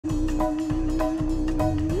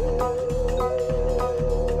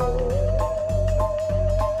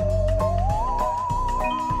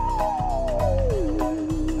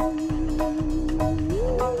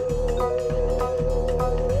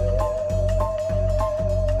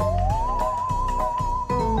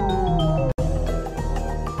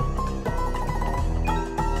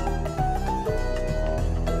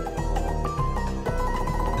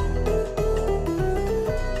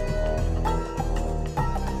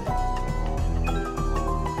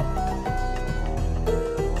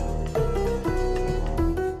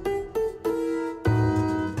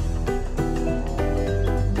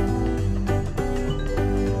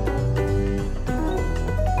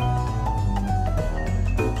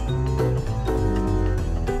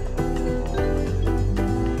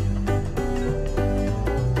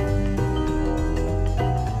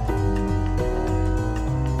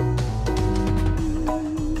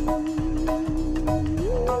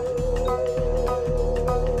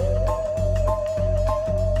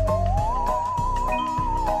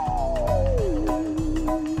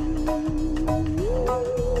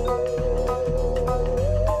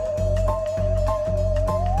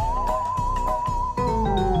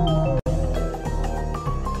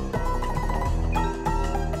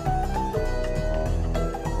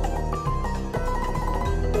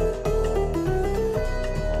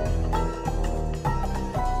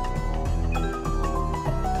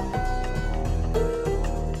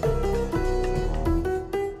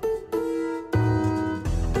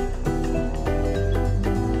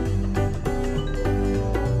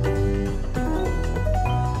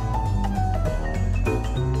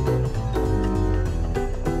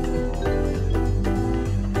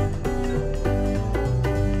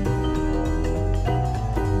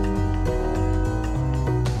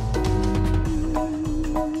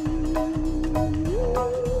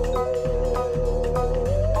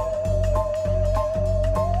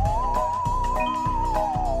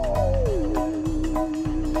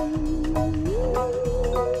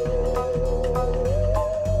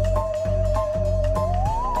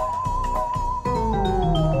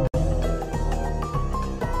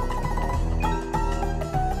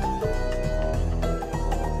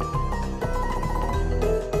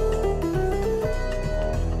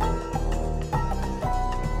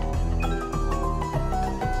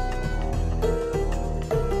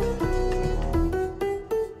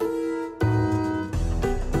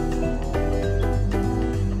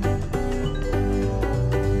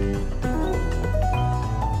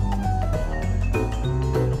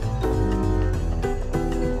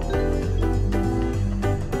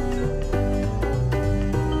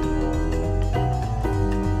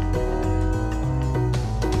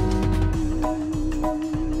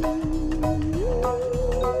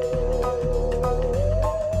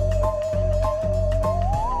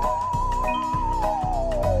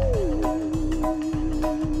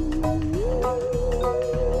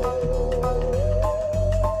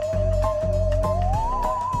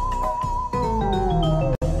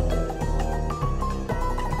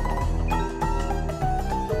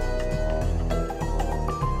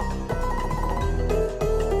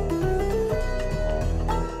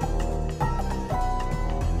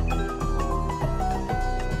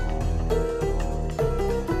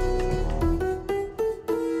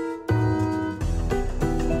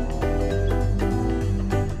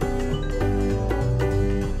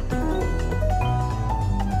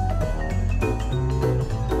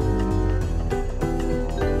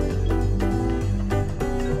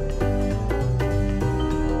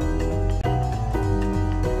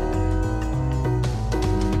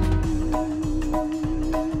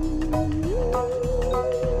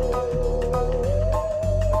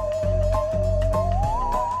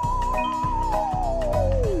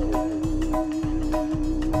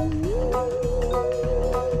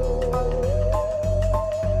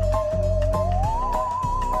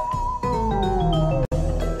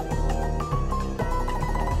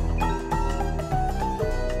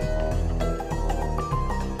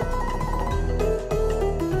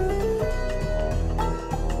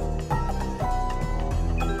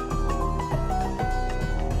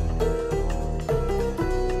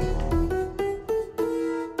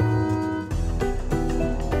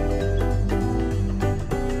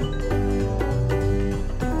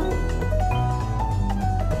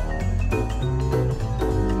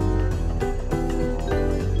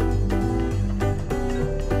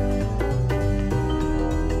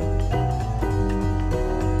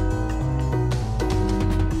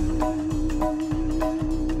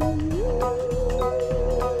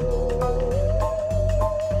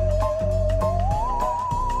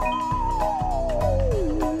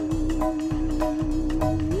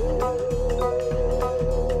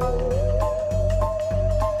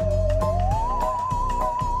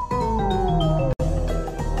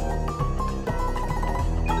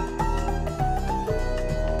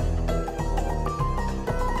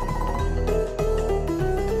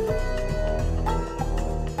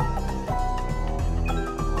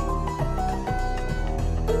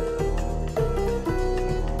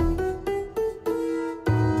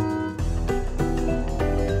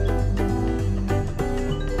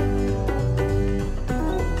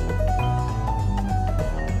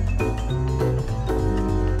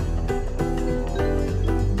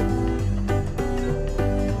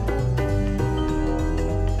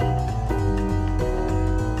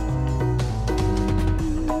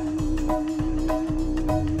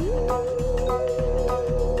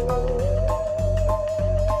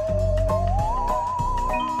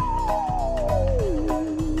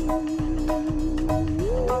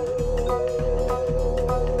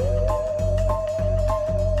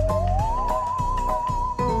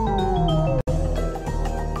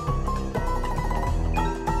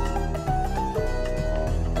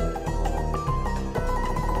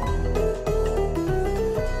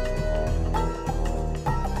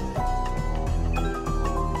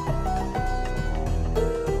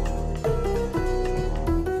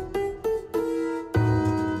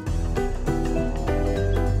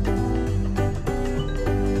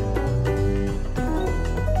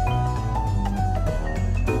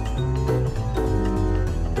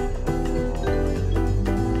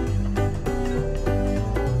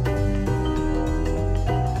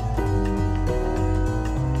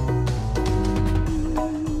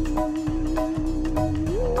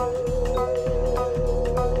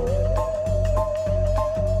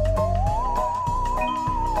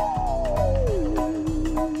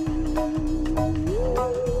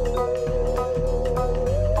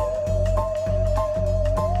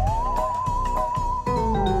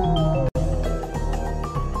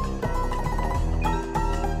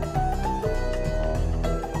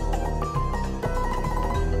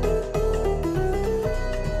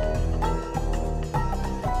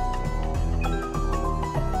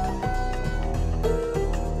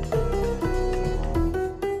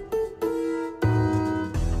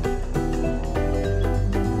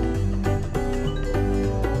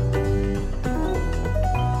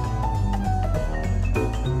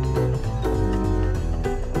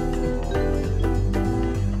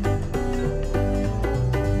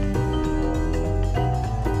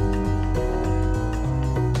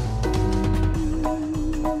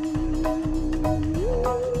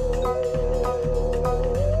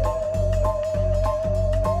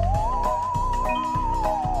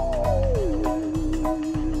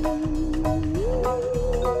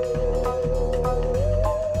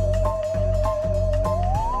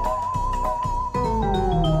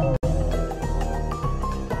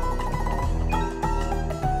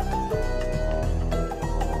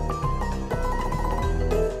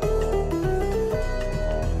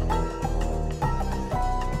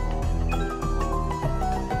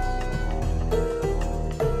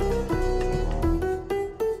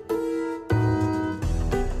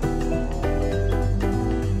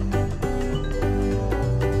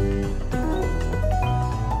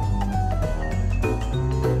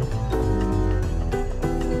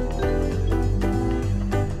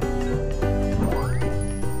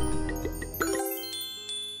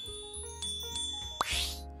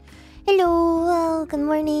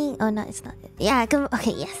no, it's not. Yeah,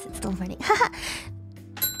 okay, yes, it's still morning.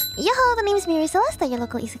 Yo, the name is Miri Celesta, your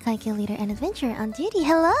local isekai kill leader and adventurer on duty.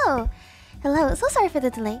 Hello! Hello, so sorry for the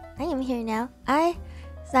delay. I am here now.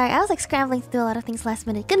 Sorry, I was like scrambling to do a lot of things last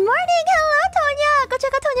minute. Good morning! Hello, Tonya! Go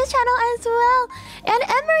check out Tonya's channel as well. And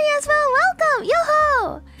Emery as well, welcome!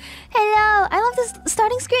 Yo-ho! Hello! I love this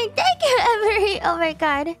starting screen. Thank you, Emery! Oh my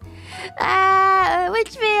god.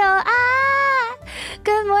 Which video?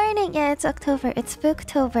 Good morning! Yeah, it's October. It's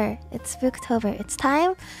Spooktober. It's Spooktober. It's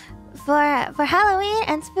time for Halloween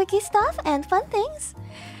and spooky stuff and fun things.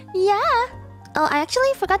 Yeah! Oh, I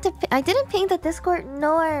actually forgot to... I didn't ping the Discord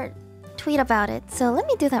nor tweet about it, so let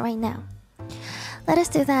me do that right now. Let us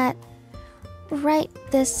do that right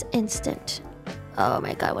this instant. Oh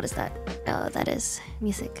my god, what is that? Oh, that is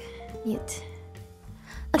music. Mute.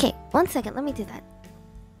 Okay, 1 second, let me do that.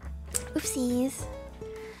 Oopsies.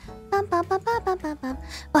 Bum, bum, bum, bum, bum, bum, bum.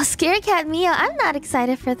 Oh, Scare Cat Mio, I'm not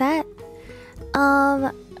excited for that.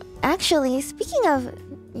 Actually, speaking of,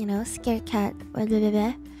 you know, Scare Cat,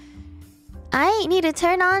 I need to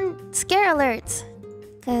turn on scare alerts.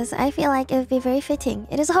 Because I feel like it would be very fitting.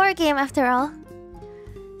 It is a horror game after all.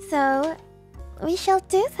 So, we shall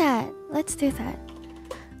do that. Let's do that.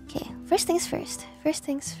 Okay, first things first. First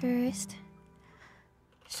things first.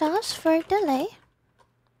 Sauce for delay.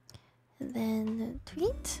 And then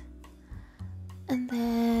tweet. And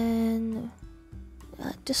then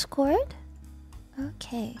Discord.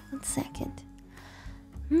 Okay, 1 second.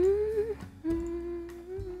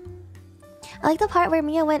 I like the part where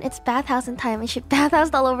Mia went, it's bathhouse in time, and she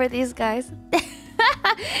bathhoused all over these guys.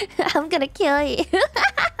 I'm gonna kill you.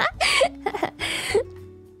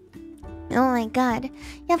 Oh my god.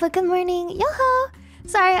 Yeah, but good morning. Yo-ho!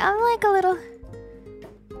 Sorry, I'm like a little...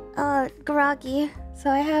 groggy.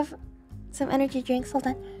 So I have some energy drinks. Hold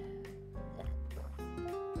on.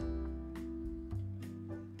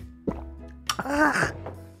 Ugh.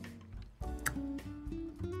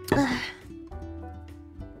 Ugh.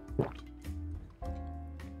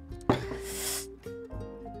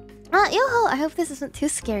 Yo-ho! I hope this isn't too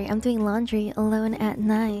scary. I'm doing laundry alone at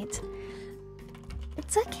night.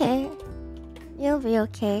 It's okay. You'll be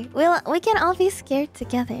okay. We can all be scared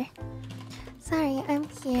together. Sorry, I'm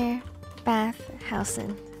here.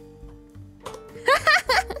 Bathhousing.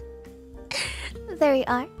 There we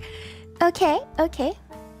are. Okay, okay.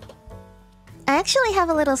 I actually have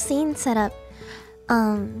a little scene set up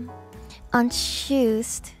on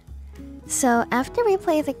Shoost. So after we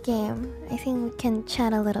play the game, I think we can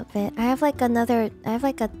chat a little bit. I have like another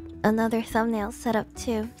thumbnail set up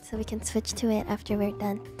too, so we can switch to it after we're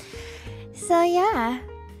done. So yeah,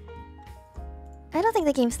 I don't think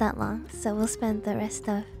the game's that long, so we'll spend the rest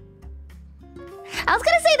of... I was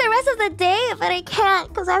gonna say the rest of the day, but I can't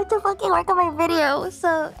because I have to fucking work on my video.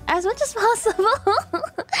 So as much as possible,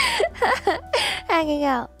 hanging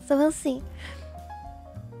out. So we'll see.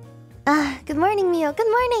 Good morning, Mio. Good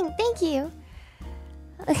morning. Thank you.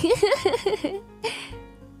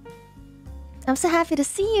 I'm so happy to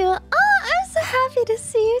see you. Oh, I'm so happy to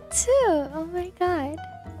see you too. Oh my god.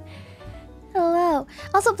 Hello.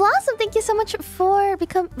 Also, Blossom, thank you so much for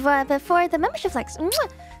the membership flex. Mwah!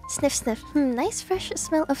 Sniff, sniff. Nice fresh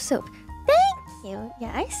smell of soap. Thank you.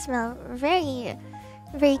 Yeah, I smell very,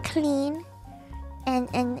 very clean and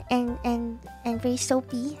very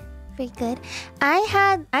soapy. Very good. I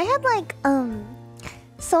had like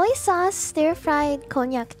soy sauce stir-fried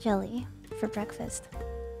cognac jelly for breakfast.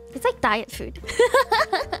 It's like diet food.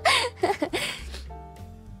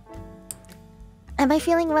 Am I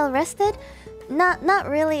feeling well rested? Not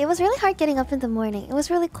really. It was really hard getting up in the morning. It was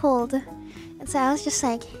really cold. And so I was just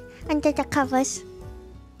like under the covers.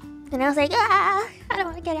 And I was like, I don't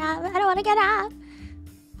want to get up. I don't want to get up.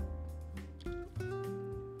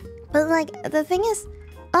 But like the thing is,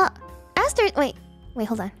 Aster, wait,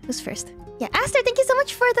 hold on. Who's first? Yeah, Aster, thank you so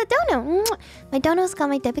much for the dono. My dono's got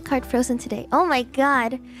my debit card frozen today. Oh my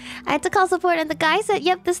god. I had to call support and the guy said,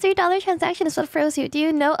 yep, this $3 transaction is what froze you. Do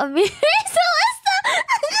you know Amir Celesta?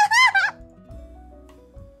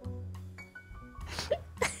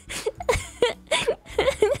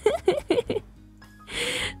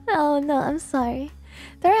 Oh no, I'm sorry.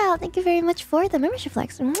 Thorel, thank you very much for the membership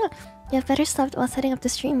flex. You have better slept while setting up the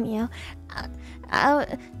stream, Mio.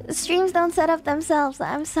 Streams don't set up themselves.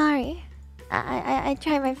 I'm sorry. I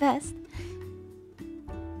try my best.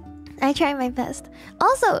 I try my best.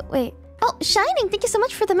 Also, wait. Oh, Shining, thank you so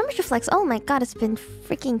much for the membership flex. Oh my god, it's been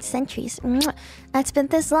freaking centuries. It's been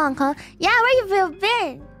this long, huh? Yeah, where you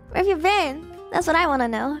been? Where have you been? That's what I want to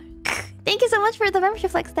know. Thank you so much for the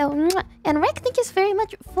membership flex, though. And Rick, thank you very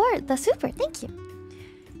much for the super. Thank you.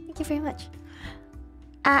 Thank you very much.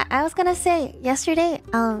 I was gonna say yesterday.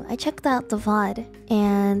 I checked out the VOD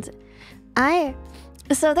and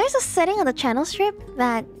so there's a setting on the channel strip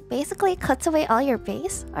that basically cuts away all your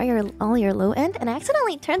bass, all your low end, and I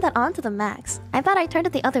accidentally turned that on to the max. I thought I turned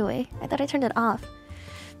it the other way. I thought I turned it off,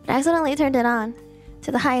 but I accidentally turned it on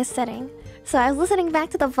to the highest setting. So I was listening back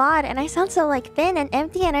to the VOD and I sound so like thin and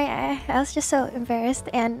empty, and I was just so embarrassed,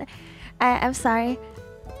 and I'm sorry.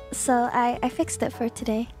 So I fixed it for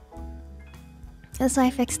today. That's why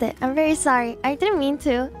I fixed it. I'm very sorry. I didn't mean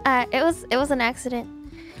to. It was an accident.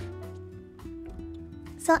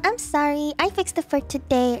 So I'm sorry. I fixed it for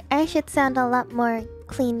today. I should sound a lot more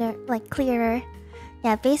cleaner, like clearer.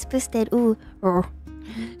 Yeah, bass boosted. Ooh. Silent,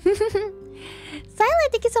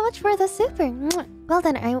 thank you so much for the super. Well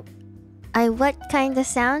then, I what kind of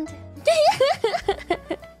sound?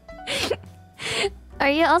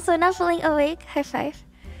 Are you also not feeling awake? High five.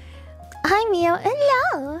 Hi Mio.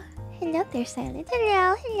 Hello. Hello there, Silent.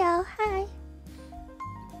 Hello. Hello. Hi.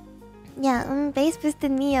 Yeah. Bass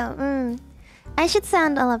boosted Mio. I should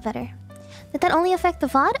sound a lot better. Did that only affect the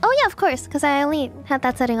VOD? Oh yeah, of course, because I only had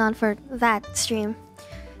that setting on for that stream.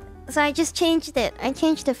 So I just changed it. I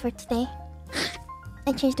changed it for today.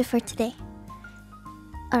 I changed it for today.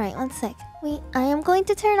 Alright, one sec. I am going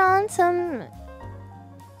to turn on some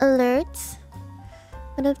alerts.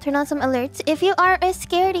 I'm gonna turn on some alerts. If you are a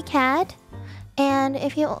scaredy cat, and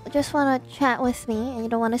if you just want to chat with me and you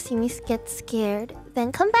don't want to see me get scared,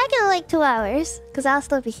 then come back in like 2 hours, because I'll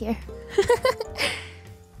still be here.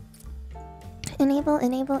 Enable.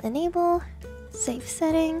 Save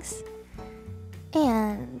settings.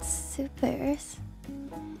 And supers.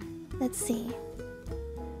 Let's see.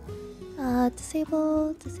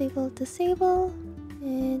 Disable.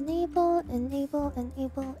 Enable.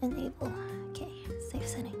 Okay, save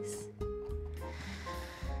settings.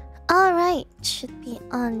 Alright, should be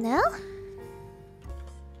on now.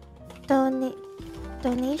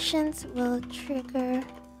 Donations will trigger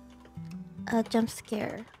a jump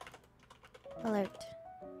scare alert.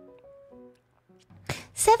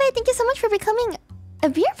 Seve, thank you so much for becoming a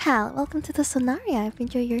beer pal. Welcome to the Sonaria. I've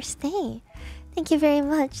enjoyed your stay. Thank you very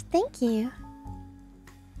much. Thank you.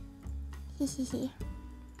 Hehehe.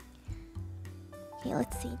 Okay,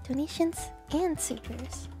 let's see. Donations and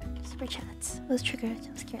supers. Super chats. Those trigger a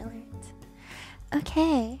jump scare alert.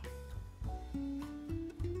 Okay.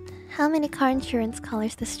 How many car insurance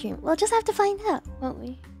callers this stream? We'll just have to find out, won't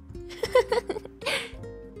we?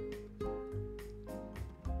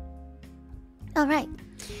 Alright.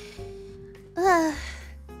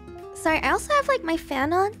 Sorry, I also have like my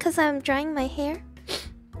fan on because I'm drying my hair.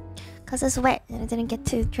 Because it's wet and I didn't get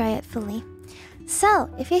to dry it fully. So,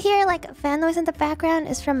 if you hear like a fan noise in the background,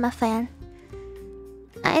 it's from my fan.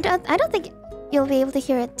 I don't think you'll be able to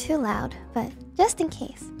hear it too loud, but just in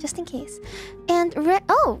case. And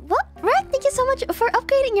oh, what? Red, thank you so much for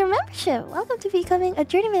upgrading your membership. Welcome to becoming a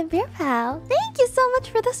Journeyman Beer Pal. Thank you so much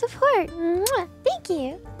for the support. Mwah. Thank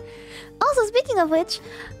you. Also, speaking of which,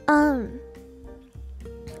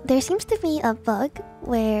 there seems to be a bug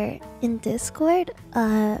where in Discord,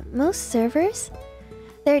 most servers,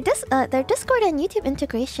 their Discord and YouTube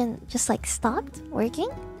integration just like stopped working.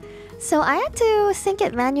 So I had to sync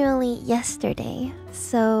it manually yesterday.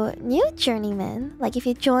 So new journeymen, like if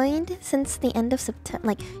you joined since the end of September,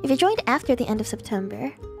 like if you joined after the end of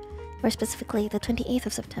September, or specifically the 28th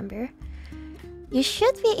of September, you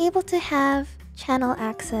should be able to have channel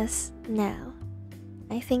access now.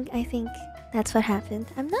 I think that's what happened.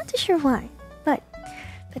 I'm not too sure why, but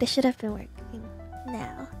it should have been working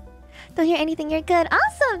now. Don't hear anything, you're good.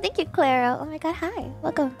 Awesome! Thank you, Clara. Oh my god, hi.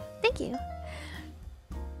 Welcome. Thank you.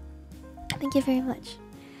 Thank you very much.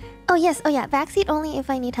 Oh yes, oh yeah, backseat only if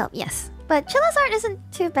I need help, yes. But Chilla's art isn't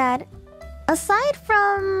too bad. Aside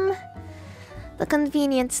from the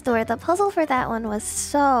convenience store, the puzzle for that one was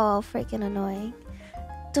so freaking annoying.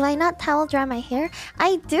 Do I not towel dry my hair?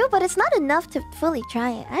 I do, but it's not enough to fully dry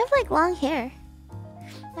it. I have like long hair.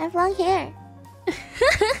 I have long hair.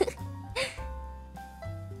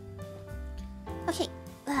 Okay.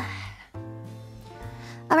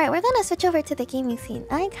 Alright, we're gonna switch over to the gaming scene.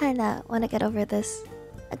 I kinda wanna get over this.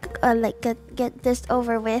 Like get this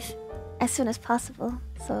over with as soon as possible.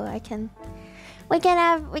 So I can we can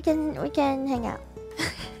hang out.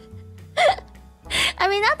 I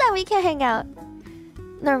mean, not that we can hang out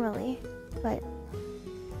normally, but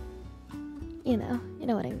you know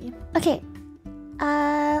what I mean. Okay.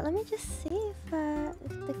 Let me just see if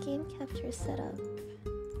the game capture is set up.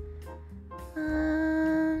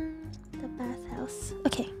 The bathhouse.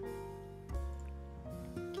 Okay.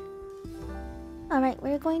 Alright,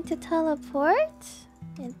 we're going to teleport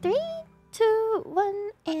in 3, 2,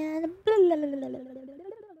 1, and blah, blah, blah, blah, blah, blah,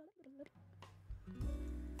 blah.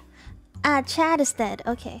 Ah, chat is dead.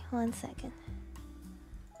 Okay, 1 second.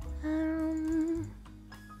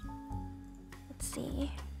 Let's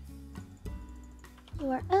see.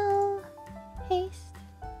 URL. Paste.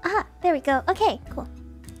 Ah, there we go. Okay, cool.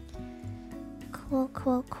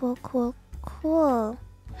 Cool.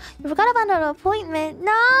 You forgot about an appointment.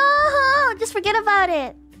 No! Just forget about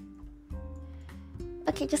it.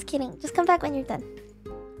 Okay, just kidding. Just come back when you're done.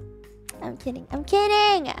 I'm kidding.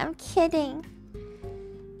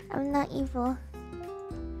 I'm not evil.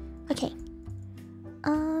 Okay.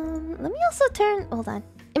 Let me also turn... Hold on.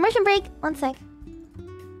 Immersion break. 1 sec.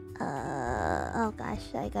 Oh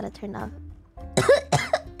gosh. I gotta turn off.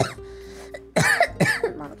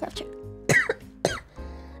 Model capture.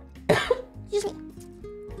 Excuse me.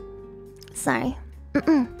 Sorry.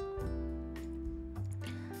 The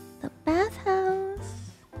bathhouse.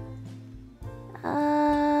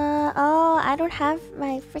 Oh, I don't have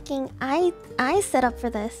my freaking eye set up for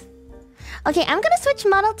this. Okay, I'm gonna switch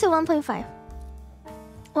model to 1.5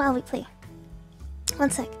 while we play. 1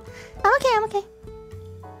 sec. I'm okay.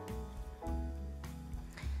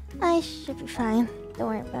 I should be fine. Don't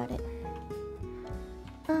worry about it.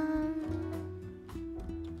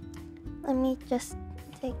 Let me just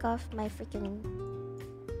take off my freaking...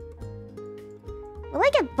 Will I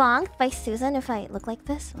get bonked by Susan if I look like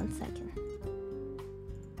this? 1 second.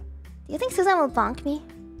 Do you think Susan will bonk me?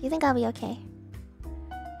 Do you think I'll be okay?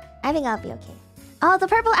 I think I'll be okay. Oh, the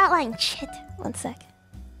purple outline! Shit! 1 sec.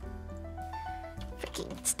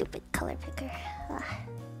 Freaking stupid color picker.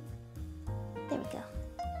 There we go.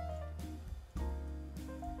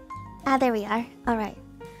 Ah, there we are. Alright.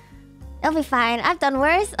 It'll be fine. I've done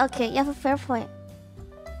worse. Okay, you have a fair point.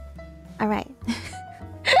 Alright.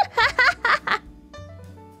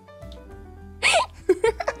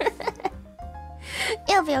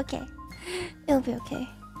 It'll be okay. It'll be okay.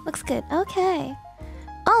 Looks good. Okay.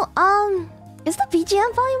 Oh, is the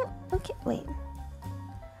BGM volume okay? Wait.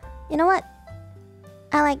 You know what?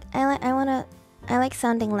 I like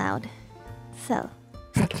sounding loud. So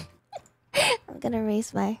I'm gonna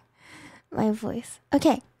raise my voice.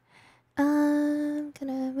 Okay. I'm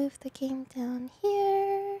gonna move the game down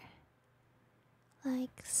here.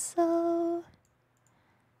 Like so.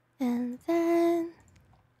 And then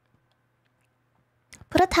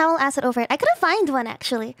put a towel acid over it. I couldn't find one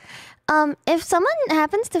actually. If someone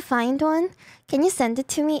happens to find one, can you send it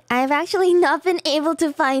to me? I've actually not been able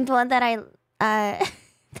to find one that I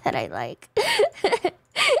like.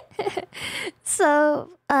 So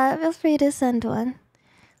feel free to send one.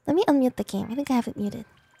 Let me unmute the game. I think I have it muted.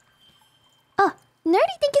 Oh,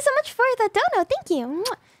 Nerdy, thank you so much for the dono. Thank you.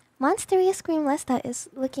 Mwah. Monsteria Scream Lesta is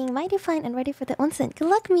looking mighty fine and ready for the onsen. Good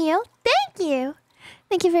luck, Mio. Thank you.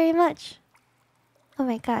 Thank you very much. Oh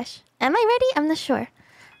my gosh. Am I ready? I'm not sure.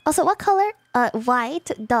 Also, what color?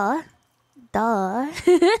 White. Duh.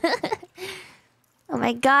 Oh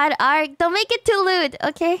my god, Ark. Don't make it too lewd,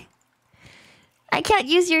 okay? I can't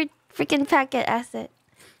use your freaking packet asset.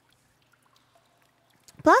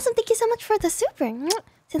 Blossom, thank you so much for the super.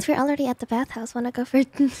 Since we're already at the bathhouse, wanna go for a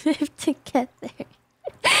trip together?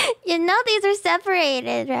 You know these are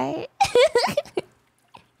separated, right?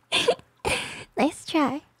 Nice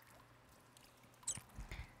try.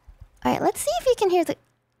 Alright, let's see if you can hear the...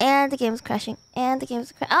 And the game's crashing. Oh,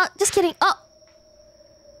 just kidding. Oh!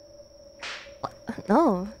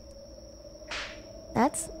 No.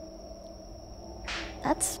 That's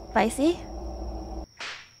spicy.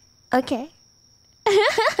 Okay.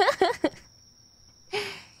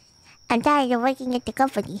 I'm tired of working at the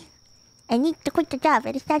company. I need to quit the job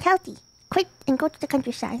and it's not healthy. Quit and go to the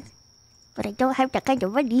countryside. But I don't have that kind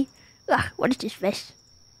of money. Ugh, what is this mess?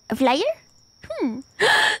 A flyer?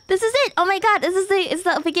 This is it! Oh my god, it's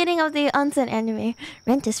the beginning of the onsen anime.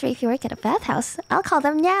 Rent is free if you work at a bathhouse. I'll call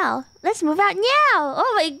them now. Let's move out now!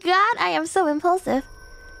 Oh my god, I am so impulsive.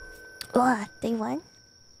 Ugh, day one.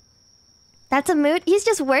 That's a mood? He's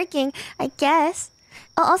just working, I guess.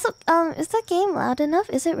 Oh, also, is the game loud enough?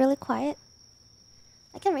 Is it really quiet?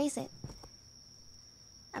 I can raise it.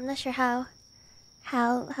 I'm not sure how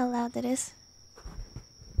loud it is.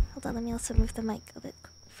 Hold on, let me also move the mic a bit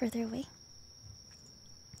further away.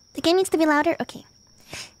 The game needs to be louder? Okay.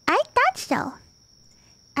 I thought so.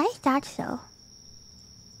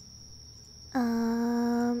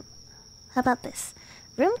 How about this?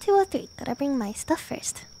 Room 203. Gotta bring my stuff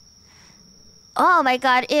first. Oh my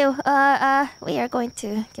god, ew. We are going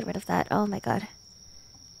to get rid of that. Oh my god.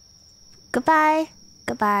 Goodbye.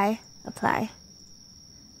 Apply.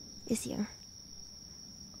 Resume.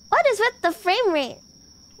 What is with the frame rate?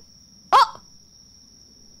 Oh!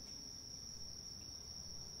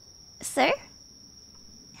 Sir?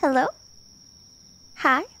 Hello?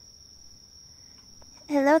 Hi?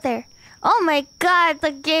 Oh my god, the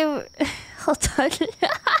game... Hold on.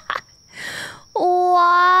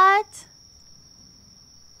 What?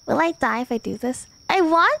 Will I die if I do this? I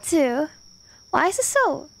want to. Why is this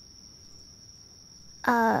so...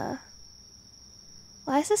 Why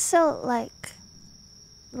is this so, like...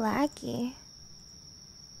 laggy?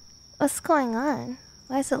 What's going on?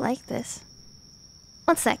 Why is it like this?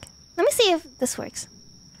 One sec. Let me see if this works.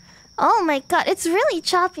 Oh my god, it's really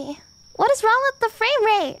choppy. What is wrong with the frame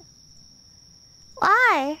rate?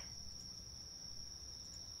 Why?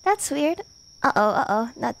 That's weird.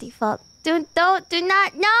 Uh-oh, not default. Do not,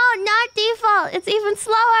 no, not default. It's even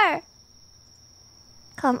slower.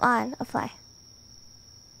 Come on, apply.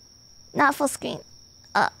 Not full screen.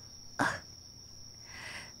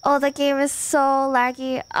 Oh, the game is so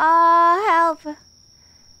laggy. Oh, help.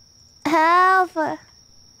 Help.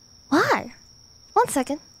 Why? One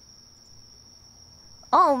second.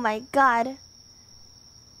 Oh my god. Is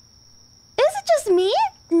it just me?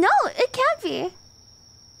 No, it can't be.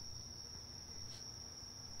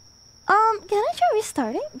 Can I try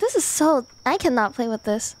restarting? This is so... I cannot play with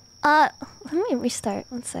this. Let me restart.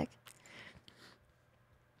 One sec.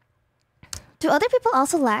 Do other people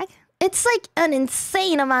also lag? It's like an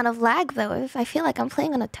insane amount of lag though, if I feel like I'm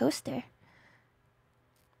playing on a toaster.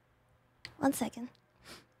 One second.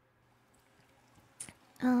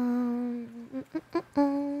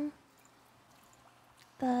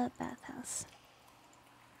 The bathhouse.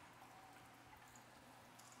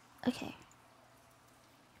 Okay.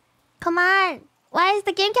 Come on! Why is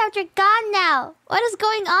the game capture gone now? What is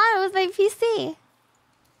going on with my PC?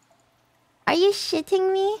 Are you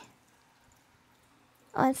shitting me?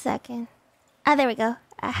 One second. Ah, there we go.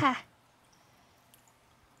 Aha.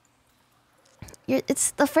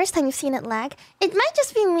 It's the first time you've seen it lag. It might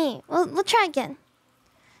just be me. We'll try again.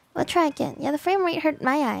 We'll try again. Yeah, the frame rate hurt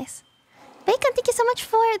my eyes. Bacon, thank you so much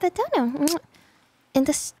for the dono. In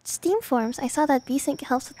the Steam forums, I saw that VSync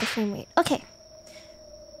helps with the frame rate. Okay.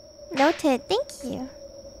 Noted. Thank you.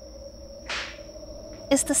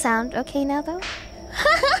 Is the sound okay now, though?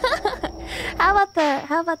 How about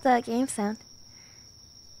the game sound?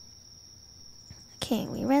 Okay,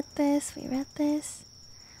 we read this.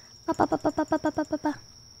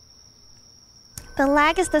 The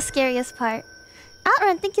lag is the scariest part.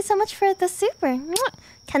 Outrun, thank you so much for the super.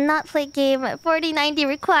 Cannot play game at 4090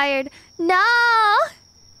 required. No!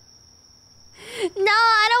 No,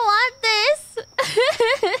 I don't want this!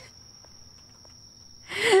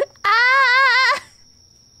 Ah!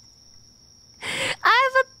 I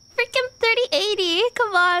have a freaking 3080.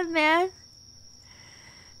 Come on, man.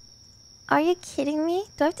 Are you kidding me?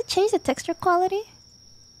 Do I have to change the texture quality?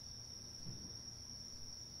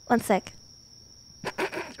 One sec.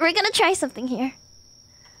 We're gonna try something here.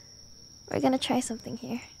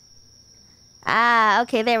 Ah,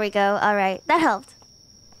 okay, there we go. Alright, that helped.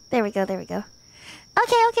 There we go. Okay,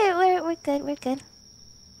 we're good.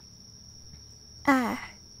 Ah.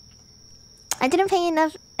 I didn't pay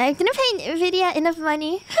Nvidia enough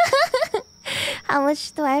money. How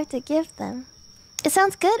much do I have to give them? It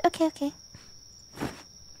sounds good? Okay.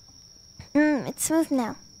 It's smooth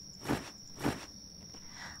now.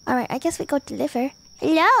 Alright, I guess we go deliver.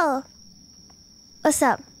 Hello! What's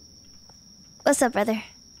up? What's up, brother?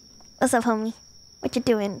 What's up, homie? What you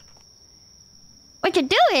doing? What's he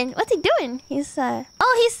doing? He's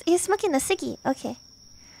smoking a ciggy. Okay.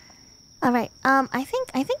 Alright, I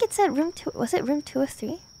think it said room 2. Was it room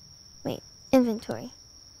 203? Wait, inventory.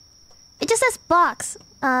 It just says box.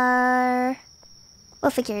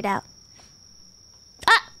 We'll figure it out.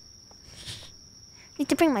 Ah! Need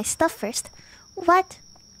to bring my stuff first. What?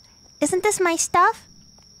 Isn't this my stuff?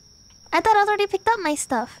 I thought I already picked up my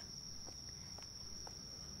stuff.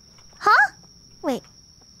 Huh? Wait.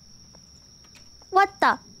 What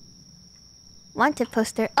the? Wanted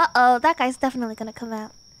poster. Uh-oh, that guy's definitely gonna come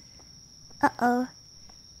out. Uh-oh.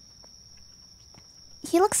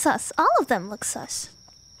 He looks sus. All of them look sus.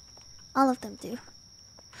 All of them do.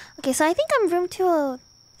 Okay, so I think I'm room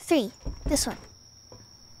 203. This one.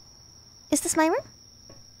 Is this my room?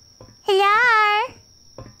 Hello?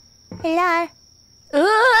 Hello?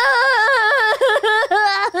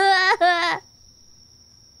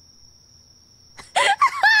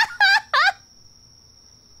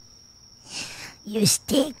 You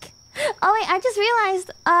stink. Oh wait, I just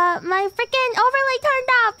realized my freaking overlay turned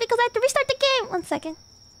off because I had to restart the game. 1 second.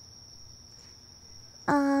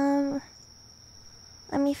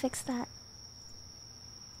 Let me fix that.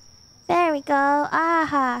 There we go.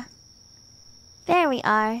 Aha. There we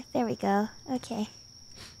are. There we go. Okay.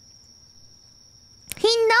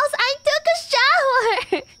 He knows I took a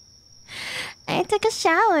shower. I took a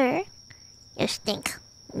shower. You stink.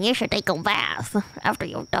 You should take a bath after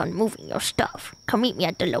you're done moving your stuff. Come meet me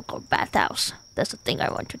at the local bathhouse. That's the thing I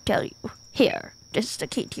want to tell you. Here, this is the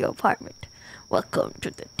key to your apartment. Welcome to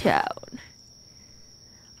the town.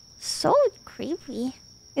 So creepy.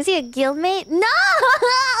 Is he a guildmate? No!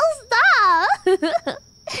 Stop!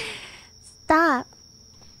 Stop.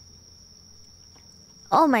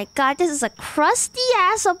 Oh my god, this is a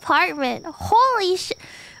crusty-ass apartment. Holy shit.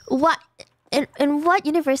 What? In what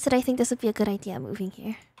universe did I think this would be a good idea moving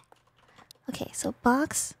here? Okay, so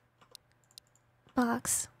box.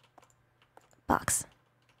 Box. Box.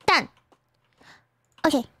 Done!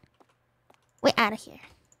 Okay. We're out of here.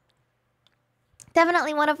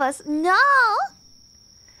 Definitely one of us. No!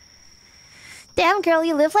 Damn, girl,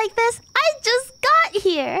 you live like this? I just got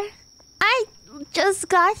here. I just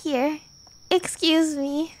got here. Excuse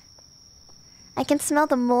me. I can smell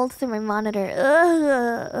the mold through my monitor.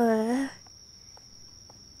 Ugh.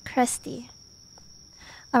 Crusty.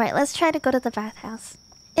 Alright, let's try to go to the bathhouse.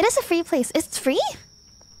 It is a free place. It's free?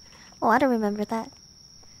 Oh, I don't remember that.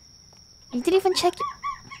 You didn't even check your...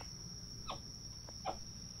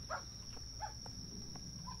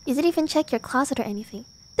 You didn't even check your closet or anything.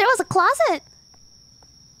 There was a closet!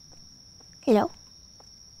 Hello?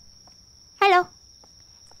 Hello?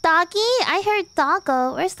 Doggy? I heard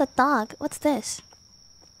doggo. Where's the dog? What's this?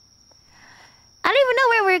 I don't even know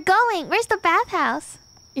where we're going. Where's the bathhouse?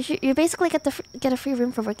 You basically get a free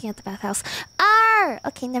room for working at the bathhouse. Arr!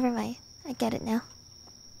 Okay, never mind. I get it now.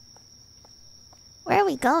 Where are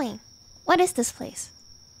we going? What is this place?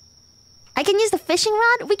 I can use the fishing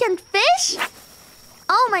rod? We can fish?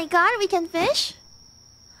 Oh my god, we can fish?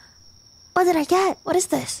 What did I get? What is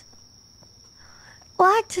this?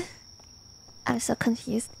 What? I'm so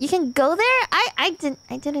confused. You can go there? I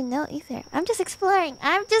didn't know either. I'm just exploring.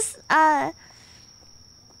 I'm just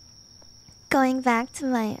going back to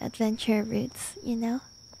my adventure roots, you know?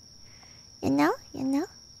 You know?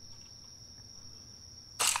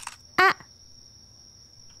 Ah!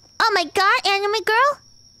 Oh my god, anime girl!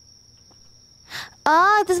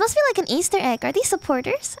 Oh, this must be like an Easter egg. Are these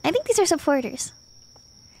supporters? I think these are supporters.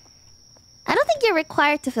 I don't think you're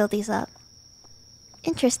required to fill these up.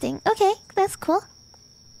 Interesting. Okay, that's cool.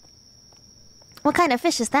 What kind of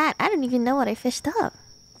fish is that? I don't even know what I fished up.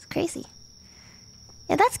 It's crazy.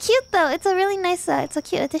 Yeah, that's cute though. It's a really nice, it's a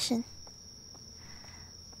cute addition.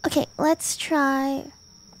 Okay, let's try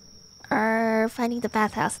finding the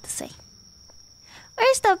bathhouse to say.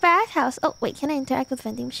 Where's the bathhouse? Oh, wait, can I interact with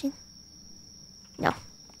vending machine? No.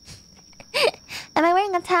 Am I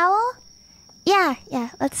wearing a towel? Yeah,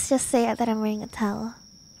 let's just say that I'm wearing a towel.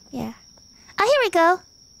 Yeah. Oh, here we go.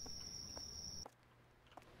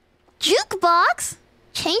 Jukebox?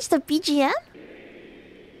 Change the BGM?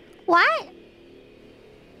 What?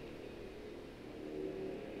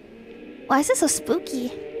 Why is this so spooky?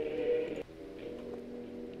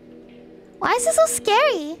 Why is this so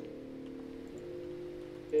scary?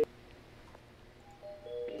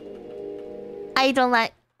 I don't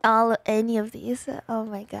like any of these. Oh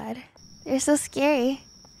my god. They're so scary.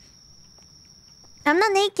 I'm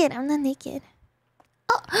not naked.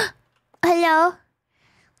 Oh! Hello?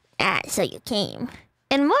 Ah, so you came.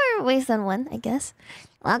 In more ways than one, I guess.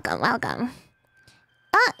 Welcome.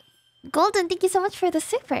 Ah! Golden, thank you so much for the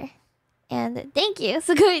super. And thank you.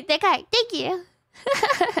 Sugoi Dekai, thank you.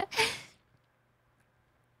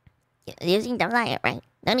 You're using the riot, right?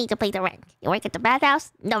 No need to pay the rent. You work at the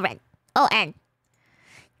bathhouse? No rent. Oh, and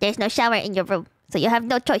there's no shower in your room, so you have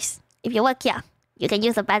no choice. If you work here, you can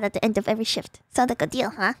use the bath at the end of every shift. Sounds like a deal,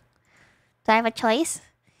 huh? Do I have a choice?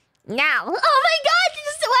 No. Oh my god!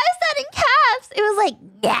 Why is that in caps? It was like,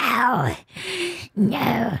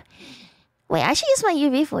 no. Wait, I should use my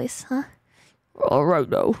UV voice, huh? Alright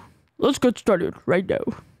now, let's get started right now.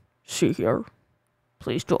 See here.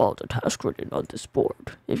 Please do all the tasks written on this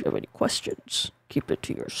board. If you have any questions, keep it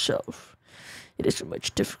to yourself. It isn't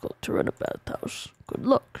much difficult to run a bathhouse. Good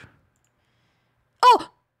luck. Oh!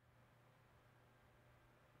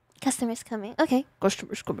 Customers coming. Okay.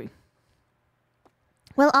 Customers coming.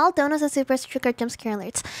 Will all donuts and supers trigger jumpscare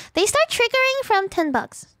alerts? They start triggering from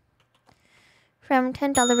 $10. From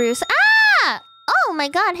 $10. Ah! Oh my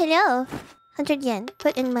god, hello. 100 yen.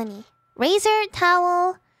 Put in money. Razor,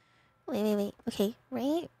 towel. Wait. Okay.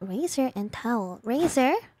 Razor and towel.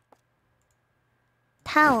 Razor.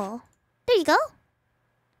 Towel. There you go.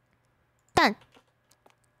 Done.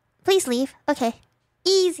 Please leave. Okay.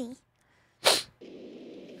 Easy.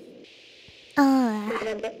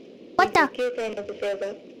 What? A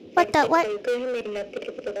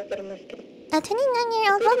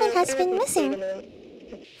 29-year-old woman has been missing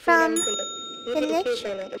from village.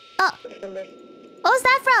 Oh. What was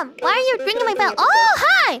that from? Why are you ringing my bell? Oh,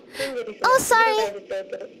 hi! Oh,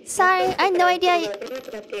 sorry. Sorry, I had no idea.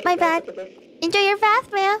 My bad. Enjoy your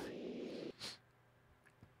bath, ma'am.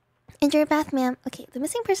 Enjoy your bath, ma'am. Okay, the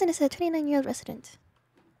missing person is a 29-year-old resident.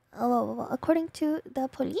 Oh, according to the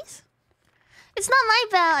police? It's not my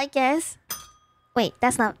bell, I guess. Wait,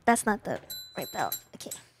 that's not the right bell.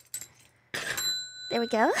 Okay. There we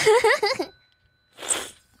go.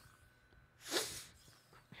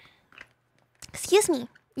 Excuse me.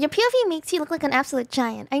 Your POV makes you look like an absolute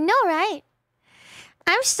giant. I know, right?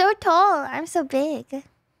 I'm so tall. I'm so big.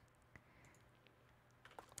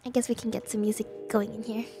 I guess we can get some music going in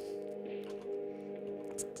here.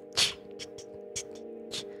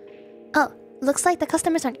 Oh, looks like the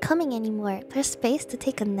customers aren't coming anymore. There's space to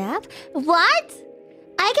take a nap? What?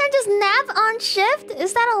 I can just nap on shift?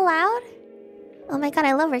 Is that allowed? Oh my god,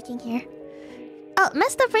 I love working here. Oh,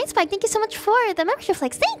 Messed Up Brain Spike, thank you so much for the membership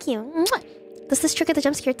flex. Thank you. Mwah. Does this trigger the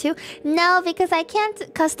jump scare too? No, because I can't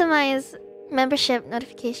customize membership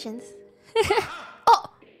notifications. Oh!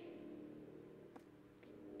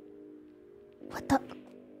 What the?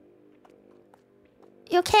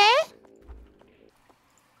 You okay?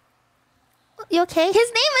 You okay? His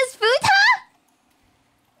name is Futa?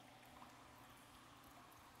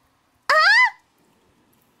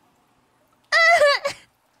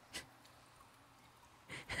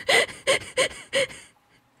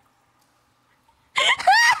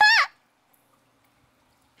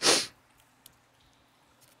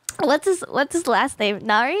 What's his last name?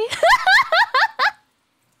 Nari?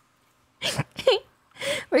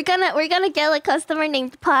 We're gonna get a customer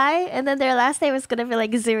named Pi, and then their last name is gonna be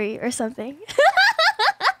like Zuri or something.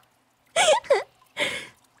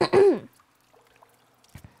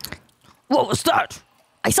 What was that?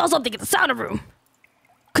 I saw something in the sauna room.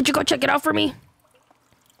 Could you go check it out for me?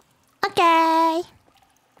 Okay.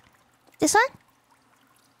 This one?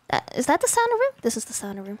 Is that the sauna room? This is the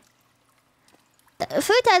sauna room.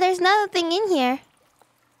 Futa, there's nothing in here.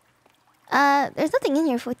 There's nothing in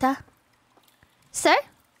here, Futa. Sir?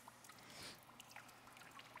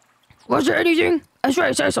 Was there anything? I swear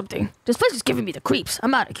I said something. This place is giving me the creeps.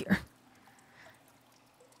 I'm out of here.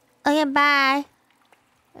 Okay, bye.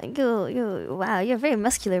 Wow, you're very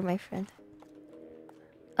muscular, my friend.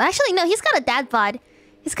 Actually, no, he's got a dad bod.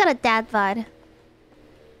 He's got a dad bod.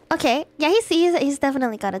 Okay, yeah, he's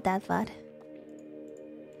definitely got a dad bod.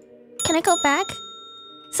 Can I go back?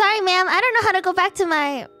 Sorry, ma'am, I don't know how to go back to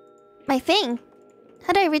my thing.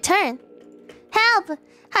 How do I return? Help!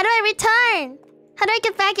 How do I return? How do I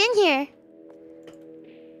get back in here?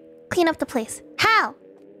 Clean up the place. How?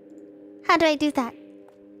 How do I do that?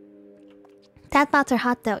 Dad bots are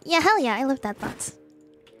hot though. Yeah, hell yeah, I love dad bots.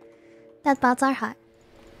 Dad bots are hot.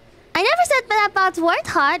 I never said dad bots weren't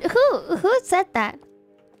hot. Who said that?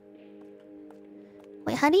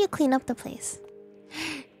 Wait, how do you clean up the place?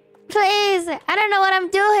 Please, I don't know what I'm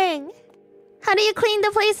doing. How do you clean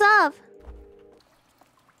the place up?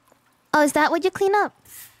 Oh, is that what you clean up?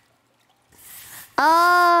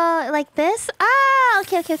 Oh, like this? Ah,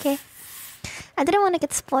 okay. I didn't want to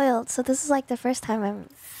get spoiled, so this is like the first time I'm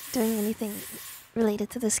doing anything related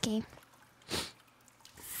to this game.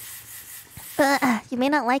 You may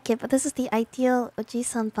not like it, but this is the ideal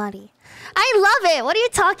Oji-san body. I love it! What are you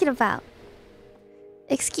talking about?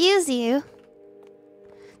 Excuse you.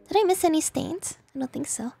 Did I miss any stains? I don't think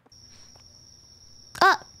so.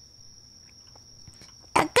 Oh!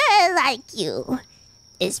 A girl like you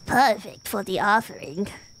is perfect for the offering.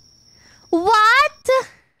 What?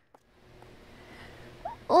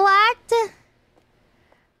 What?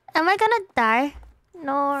 Am I gonna die?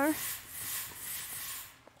 No.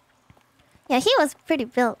 Yeah, he was pretty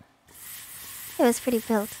built.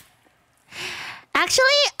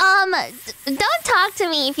 Actually, don't talk to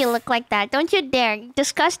me if you look like that. Don't you dare.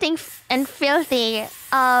 Disgusting and filthy.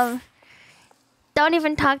 Don't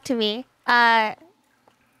even talk to me. Why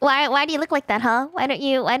do you look like that, huh? Why don't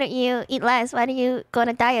you eat less? Why don't you go on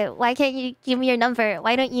a diet? Why can't you give me your number?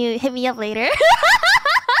 Why don't you hit me up later?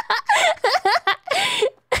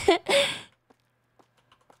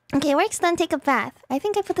 Okay, work's done. Take a bath. I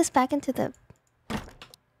think I put this back into the...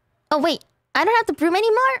 Oh, wait. I don't have the broom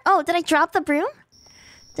anymore? Oh, did I drop the broom?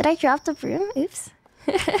 Oops.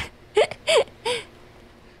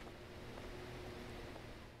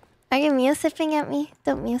 Are you meal sipping at me?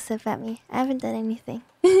 Don't meal sip at me. I haven't done anything.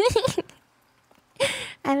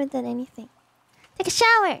 Take a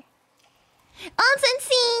shower. Onsen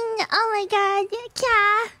sing! Oh my god.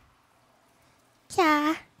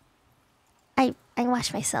 Kya. I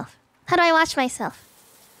wash myself. How do I wash myself?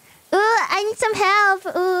 Ooh, I need some help.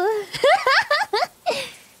 Ooh.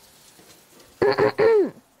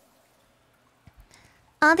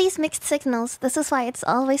 All these mixed signals. This is why it's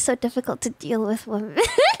always so difficult to deal with women.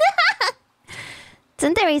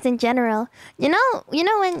 Tsunderes in general. You know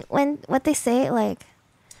when what they say, like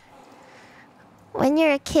when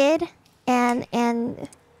you're a kid and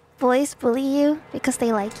boys bully you because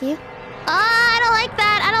they like you. Oh, I don't like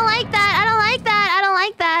that. I don't like that. I don't like that. I don't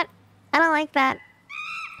like that. I don't like that.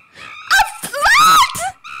 What?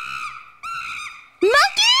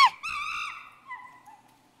 Monkey?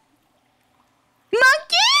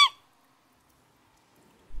 Monkey?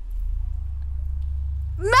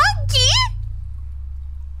 Monkey?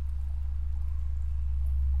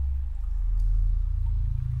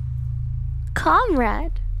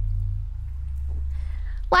 Comrade.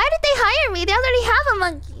 Why did they hire me? They already have a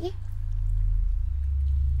monkey.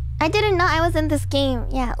 I didn't know I was in this game.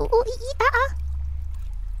 Yeah. Ooh, ooh, ee, ah, ah.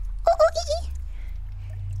 Ooh, ooh, ee, ee.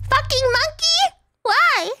 Fucking monkey!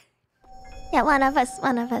 Why? Yeah, one of us.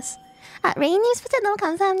 Rainy Split, 너무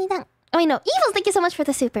감사합니다. Oh, wait, no. Evils, thank you so much for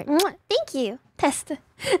the super. Mwah. Thank you. Test.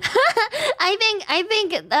 I think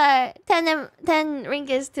 10 ring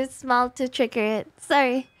is too small to trigger it.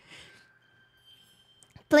 Sorry.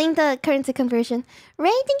 Blame the currency conversion. Ray,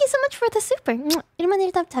 thank you so much for the super.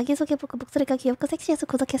 1만 1답 자기소개보고 목소리가 귀엽고 섹시해서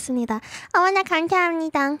구독했습니다. 어머나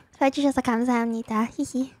감사합니다. 봐주셔서 감사합니다.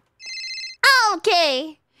 히히.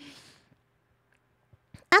 Okay.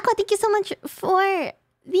 Aqua, thank you so much for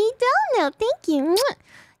the dono. Thank you.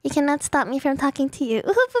 You cannot stop me from talking to you.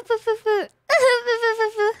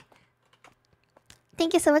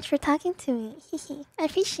 Thank you so much for talking to me. I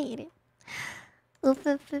appreciate it.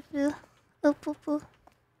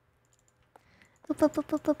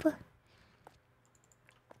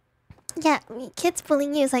 Yeah, kids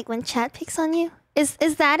bullying you is like when chat picks on you. Is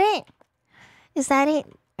that it? Is that it?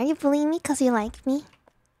 Are you bullying me because you like me?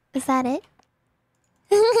 Is that it?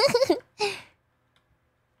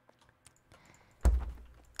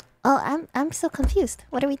 Oh, I'm so confused.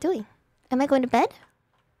 What are we doing? Am I going to bed?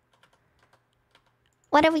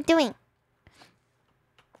 What are we doing?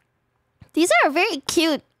 These are very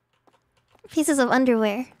cute pieces of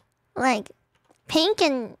underwear. Like pink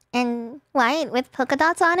and white with polka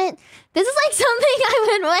dots on it. This is like something I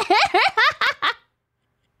would wear.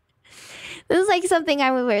 This is like something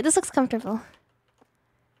I would wear. This looks comfortable.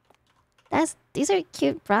 These are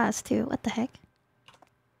cute bras too. What the heck?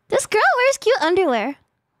 This girl wears cute underwear.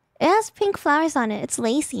 It has pink flowers on it. It's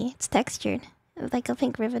lacy. It's textured. With like a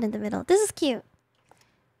pink ribbon in the middle. This is cute.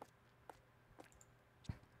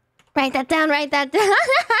 Write that down. Write that down.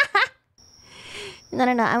 No.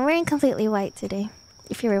 I'm wearing completely white today.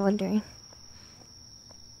 If you were wondering.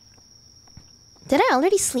 Did I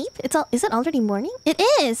already sleep? Is it already morning? It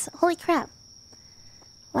is! Holy crap.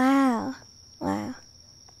 Wow.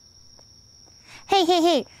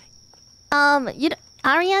 Hey.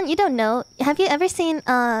 Ariane, you don't know. Have you ever seen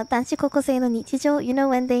Danshi Kokosei no Nichijo? You know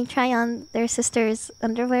when they try on their sister's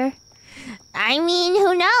underwear? I mean,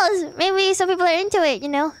 who knows? Maybe some people are into it, you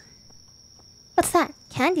know? What's that?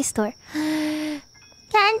 Candy store. Candy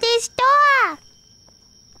store!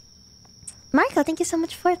 Marco, thank you so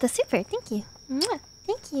much for the super. Thank you. Mwah.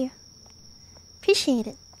 Thank you. Appreciate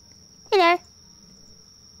it. Hey there.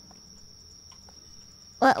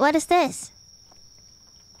 What is this?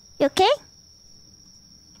 You okay?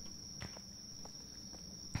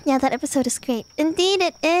 Yeah, that episode is great. Indeed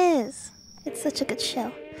it is. It's such a good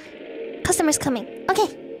show. Customers coming.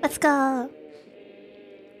 Okay, let's go.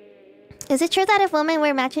 Is it true that if women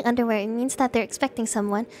wear matching underwear, it means that they're expecting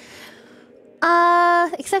someone?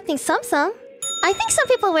 Expecting some. I think some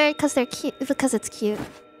people wear it because they're cute, because it's cute.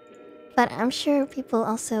 But I'm sure people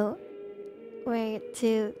also wear it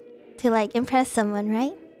to like impress someone,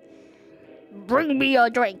 right? Bring me a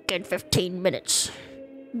drink in 15 minutes.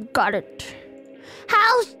 Got it.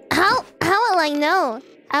 How will I know?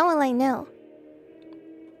 How will I know?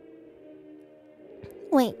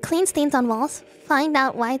 Wait, clean stains on walls? Find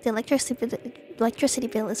out why the electricity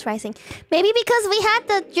bill is rising. Maybe because we had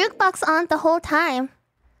the jukebox on the whole time.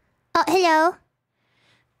 Oh, hello.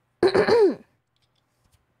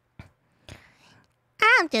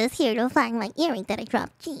 I'm just here to find my earring that I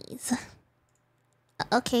dropped. Jeez.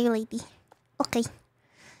 Okay, lady. Okay.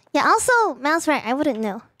 Yeah, also, Mal's right. I wouldn't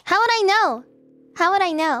know. How would I know? How would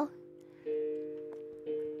I know?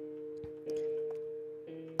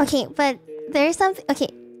 Okay, but there's something... Okay.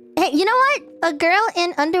 Hey, you know what? A girl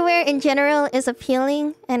in underwear in general is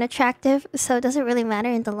appealing and attractive, so it doesn't really matter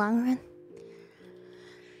in the long run.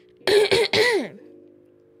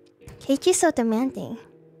 Keiichi's so demanding.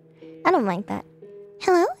 I don't mind that.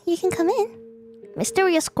 Hello, you can come in.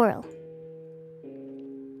 Mysterious squirrel.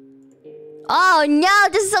 Oh no,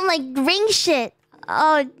 this is some like ring shit.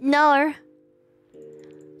 Oh no.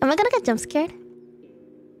 Am I gonna get jump scared?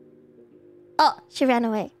 Oh, she ran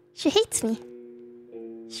away. She hates me.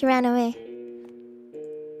 She ran away.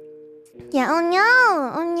 Yeah, oh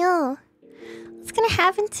no! Oh no. What's gonna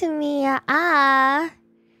happen to me?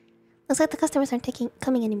 Looks like the customers aren't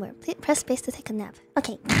coming anymore. Please press space to take a nap.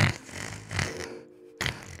 Okay.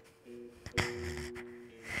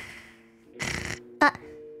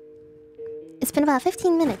 It's been about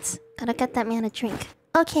 15 minutes. Gotta get that man a drink.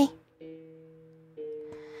 Okay.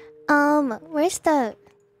 Where's the...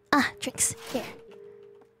 drinks. Here.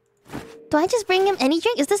 Do I just bring him any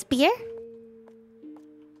drink? Is this beer?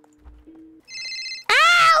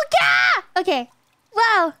 Okay.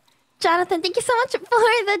 Wow. Jonathan, thank you so much for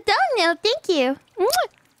the donut. Thank you.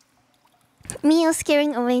 Mio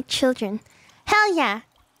scaring away children. Hell yeah.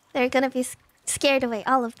 They're gonna be scared away,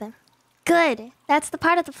 all of them. Good. That's the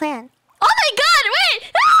part of the plan. Oh my god,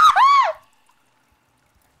 wait!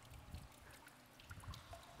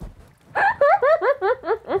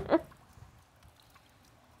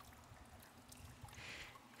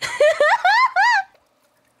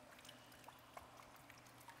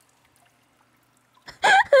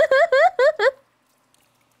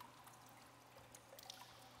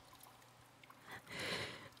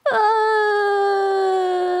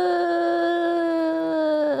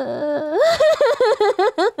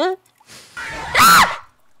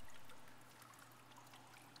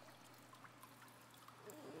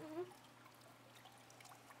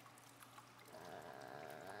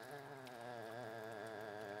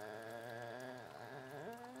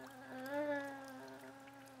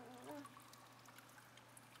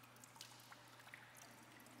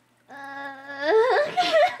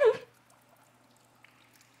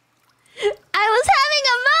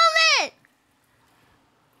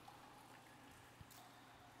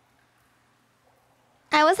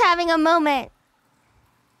 I was having a moment.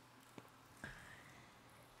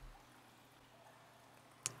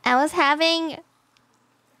 I was having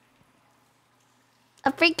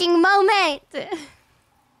a freaking moment.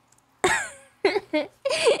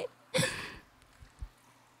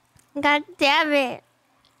 God damn it.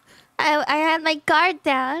 I had my guard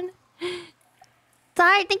down.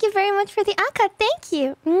 Sorry, thank you very much for the aka. Thank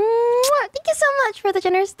you. Mwah. Thank you so much for the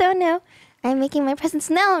generous dono. I'm making my presence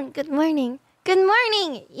known. Good morning. Good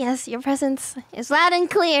morning. Yes, your presence is loud and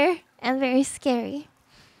clear and very scary.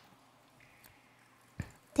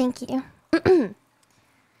 Thank you.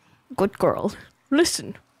 Good girl.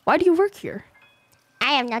 Listen, why do you work here?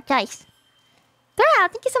 I have no choice. Thorough,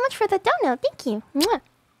 thank you so much for the dono. Thank you. Mwah.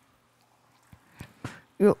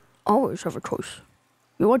 You always have a choice.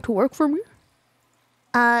 You want to work for me?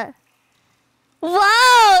 Whoa!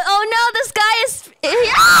 Oh no, this guy is...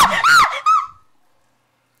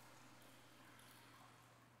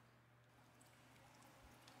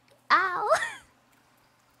 Ow!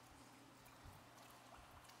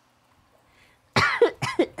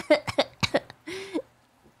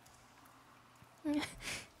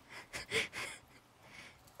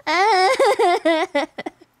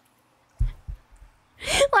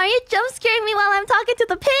 Why are you jump scaring me while I'm talking to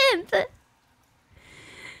the pimp?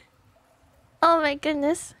 Oh my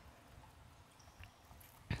goodness.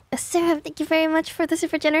 Sarah, thank you very much for the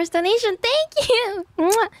super generous donation. Thank you!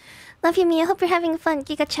 Mwah. Love you, Mia. Hope you're having fun.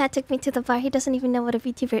 Giga Chat took me to the bar. He doesn't even know what a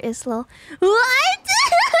VTuber is, lol. What?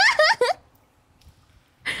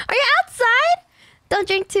 Are you outside? Don't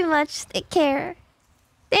drink too much. Take care.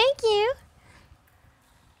 Thank you.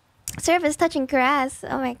 Serve is touching grass.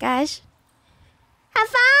 Oh my gosh. Have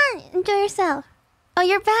fun! Enjoy yourself. Oh,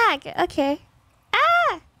 you're back. Okay.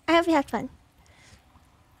 I hope you had fun.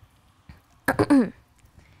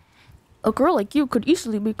 A girl like you could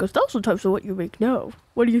easily make 1,000 times of what you make now.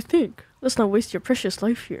 What do you think? Let's not waste your precious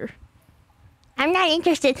life here. I'm not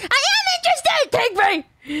interested. I am interested! Take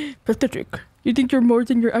me! Pathetic. You think you're more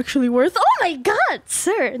than you're actually worth? Oh my god,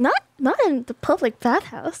 sir. Not in the public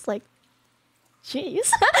bathhouse. Like,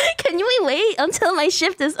 jeez. Can we wait until my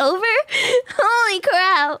shift is over? Holy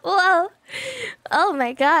crap. Whoa. Oh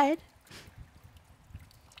my god.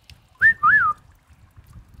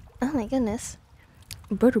 Oh my goodness.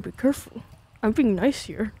 Better be careful. I'm being nice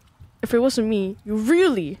here. If it wasn't me, you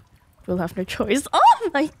really will have no choice. Oh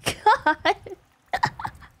my god!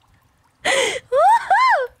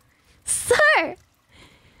 Woohoo! Sir!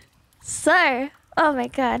 Sir! Oh my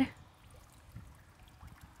god.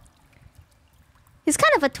 He's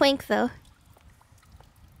kind of a twink though.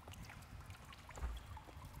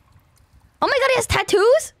 Oh my god, he has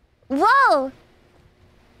tattoos? Whoa!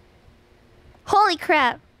 Holy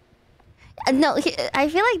crap. No, I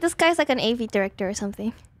feel like this guy's like an AV director or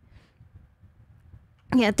something.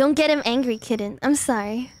 Yeah, don't get him angry, kitten. I'm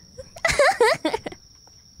sorry.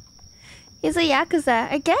 He's a Yakuza,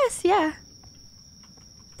 I guess, yeah.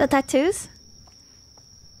 The tattoos?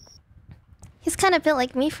 He's kind of built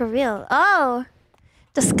like me for real. Oh!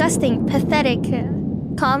 Disgusting, pathetic.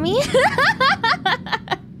 Call me?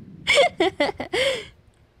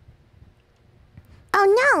 Oh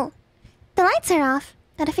no! The lights are off.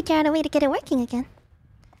 Gotta figure out a way to get it working again.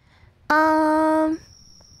 Oh,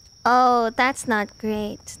 that's not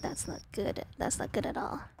great. That's not good. That's not good at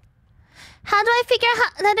all. How do I figure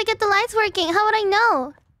out how to get the lights working? How would I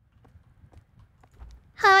know?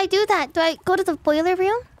 How do I do that? Do I go to the boiler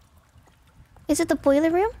room? Is it the boiler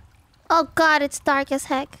room? Oh god, it's dark as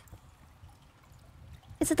heck.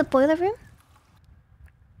 Is it the boiler room?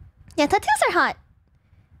 Yeah, tattoos are hot.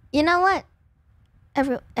 You know what?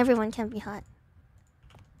 Everyone can be hot.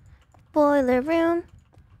 Boiler room.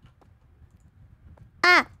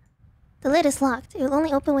 Ah! The lid is locked. It will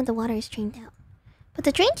only open when the water is drained out. But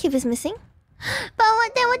the drain tube is missing. But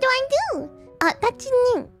what do I do?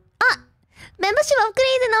 타치님. 멤버십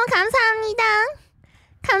업그레이드 너무 감사합니다.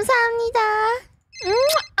 감사합니다.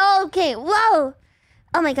 Okay, whoa.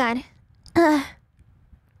 Oh my god.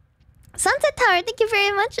 Sunset Tower, thank you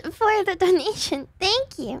very much for the donation.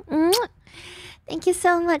 Thank you. Thank you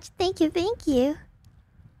so much. Thank you, thank you.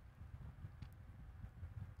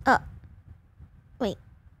 Oh. Wait.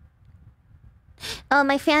 Oh,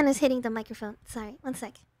 my fan is hitting the microphone. Sorry, one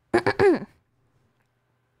sec.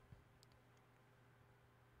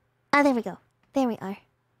 There we go. There we are.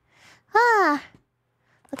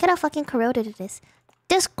 Look at how fucking corroded it is.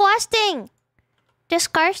 Disgusting!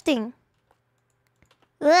 Disgusting.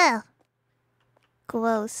 Ugh.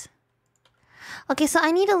 Gross. Okay, so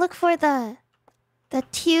I need to look for the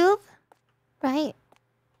tube, right?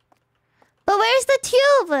 But where's the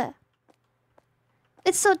tube?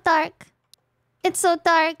 It's so dark. It's so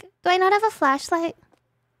dark. Do I not have a flashlight?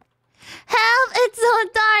 Help! It's so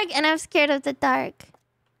dark and I'm scared of the dark.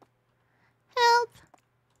 Help.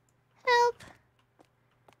 Help.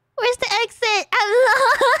 Where's the exit? I'm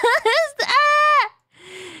lost!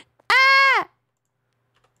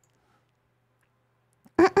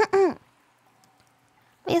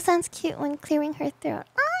 Mia sounds cute when clearing her throat.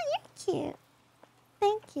 Oh, you're cute.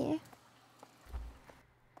 Thank you.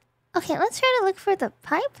 Okay, let's try to look for the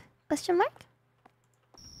pipe? Question mark?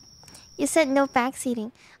 You said no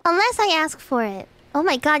backseating. Unless I ask for it. Oh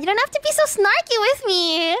my god, you don't have to be so snarky with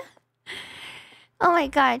me! Oh my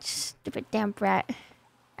god, stupid damn brat.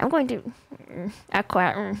 I'm going to...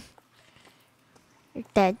 Aqua. You're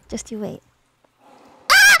dead, just you wait.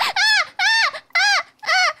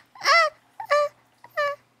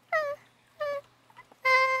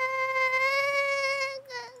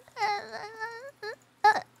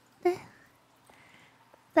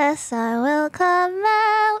 The sun will come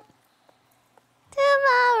out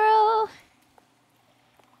tomorrow.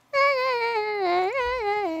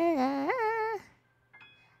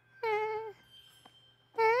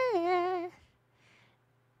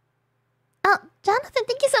 Oh, Jonathan,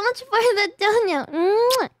 thank you so much for the dono.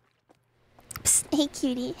 Psst, hey,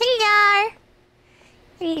 cutie. Hello.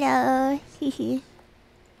 Hello.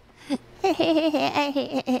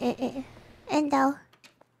 Hello.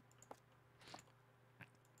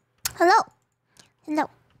 Hello. Hello.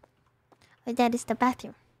 Oh, that is the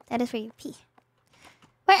bathroom. That is where you pee.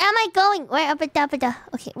 Where am I going? Where up a da ba da?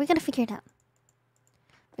 Okay, we're gonna figure it out.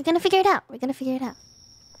 We're gonna figure it out. We're gonna figure it out.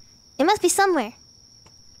 It must be somewhere.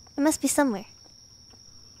 It must be somewhere.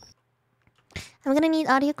 I'm gonna need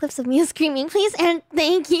audio clips of me screaming, please, and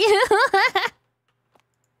thank you.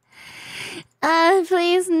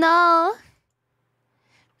 Please no.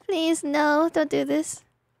 Please no, don't do this.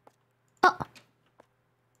 Oh.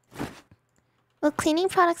 Will cleaning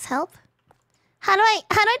products help? How do I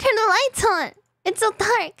turn the lights on? It's so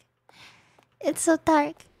dark. It's so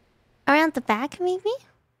dark. Around the back, maybe?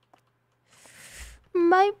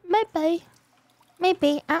 Maybe.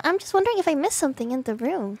 Maybe. I'm just wondering if I missed something in the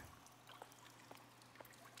room.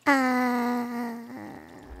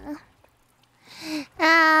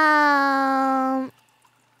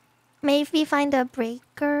 Maybe find a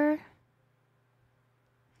breaker.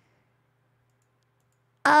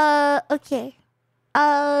 Okay.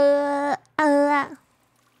 Oh,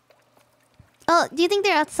 do you think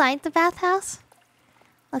they're outside the bathhouse?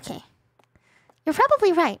 Okay. You're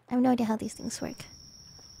probably right. I have no idea how these things work.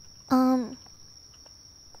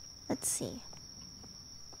 Let's see.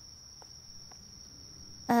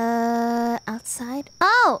 Outside?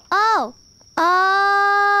 Oh!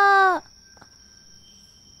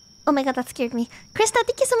 Oh my god, that scared me. Krista,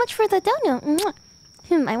 thank you so much for the dono.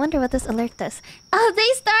 I wonder what this alert does. Oh,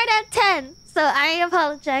 they start at 10. So I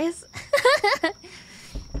apologize.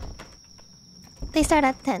 They start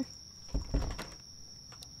at 10.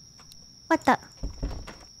 What the?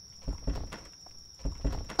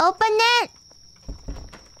 Open it!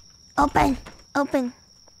 Open. Open.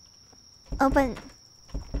 Open.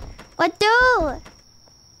 What do?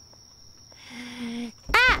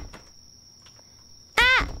 Ah!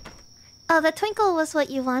 Ah! Oh, the twinkle was what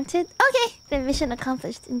you wanted? Okay, the mission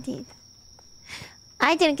accomplished indeed.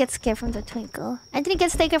 I didn't get scared from the twinkle. I didn't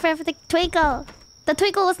get scared from the twinkle. The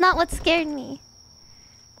twinkle was not what scared me.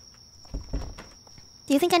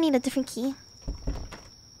 Do you think I need a different key?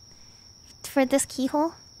 For this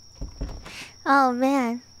keyhole? Oh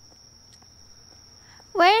man.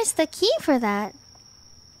 Where's the key for that?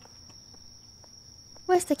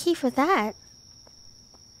 Where's the key for that?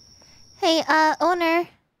 Hey, owner.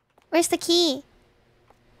 Where's the key?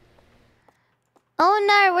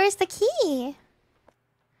 Owner, where's the key?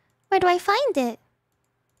 Where do I find it?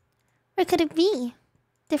 Where could it be?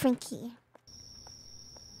 Different key.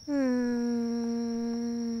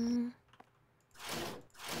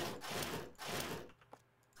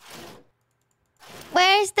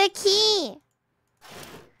 Where's the key?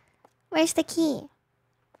 Where's the key?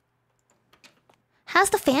 How's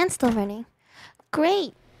the fan still running?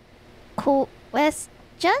 Great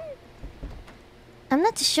question? I'm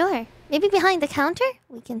not too sure. Maybe behind the counter?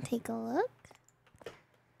 We can take a look.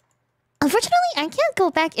 Unfortunately, I can't go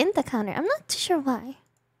back in the counter. I'm not too sure why.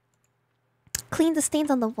 Clean the stains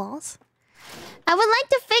on the walls. I would like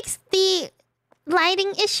to fix the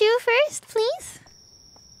lighting issue first, please.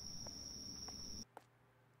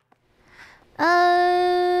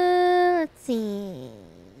 Let's see.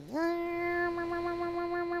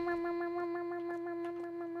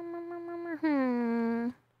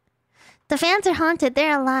 The fans are haunted.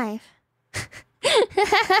 They're alive.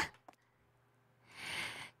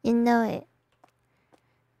 You know it.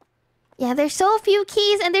 Yeah, there's so few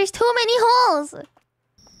keys and there's too many holes.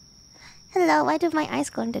 Hello, why do my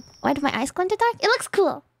eyes go into dark? It looks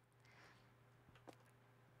cool.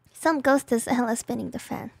 Some ghost is hella spinning the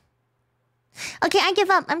fan. Okay, I give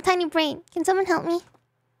up. I'm tiny brain. Can someone help me?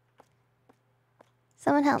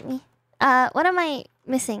 Someone help me. What am I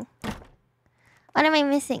missing? What am I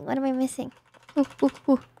missing? What am I missing?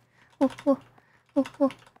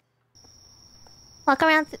 Walk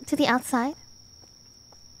around to the outside.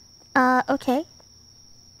 Okay.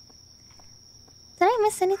 Did I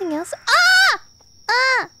miss anything else? Ah!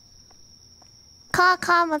 Ah!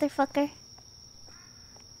 Caw, motherfucker.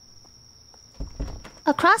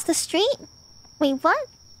 Across the street? Wait, what?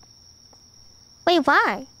 Wait,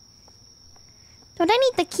 why? Don't I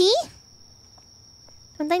need the key?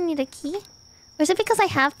 Don't I need a key? Or is it because I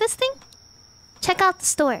have this thing? Check out the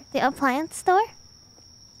store. The appliance store.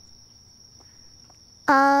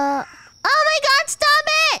 Oh my god, stop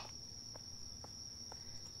it!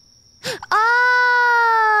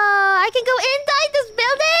 Oh, I can go inside this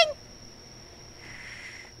building?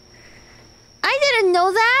 I didn't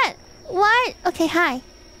know that. What? Okay, hi.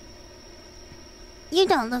 You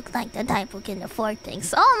don't look like the type who can afford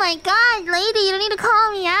things. Oh my god, lady, you don't need to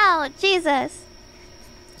call me out. Jesus.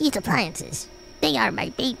 These appliances, they are my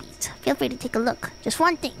babies. Feel free to take a look. Just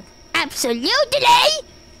one thing. Absolutely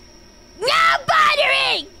no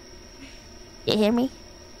bothering! You hear me?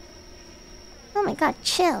 Oh my god,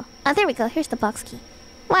 chill. Oh, there we go. Here's the box key.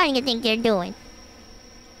 What do you think you're doing?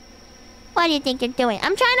 What do you think you're doing?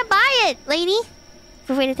 I'm trying to buy it, lady.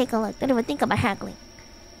 Feel free to take a look. Don't even think about haggling.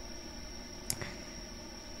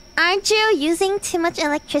 Aren't you using too much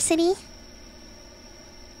electricity?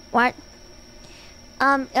 What?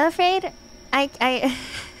 Afraid? I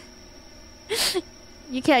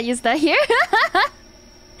You can't use that here.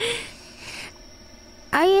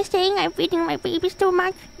 Are you saying I'm feeding my babies too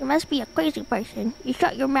much? You must be a crazy person. You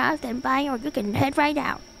shut your mouth and buy or you can head right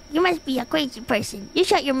out. You must be a crazy person. You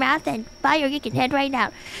shut your mouth and buy or you can head right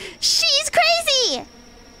out. She's crazy!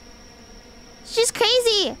 She's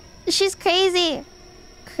crazy! She's crazy!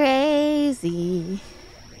 Crazy.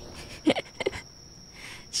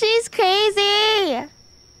 She's crazy!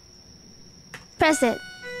 Press it.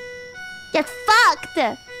 Get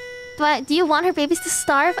fucked! But do you want her babies to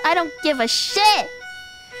starve? I don't give a shit!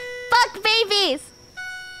 Fuck babies!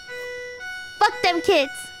 Fuck them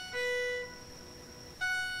kids!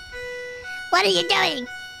 What are you doing?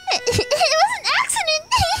 It was an accident!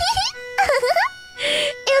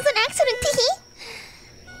 It was an accident, teehee!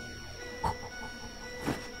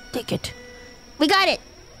 Take it. We got it!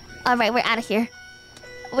 Alright, we're out of here.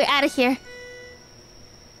 We're out of here.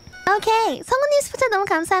 오케이, 성우님 스포츠 너무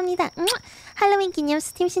감사합니다. 할로윈 기념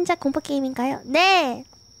스팀 신작 공포 게임인가요? 네,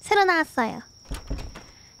 새로 나왔어요.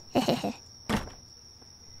 헤헤헤.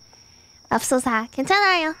 맙소사,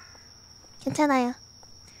 괜찮아요. 괜찮아요.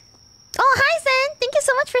 Oh, hi, Sen. Thank you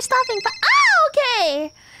so much for stopping by. Ah,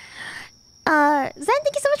 okay. Zen,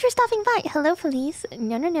 thank you so much for stopping by. Hello, police.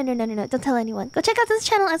 No. Don't tell anyone. Go check out this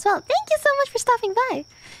channel as well. Thank you so much for stopping by.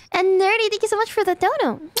 And Nerdy, thank you so much for the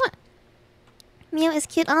dono. Mwah. Mio is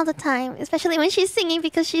cute all the time, especially when she's singing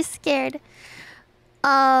because she's scared.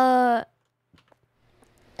 When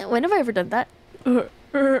have I ever done that?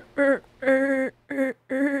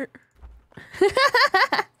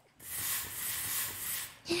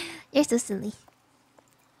 You're so silly.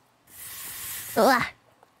 Ugh.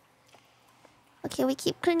 Okay, we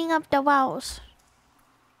keep cleaning up the walls.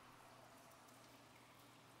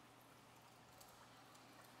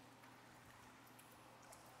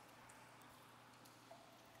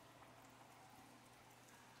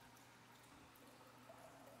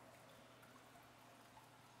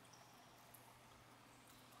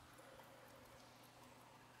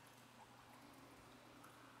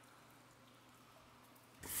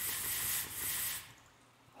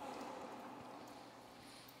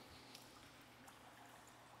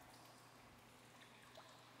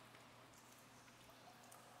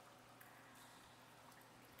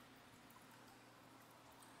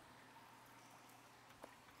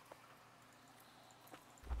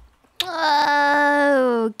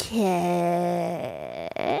 Okay.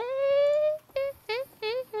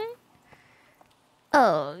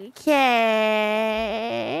 Okay.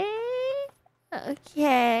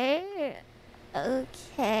 Okay.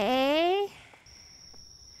 Okay.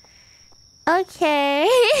 Okay.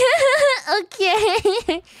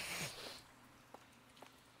 Okay.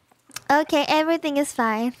 Okay, everything is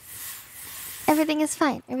fine. Everything is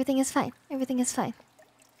fine. Everything is fine. Everything is fine.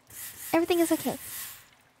 Everything is okay.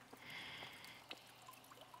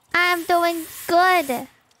 I'm doing good.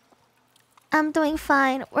 I'm doing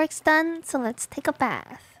fine. Work's done, so let's take a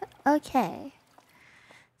bath. Okay.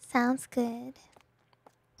 Sounds good.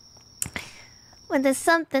 When there's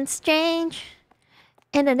something strange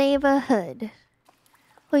in the neighborhood,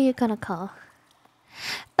 who you gonna call?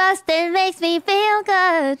 Bustin' makes me feel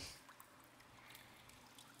good.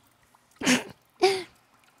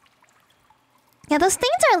 Yeah, those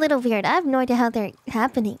stains are a little weird. I have no idea how they're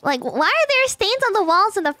happening. Like, why are there stains on the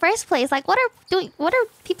walls in the first place? Like, what are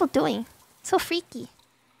people doing? So freaky.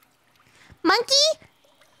 Monkey?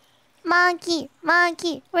 Monkey,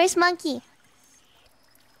 monkey. Where's monkey?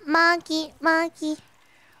 Monkey, monkey.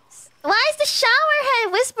 Why is the shower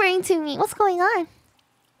head whispering to me? What's going on?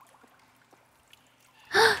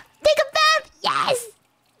 Take a bath! Yes!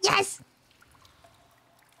 Yes!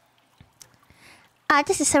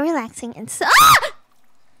 This is so relaxing and so... Ah!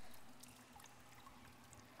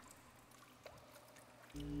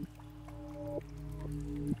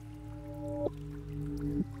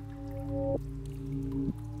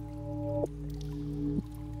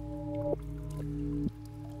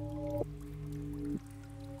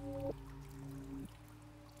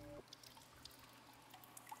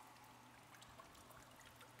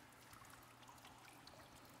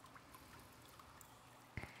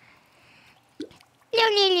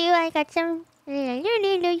 Lulu, I got some.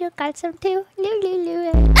 Lulu, you got some too.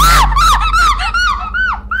 Lulu.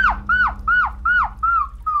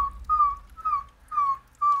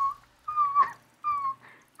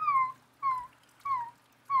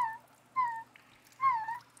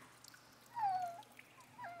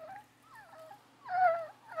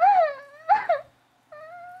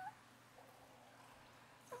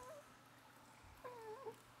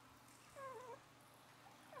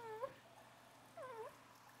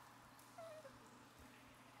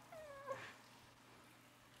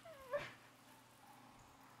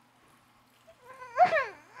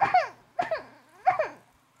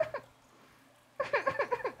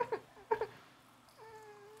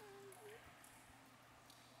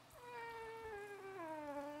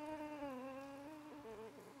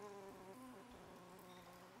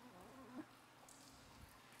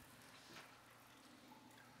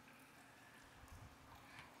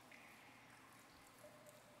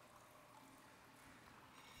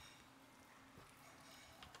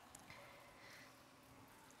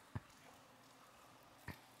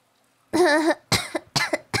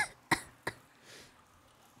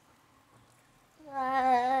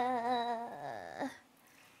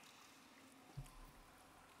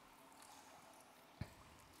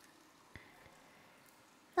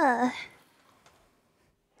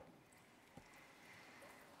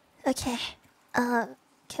 Okay.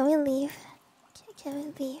 Can we leave? Can we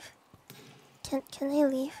leave? Can I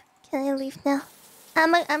leave? Can I leave now?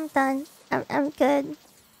 I'm done. I'm good.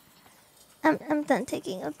 I'm done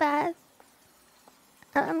taking a bath.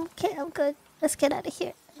 I'm okay. I'm good. Let's get out of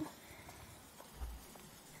here.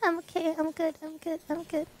 I'm okay. I'm good. I'm good. I'm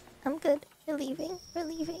good. I'm good. We're leaving. We're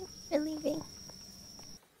leaving. We're leaving.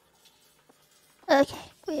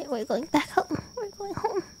 Okay, we're going back home. We're going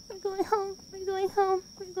home. We're going home. We're going home.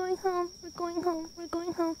 We're going home. We're going home. We're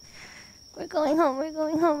going home. We're going home.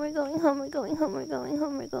 We're going home. We're going home. We're going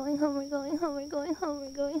home. We're going home. We're going home. We're going home. We're going home.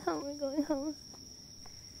 We're going home. We're going home.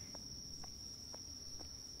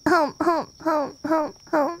 Home, home, home, home,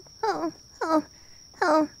 home, home, home,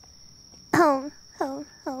 home, home, home,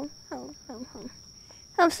 home, home, home, home.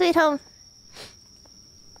 Home sweet home.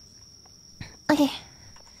 Okay.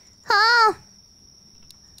 Home.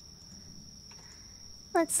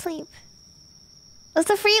 Let's sleep. Was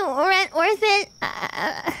the free rent worth it?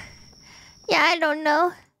 Yeah, I don't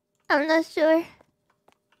know. I'm not sure.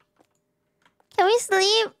 Can we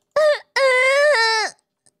sleep?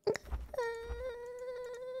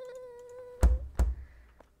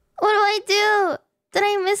 What do I do? Did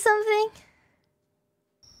I miss something?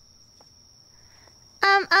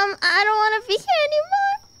 I don't want to be here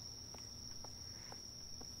anymore.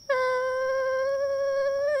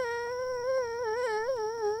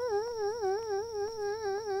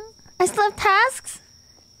 I still have tasks?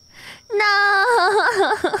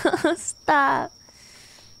 No! Stop.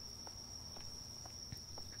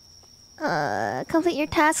 Complete your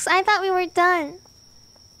tasks. I thought we were done.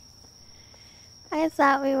 I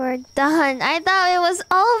thought we were done. I thought it was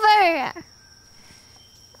over.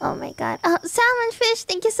 Oh my god. Oh, salmon fish,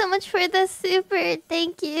 thank you so much for the super.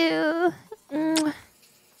 Thank you.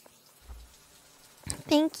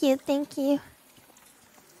 Thank you, thank you.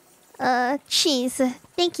 Cheese.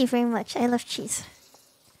 Thank you very much. I love cheese.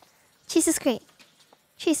 Cheese is great.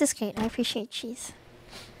 Cheese is great. I appreciate cheese.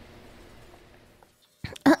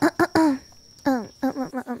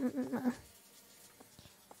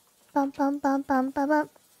 Bum bum bum bum bum bum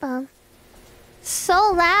bum.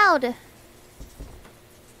 So loud.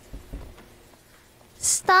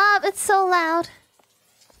 Stop, it's so loud.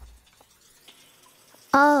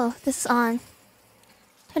 Oh, this is on.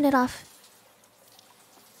 Turn it off.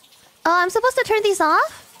 Oh, I'm supposed to turn these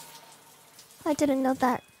off? I didn't know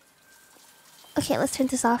that. Okay, let's turn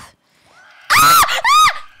this off.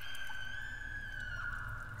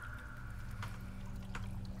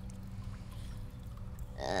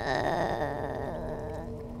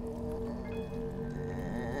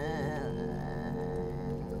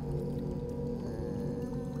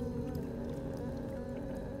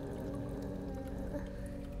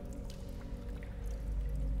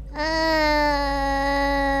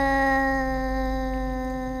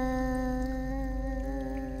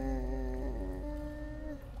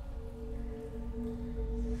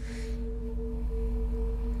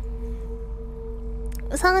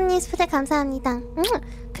 성은님 스프레 감사합니다.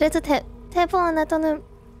 그래도 대보나 또는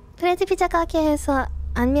브레드 피자 가게에서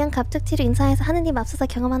안면 갑툭튀로 인사해서 하느님 앞서서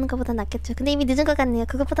경험하는 것보다 낫겠죠. 근데 이미 늦은 것 같네요.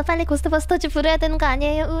 그것보다 빨리 고스트버스터즈 부르야 되는 거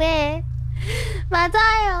아니에요? 왜?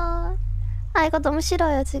 맞아요. 아 이거 너무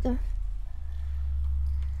싫어요 지금.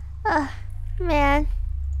 Man.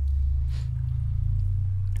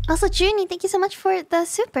 Also, Junie, thank you so much for the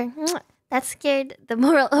super. That scared the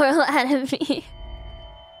moral oral out of me.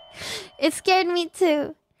 It scared me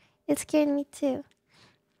too. It scared me too.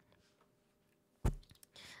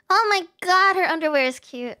 Oh my god, her underwear is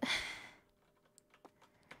cute.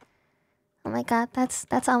 Oh my god,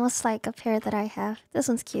 that's almost like a pair that I have. This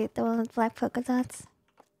one's cute, the one with black polka dots.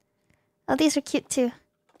 Oh, these are cute too.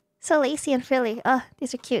 So lacy and frilly. Oh,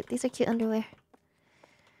 these are cute. These are cute underwear.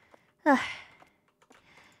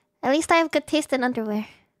 At least I have good taste in underwear.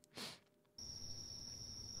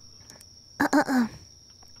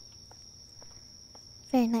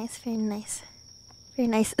 Very nice, very nice. Very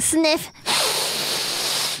nice. Sniff!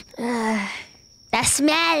 The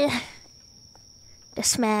smell! The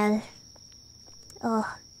smell.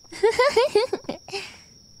 Oh.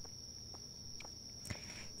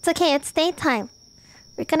 It's okay, it's daytime.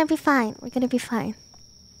 We're gonna be fine. We're gonna be fine.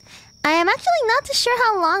 I am actually not too sure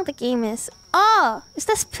how long the game is. Oh! Is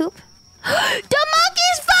this poop? The monkey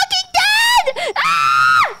is fucking dead!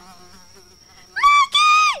 Ah!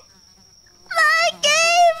 Monkey! Monkey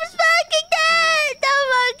is fucking dead! The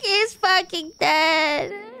monkey is fucking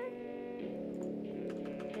dead!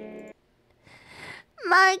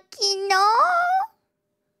 Monkey, no!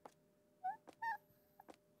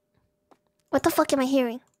 What the fuck am I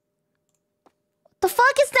hearing? What the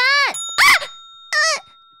fuck is that? Ah!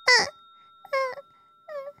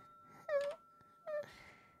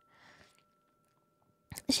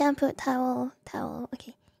 Shampoo, towel,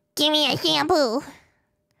 okay. Give me a shampoo!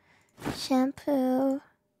 Shampoo,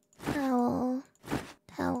 towel.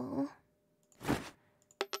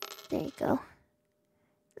 There you go.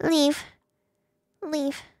 Leave.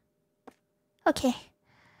 Okay.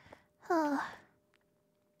 Oh.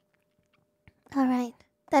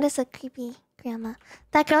 That is a creepy grandma.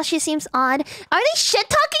 That girl, she seems odd. Are they shit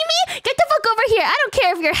talking me? Get the fuck over here. I don't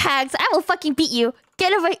care if you're hags. I will fucking beat you.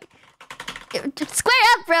 Get over. Square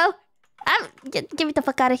up, bro. Get me the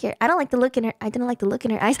fuck out of here. I don't like the look in her. I didn't like the look in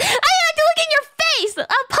her eyes. I didn't like the look in your face.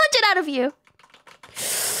 I'll punch it out of you.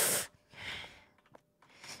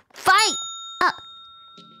 Fight.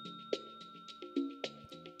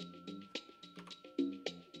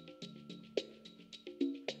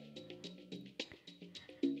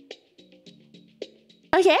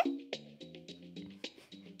 Okay.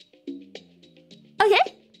 Okay.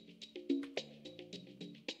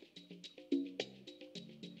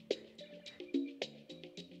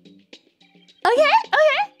 Okay,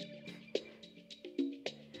 okay.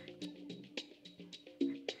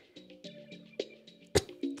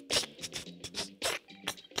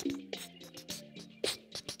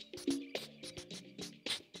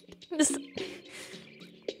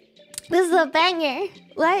 This is a banger.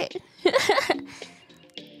 What?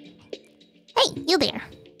 Hey, you there.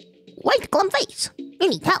 White glum face. You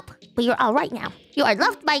need help, but you're all right now. You are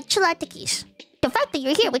loved by Chilatikis. The fact that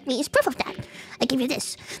you're here with me is proof of that. I give you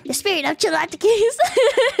this, the spirit of Chilatikis.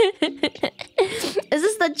 Is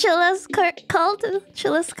this the Chillas cult?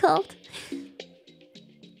 Chillas cult?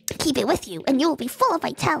 Keep it with you, and you will be full of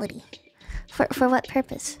vitality. For what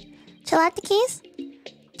purpose? Chilatikis?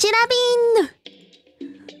 Chirabin!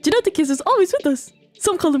 Chilatikis is always with us.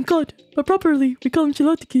 Some call him God, but properly we call him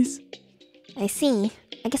Chilatikis. I see.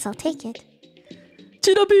 I guess I'll take it.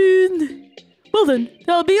 Chirabin! Well then,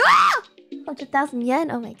 that'll be 100,000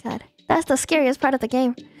 yen? Oh my god. That's the scariest part of the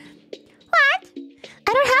game. What?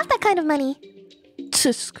 I don't have that kind of money.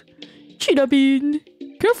 Tisk. Chirabin.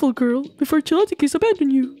 Careful, girl, before Chilatikis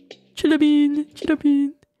abandon you. Chirabin,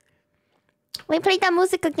 Chirabin. Wait, play that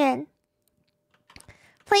music again.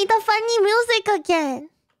 Play the funny music again.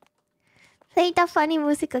 Play the funny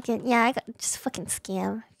music again. Yeah, I got just fucking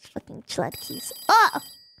scam. Fucking Chilatikis. Oh!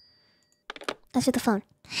 Answer the phone.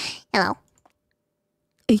 Hello.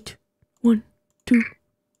 8, 1, 2.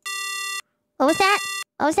 What was that?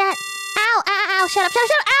 What was that? Ow! Ow! Ow! Shut up! Shut up!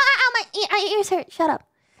 Shut up! Ow! Ow! Ow! My ears hurt. Shut up.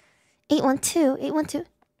 812. 812.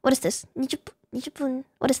 What is this? Nijipun.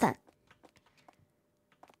 What is that?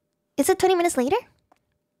 Is it 20 minutes later?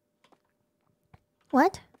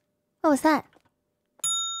 What? What was that?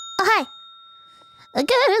 Oh, hi! A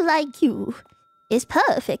girl like you is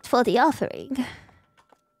perfect for the offering.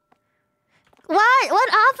 What? What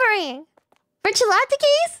offering? For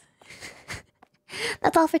Chilatikis?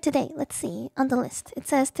 That's all for today. Let's see. On the list, it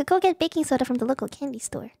says to go get baking soda from the local candy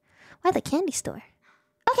store. Why the candy store?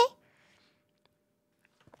 Okay.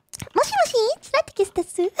 Moshi moshi, Chilatikis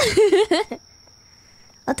desu.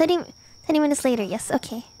 Oh, 30 minutes later. Yes,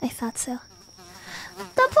 okay. I thought so.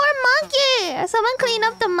 The poor monkey! Someone clean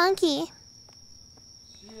up the monkey.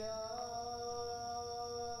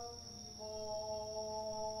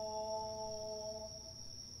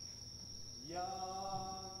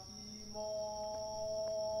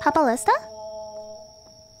 Papa Lista?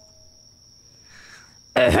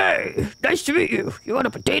 Hey, nice to meet you. You want a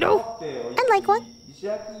potato? I'd like one.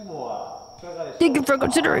 Thank you for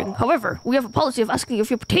considering. However, we have a policy of asking you a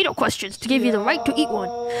few potato questions to give you the right to eat one.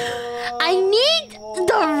 I need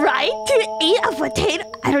the right to eat a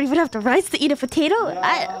potato. I don't even have the rights to eat a potato.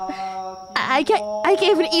 I can't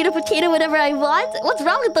even eat a potato whenever I want. What's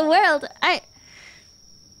wrong with the world?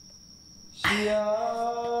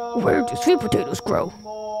 Where do sweet potatoes grow?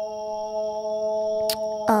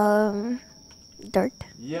 Dirt.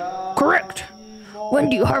 Correct. When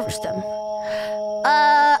do you harvest them?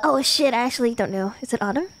 Oh shit, I actually don't know. Is it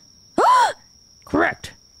autumn?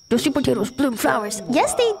 Correct. Do sweet potatoes bloom flowers?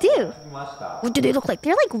 Yes, they do. What do they look like?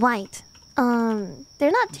 They're like white.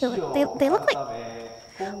 They're not too. They look like.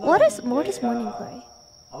 What is morning glory?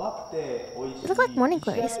 They look like morning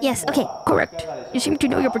glories. Yes. Okay. Correct. You seem to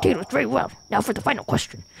know your potatoes very well. Now for the final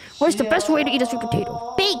question. What is the best way to eat a sweet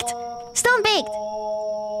potato? Baked. Stone baked.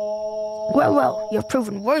 Well, you have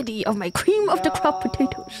proven worthy of my cream of the crop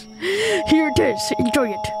potatoes. Here it is. Enjoy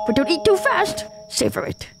it. But don't eat too fast. Savor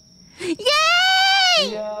it.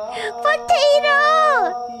 Yay! Potato!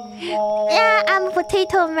 Yeah, I'm a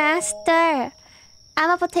potato master.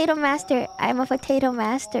 I'm a potato master. I'm a potato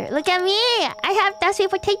master. Look at me. I have that sweet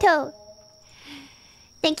potato.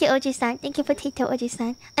 Thank you, Oji-san. Thank you, Potato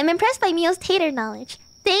Oji-san. I'm impressed by Mio's tater knowledge.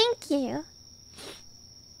 Thank you.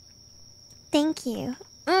 Thank you.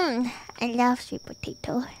 I love sweet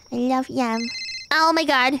potato. I love yam. Oh my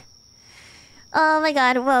god. Oh my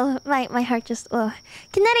god. Whoa. My heart just... Whoa.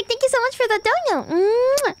 Kinetic, thank you so much for the dono.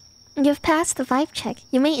 You've passed the vibe check.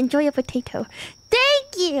 You may enjoy a potato.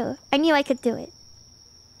 Thank you. I knew I could do it.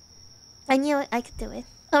 I knew I could do it.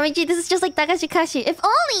 Oh my gee, this is just like Takashi Kashi. If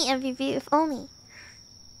only, MVP, if only.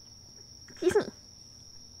 Excuse me.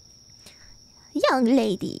 Young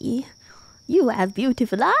lady, you have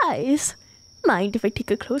beautiful eyes. Mind if I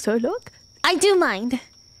take a closer look? I do mind.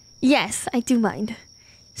 Yes, I do mind.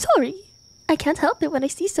 Sorry, I can't help it when I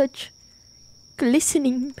see such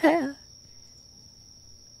glistening hair.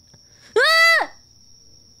 Ah!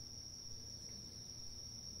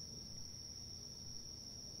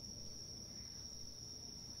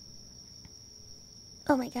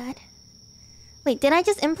 Oh my god. Wait, did I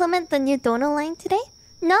just implement the new Dono line today?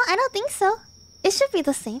 No, I don't think so. It should be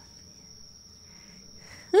the same.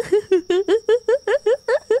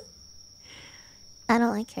 I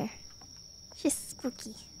don't like her. She's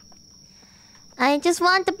spooky. I just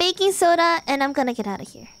want the baking soda and I'm gonna get out of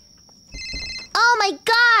here. Oh my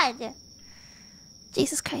god!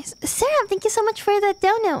 Jesus Christ. Sarah, thank you so much for the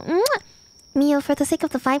dono. Mwah! Mio, for the sake of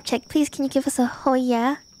the vibe check, please can you give us a oh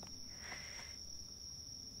yeah?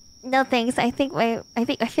 No thanks. I feel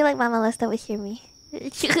like Mama Lesta would hear me.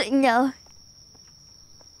 No.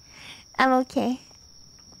 I'm okay.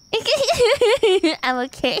 I'm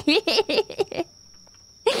okay.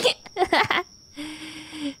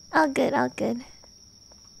 All good, all good.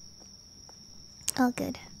 All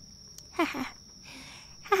good. Haha.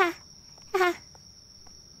 Haha. Haha.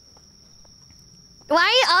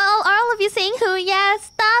 Why are all of you saying who? Yeah,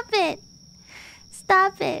 stop it.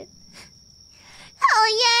 Stop it. Oh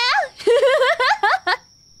yeah!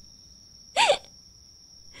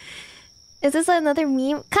 Is this another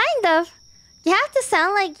meme? Kind of. You have to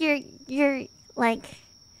sound like you're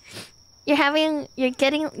having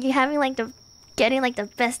the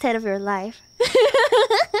best head of your life.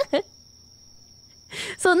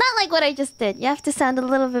 So not like what I just did. You have to sound a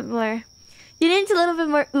little bit more. You need a little bit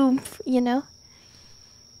more oomph, you know.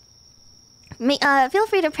 Feel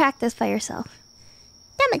free to practice by yourself.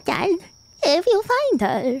 Damn, if you find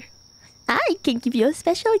her, I can give you a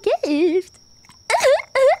special gift.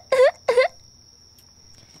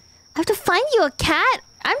 I have to find you a cat?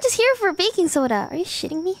 I'm just here for baking soda. Are you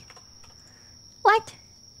shitting me? What?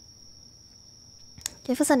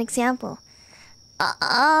 Give us an example.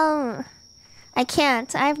 I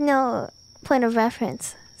can't. I have no point of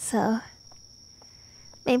reference. So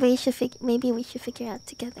maybe we should figure out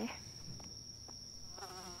together.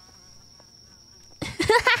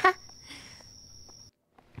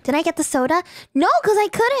 Did I get the soda? No, because I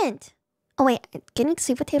couldn't. Oh wait, getting the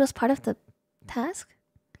sweet potato is part of the task?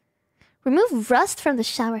 Remove rust from the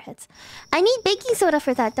shower heads. I need baking soda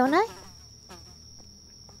for that, don't I?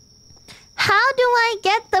 How do I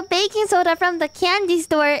get the baking soda from the candy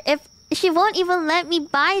store if she won't even let me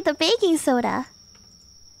buy the baking soda?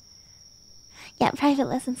 Yeah, private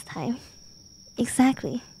lessons time.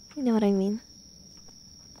 Exactly. You know what I mean.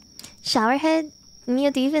 Shower head?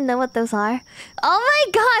 Mia, do you even know what those are? Oh my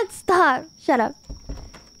god, stop! Shut up.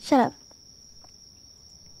 Shut up.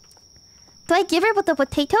 Do I give her with the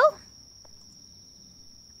potato?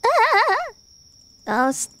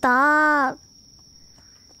 Oh, stop.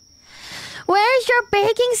 Where's your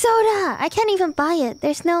baking soda? I can't even buy it.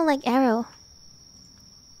 There's no, like, arrow.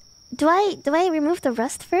 Do I remove the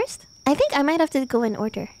rust first? I think I might have to go in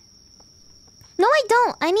order. No, I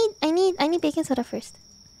don't. I need baking soda first.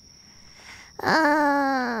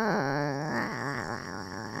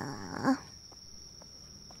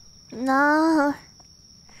 No.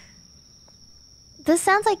 This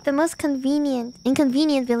sounds like the most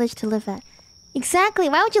inconvenient village to live at. Exactly.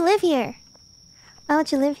 Why would you live here? Why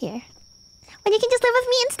would you live here? When you can just live with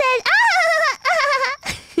me instead.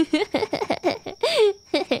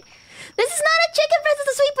 This is not a chicken versus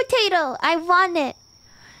a sweet potato. I want it.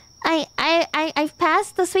 I've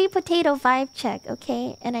passed the sweet potato vibe check,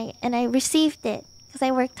 okay? And I received it because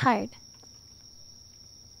I worked hard.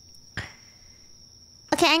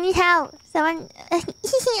 Okay, I need help. Someone.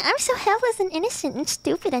 I'm so helpless and innocent and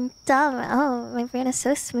stupid and dumb. Oh, my brain is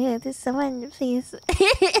so smooth. Someone, please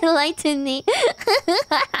enlighten me.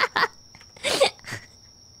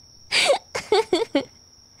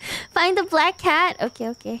 Find the black cat.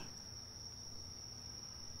 Okay.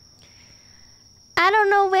 I don't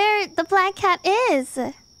know where the black cat is.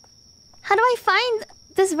 How do I find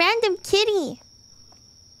this random kitty?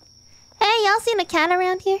 Hey, y'all seen a cat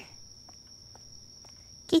around here?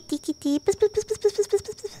 Kitty. Buzz.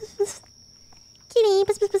 Kitty.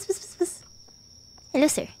 Buzz. Hello,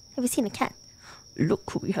 sir. Have you seen a cat?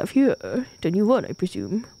 Look who we have here. The new one, I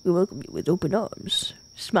presume. We welcome you with open arms.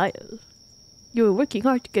 Smile. You were working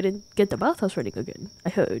hard to get the bathhouse running again. I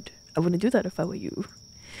heard. I wouldn't do that if I were you.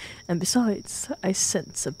 And besides, I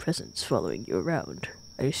sense a presence following you around.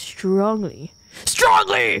 I strongly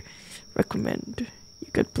recommend you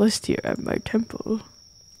get blessed here at my temple.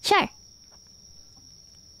 Sure.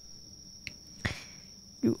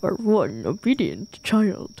 You are one obedient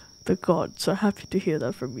child. The gods are happy to hear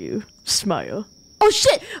that from you. Smile. Oh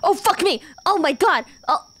shit! Oh fuck me! Oh my god!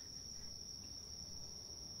 Oh.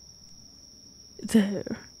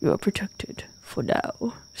 There, you are protected for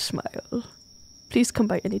now. Smile. Please come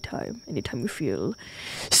by anytime you feel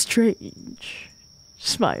strange.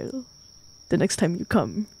 Smile. The next time you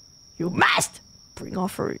come, you must bring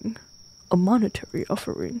offering. A monetary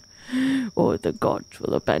offering. Or the gods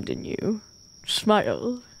will abandon you.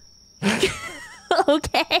 Smile.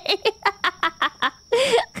 Okay.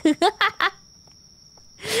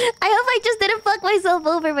 I hope I just didn't fuck myself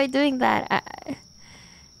over by doing that.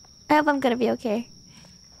 I hope I'm gonna be okay.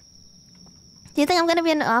 Do you think I'm gonna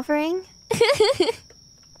be an offering?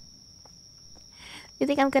 You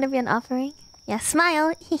think I'm gonna be an offering? Yeah,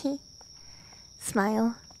 smile.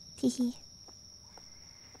 Smile. Teehee.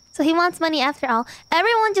 So he wants money after all.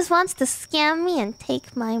 Everyone just wants to scam me and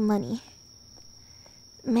take my money.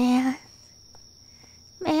 Man.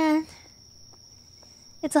 Man.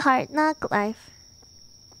 It's a hard knock life.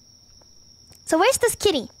 So where's this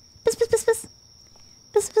kitty? Piss, piss, piss, piss.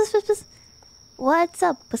 Piss, piss, piss, piss. What's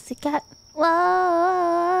up, pussycat?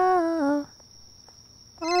 Whoa.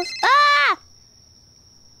 Ah!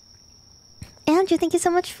 Andrew, thank you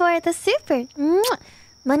so much for the super. Mwah.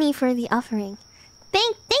 Money for the offering.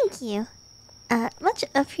 Thank you. Much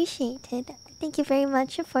appreciated. Thank you very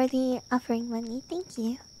much for the offering money. Thank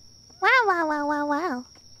you. Wow, wow, wow, wow, wow.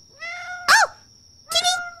 Oh!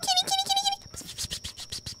 Kitty! Kitty, kitty, kitty, kitty.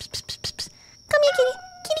 Come here, kitty.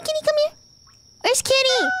 Kitty, kitty, come here. Where's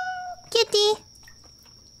kitty? Kitty.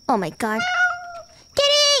 Oh my god.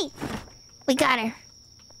 Kitty! We got her.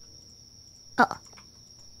 Oh.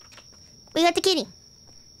 We got the kitty.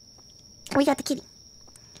 We got the kitty.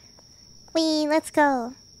 Wait, let's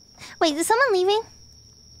go. Wait, is someone leaving?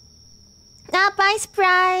 Ah, bye,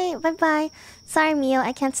 Spry. Bye-bye. Sorry, Mio,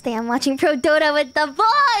 I can't stay. I'm watching Pro Dota with the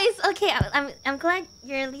boys. Okay, I'm glad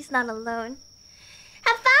you're at least not alone.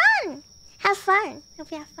 Have fun. Have fun.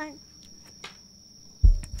 Hope you have fun.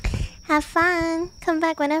 Have fun. Come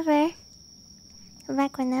back whenever. Come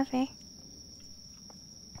back whenever.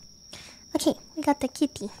 Okay, we got the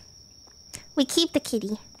kitty. We keep the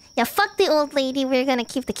kitty. Yeah, fuck the old lady. We're gonna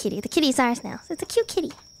keep the kitty. The kitty's ours now. So it's a cute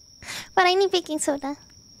kitty. But I need baking soda.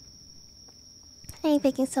 I need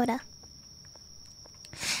baking soda.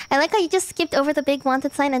 I like how you just skipped over the big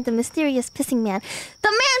wanted sign and the mysterious pissing man.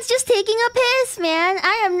 The man's just taking a piss, man.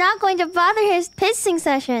 I am not going to bother his pissing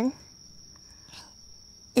session.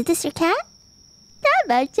 Is this your cat?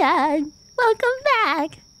 Tama-chan, welcome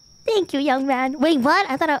back. Thank you, young man. Wait, what?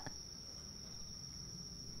 I thought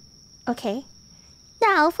Okay.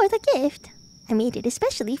 Now for the gift. I made it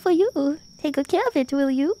especially for you. Take good care of it,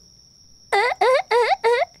 will you?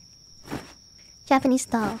 Japanese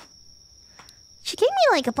doll. She gave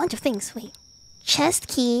me like a bunch of things. Wait. Chest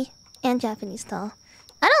key and Japanese doll.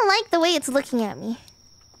 I don't like the way it's looking at me.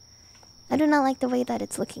 I do not like the way that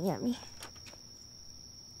it's looking at me.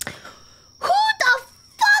 Who the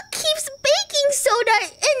fuck keeps baking soda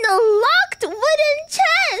in the locked wooden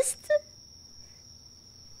chest?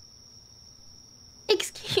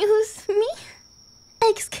 Excuse me?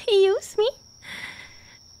 Excuse me?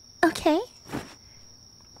 Okay.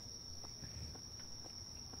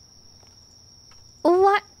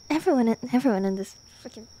 What? Everyone in this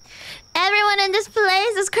freaking... Everyone in this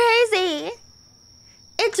place is crazy!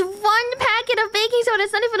 It's one packet of baking soda.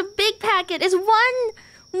 It's not even a big packet. It's one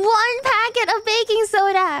packet of baking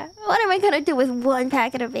soda. What am I gonna do with one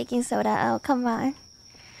packet of baking soda? Oh, come on.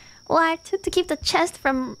 What? To keep the chest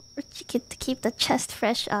from... To keep the chest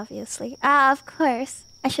fresh, obviously. Ah, of course.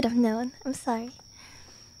 I should have known. I'm sorry.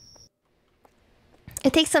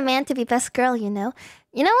 It takes a man to be best girl, you know.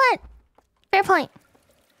 You know what? Fair point.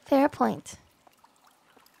 Fair point.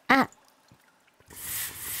 Ah.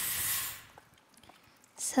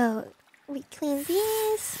 So, we clean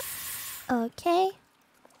these. Okay.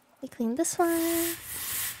 We clean this one.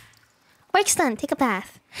 Work's done. Take a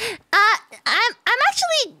bath. I'm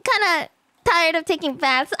actually kind of tired of taking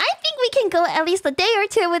baths. I think we can go at least a day or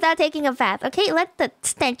two without taking a bath. Okay, let the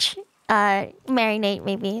stench marinate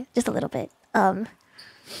maybe just a little bit. I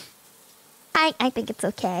think it's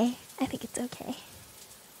okay. I think it's okay.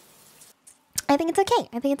 I think it's okay.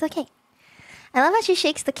 I think it's okay. I love how she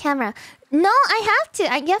shakes the camera. No, I have to.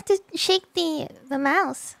 You have to shake the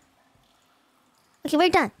mouse. Okay, we're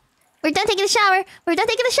done. We're done taking the shower. We're done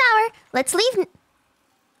taking the shower. Let's leave.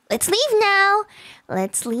 Let's leave now.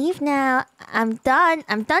 Let's leave now. I'm done.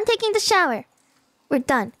 I'm done taking the shower. We're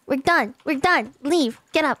done. We're done. We're done. Leave.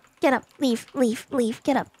 Get up. Get up. Leave. Leave. Leave.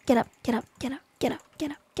 Get up. Get up. Get up. Get up. Get up. Get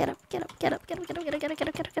up. Get up. Get up. Get up. Get up. Get up. Get up. Get up. Get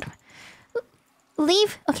up. Get up. Get up.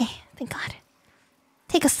 Leave. Okay. Thank God.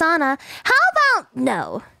 Take a sauna. How about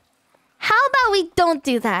no? How about we don't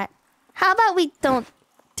do that? How about we don't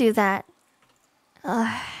do that?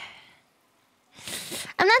 I'm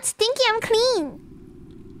not stinky. I'm clean.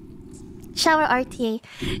 Shower RTA.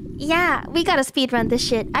 Yeah, we gotta speedrun this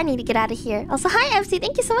shit. I need to get out of here. Also, hi FC.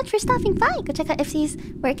 Thank you so much for stopping by. Go check out FC's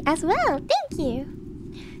work as well. Thank you.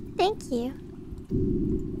 Thank you.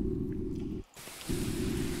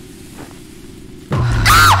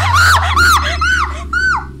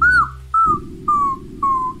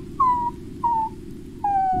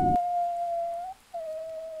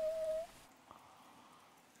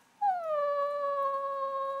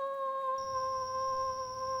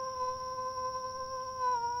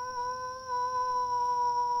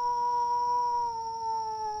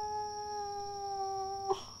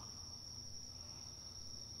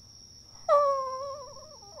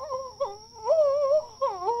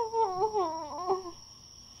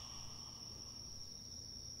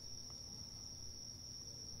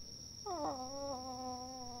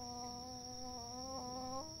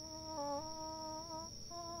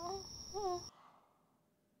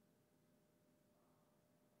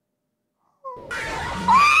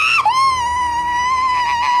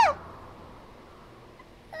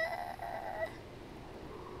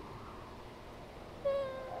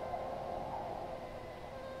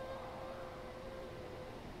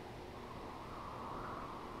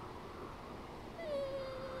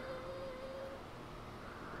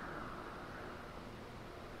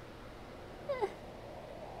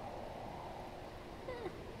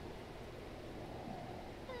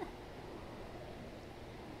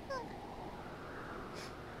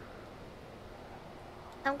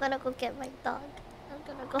 I'm gonna go get my dog. I'm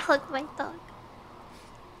gonna go hug my dog.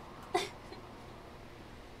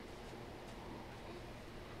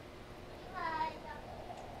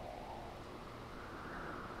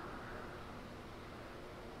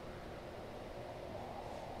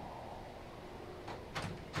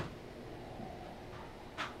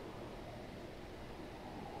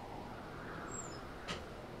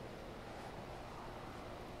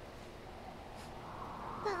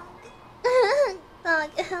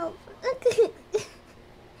 Dog, help. Okay.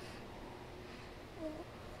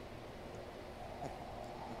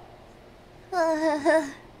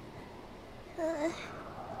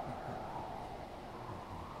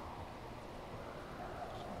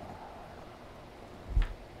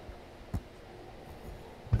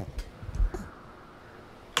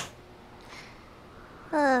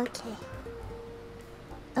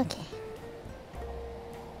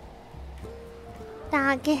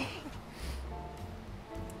 Okay.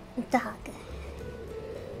 Dog.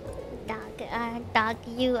 Dog,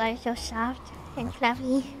 you are so soft and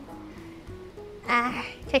fluffy.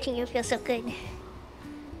 Touching you feels so good.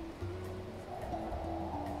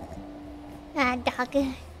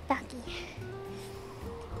 Doggy.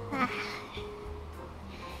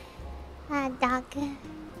 Dog.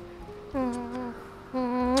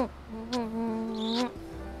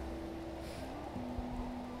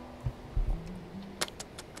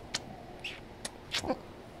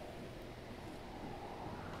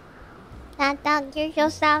 Dog, you're so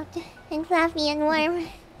soft and fluffy and warm.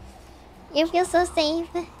 You feel so safe.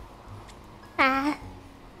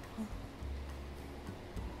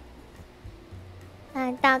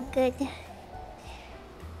 Dog good.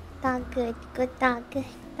 Dog good. Good dog.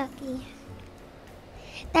 Doggy.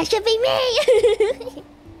 That should be me!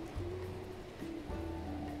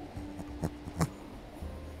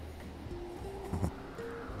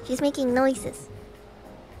 She's making noises.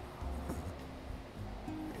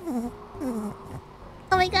 Oh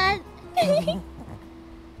my god.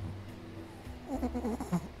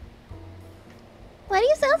 Why do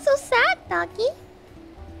you sound so sad, doggy?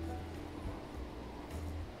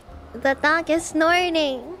 The dog is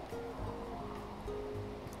snorting.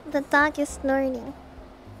 The dog is snorting.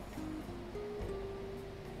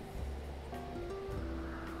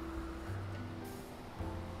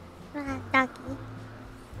 Doggy.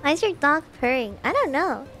 Why is your dog purring? I don't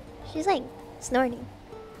know. She's like snorting.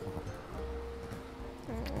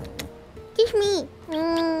 Kiss me.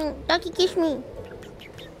 Doggy, kiss me.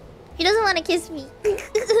 He doesn't want to kiss me.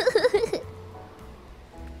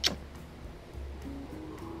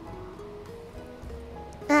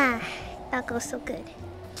 That goes so good.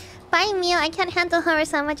 Bye, Mio. I can't handle her,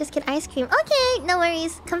 so I might just get ice cream. Okay, no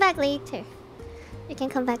worries. Come back later. You can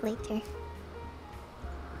come back later.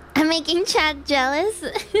 I'm making Chad jealous.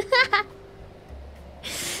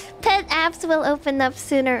 Pet apps will open up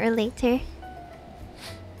sooner or later.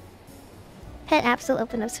 Pet apps will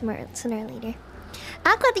open up sooner or later.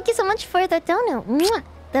 Aqua, thank you so much for the dono. Mwah!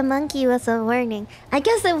 The monkey was a warning. I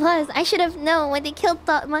guess it was. I should have known when they killed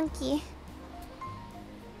the monkey.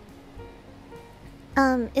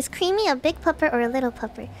 Is Creamy a big pupper or a little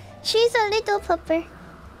pupper? She's a little pupper.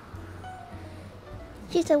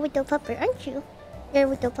 She's a little pupper, aren't you? You're a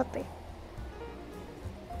little pupper.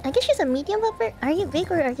 I guess she's a medium pupper. Are you big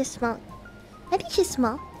or are you small? I think she's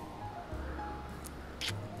small.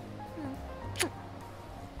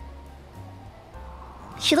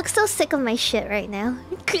 She looks so sick of my shit right now.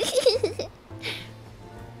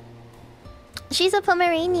 She's a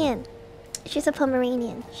Pomeranian. She's a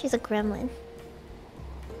Pomeranian. She's a gremlin.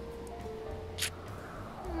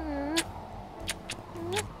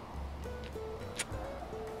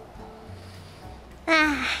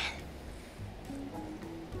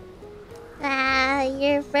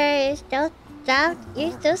 Your fur is so soft.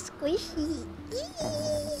 You're so squishy.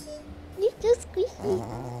 You're so squishy.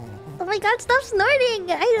 Oh my god, stop snorting!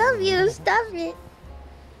 I love you, stop it.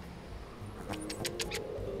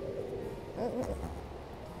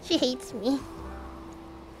 She hates me.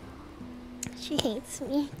 She hates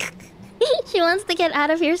me. She wants to get out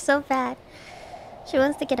of here so bad. She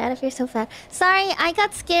wants to get out of here so bad. Sorry, I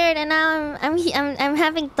got scared and now I'm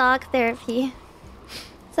having dog therapy.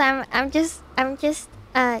 So I'm just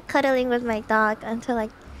cuddling with my dog until I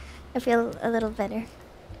feel a little better.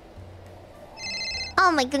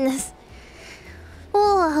 Oh my goodness.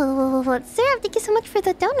 Oh, Sarah, thank you so much for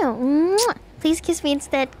the dono. Mwah. Please kiss me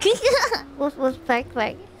instead. Woof woof bark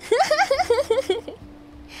bark.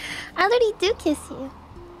 I already do kiss you.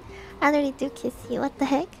 I already do kiss you. What the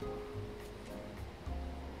heck?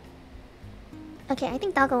 Okay, I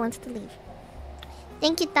think Doggo wants to leave.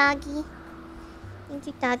 Thank you, doggy. Thank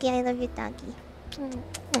you, doggy. I love you, doggy.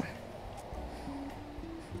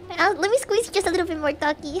 Let me squeeze just a little bit more,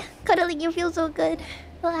 doggy. Cuddling you feels so good.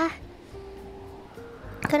 Ah.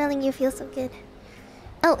 Cuddling you feels so good.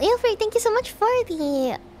 Oh, Ailfrey, thank you so much for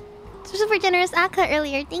the super generous Akka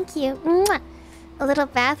earlier. Thank you. Mwah. A little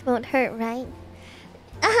bath won't hurt, right?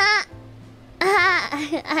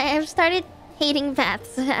 I have started hating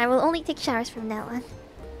baths. I will only take showers from now on.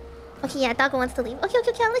 Okay, yeah, Doggo wants to leave. Okay,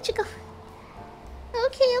 I'll let you go.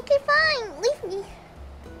 Okay, fine. Leave me.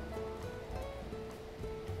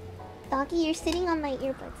 Doggy, you're sitting on my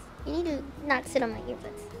earbuds. You need to not sit on my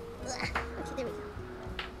earbuds. Ugh. Okay, there we go.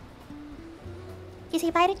 You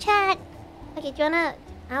say bye to chat. Okay, do you wanna...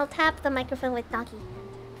 I'll tap the microphone with Doggy.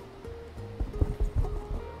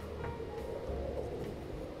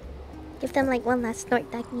 Give them like one last snort,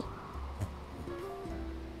 Doggy.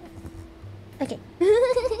 Okay.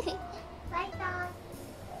 Bye, dog.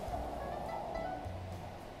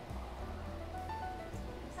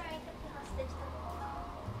 Sorry, I took you hostage.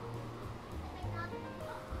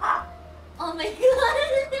 Oh my god!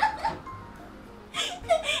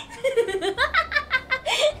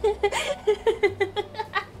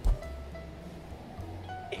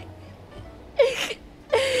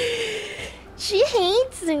 She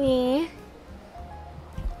hates me.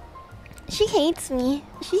 She hates me.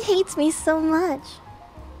 She hates me so much.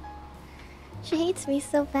 She hates me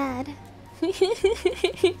so bad.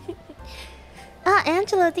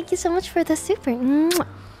 Angela, thank you so much for the super. Mwah.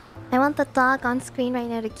 I want the dog on screen right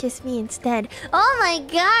now to kiss me instead. Oh my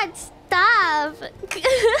god, stop!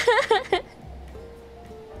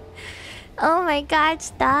 Oh my god,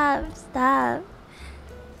 stop.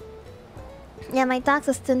 Yeah, my dog's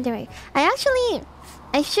a tsundere.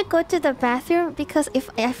 I should go to the bathroom because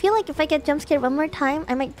I feel like if I get jump scared one more time,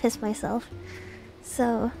 I might piss myself.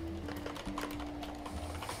 So,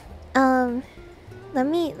 let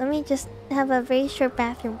me just have a very short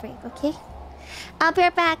bathroom break, okay? I'll be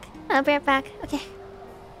right back. Okay.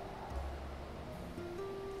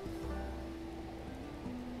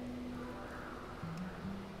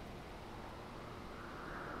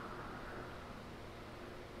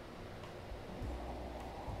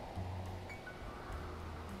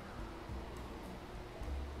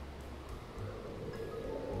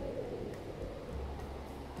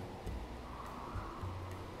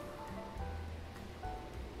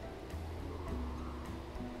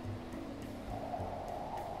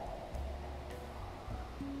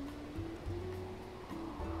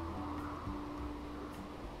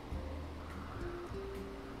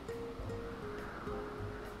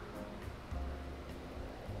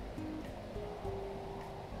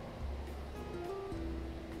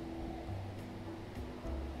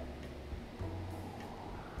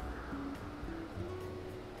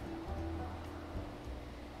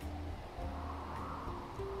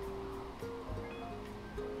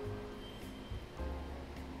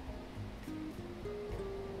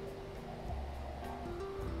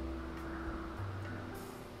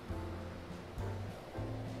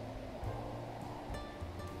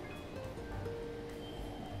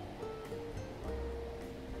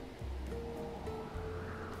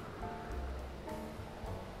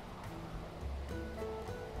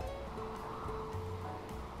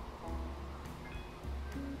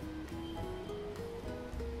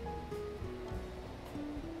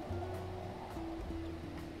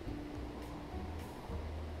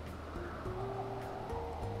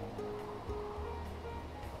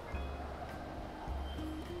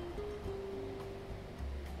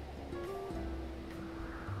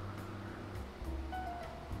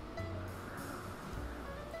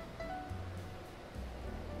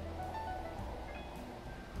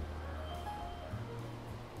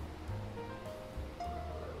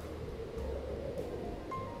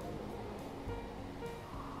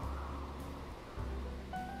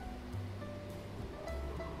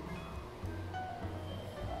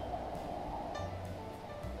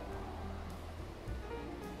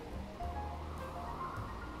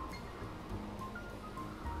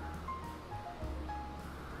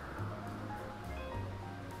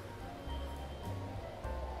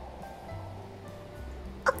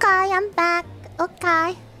 Okay, I'm back.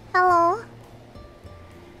 Okay. Hello.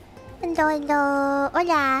 Hello, hello.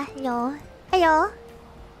 Hola. Hello. Hello.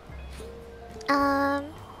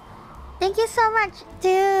 Thank you so much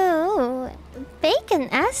to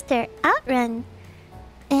Bacon, Aster, Outrun,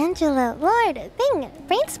 Angela, Lord, Thing,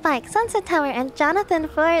 Brain Spike, Sunset Tower, and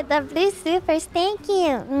Jonathan for the blue supers. Thank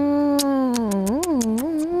you.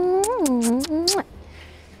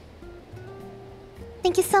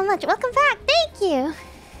 Thank you so much. Welcome back. Thank you.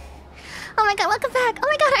 Oh my god, welcome back. Oh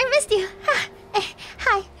my god, I missed you. Hi.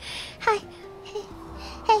 Hi. Hey.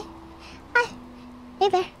 Hey. Hi. Hey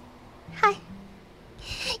there. Hi.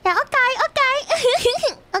 Yeah,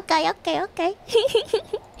 okay.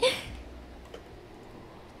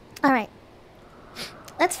 Alright.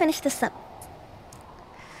 Let's finish this up.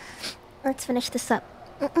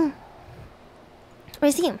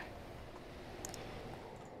 Resume.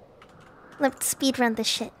 Let's speedrun this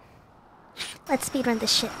shit.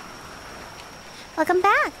 Welcome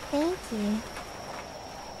back. Thank you.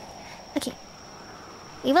 Okay.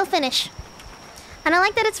 We will finish. And I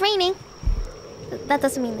like that it's raining. That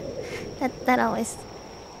doesn't mean that always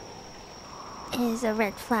is a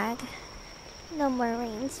red flag. No more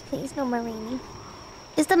rains, please. No more raining.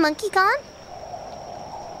 Is the monkey gone?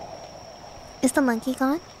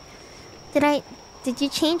 Did you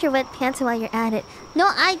change your wet pants while you're at it? No,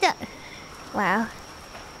 I don't. Wow.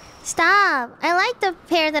 Stop. I like the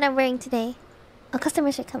pair that I'm wearing today. Oh,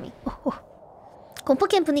 customers are coming. 공포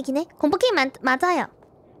게임 분위기네. 공포 게임 맞아요.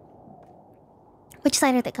 Which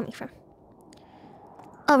side are they coming from?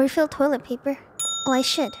 Oh, refill toilet paper. Oh, I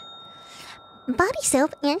should. Body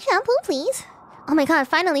soap and shampoo, please. Oh my god,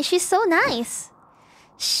 finally, she's so nice.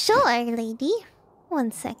 Sure, lady.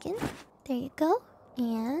 1 second. There you go.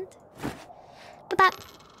 And... Bop.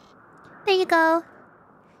 There you go.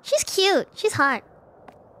 She's cute. She's hot.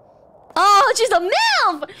 Oh, she's a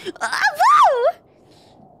MILF!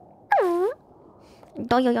 Woo!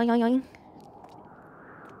 Doing.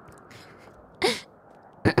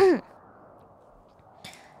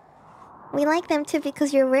 We like them too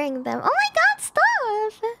because you're wearing them. Oh my god,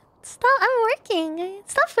 stop! Stop, I'm working.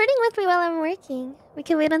 Stop flirting with me while I'm working. We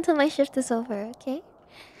can wait until my shift is over, okay?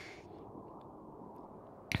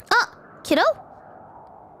 Oh! Kiddo?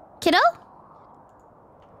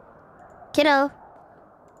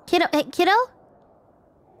 Hey, kiddo?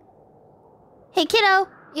 Hey, kiddo!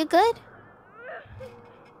 You good?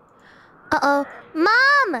 Uh-oh.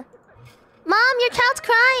 Mom! Mom, your child's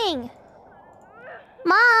crying!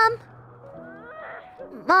 Mom!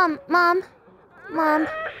 Mom. My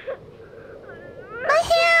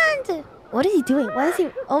hand! What is he doing? Why is he...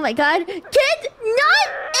 Oh my god. Kid! Not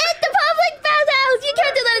at the public bathhouse! You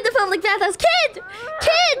can't do that at the public bathhouse! Kid!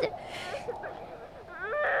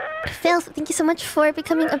 Phil, thank you so much for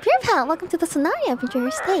becoming a beer pal. Welcome to the Sonaria. Enjoy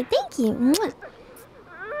your stay. Thank you. Mwah.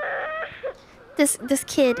 This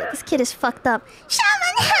kid is fucked up.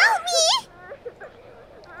 Someone help me!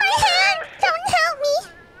 My hand! Someone help me!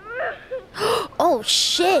 Oh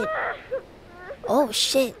shit!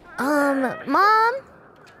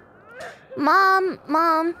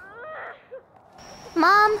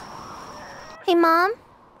 Mom! Hey, Mom?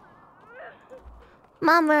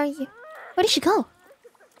 Mom, where are you? Where did she go?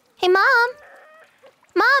 Hey, Mom!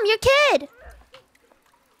 Mom, your kid!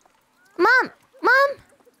 Mom!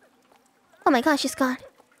 Oh my gosh, she's gone.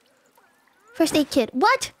 First aid kit.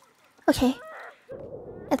 What? Okay.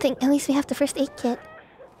 I think at least we have the first aid kit.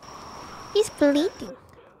 He's bleeding.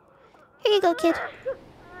 Here you go, kid.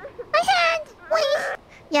 My hand! Wait!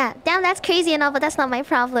 Yeah, damn, that's crazy and all, but that's not my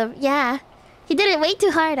problem. Yeah. He did it way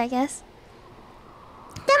too hard, I guess.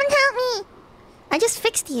 Don't help me! I just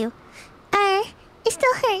fixed you. It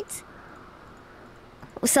still hurts.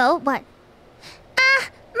 So, what?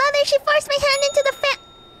 Mother, she forced my hand into the fan.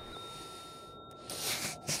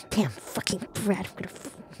 Damn fucking brat, I'm gonna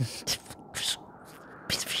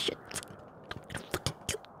piece of shit.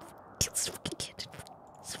 Kill this fucking kid.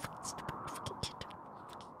 This fucking kid.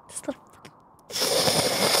 This little fucking...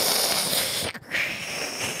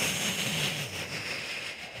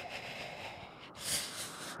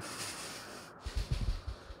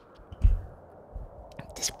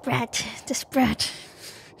 This brat.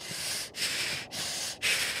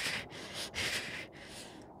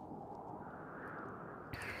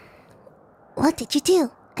 What did you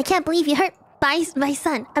do? I can't believe you hurt my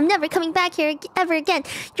son. I'm never coming back here ever again.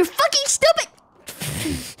 You're fucking stupid!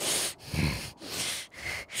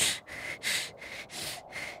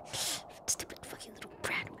 Stupid fucking little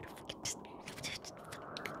brat.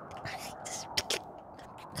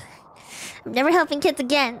 I'm never helping kids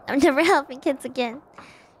again.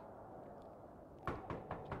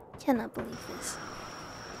 Cannot believe this.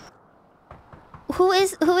 Who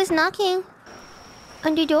is knocking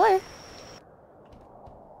on your door?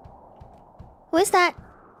 Who is that?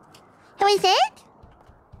 Who is it?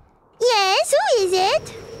 Yes, who is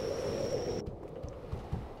it?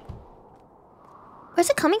 Where's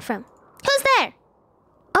it coming from? Who's there?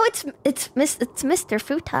 Oh, it's Mr.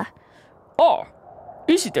 Futa. Oh,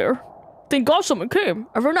 easy there. Thank God someone came.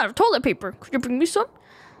 I ran out of toilet paper. Could you bring me some?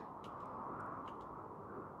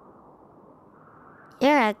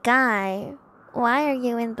 You're a guy. Why are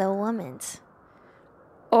you in the woman's?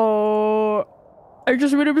 I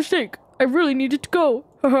just made a mistake. I really needed to go.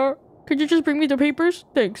 Haha. Could you just bring me the papers?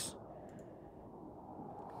 Thanks.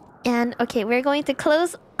 And okay, we're going to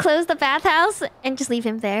close the bathhouse and just leave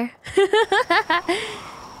him there.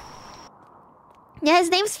 Yeah,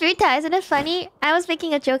 his name's Futa. Isn't it funny? I was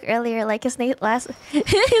making a joke earlier, like his last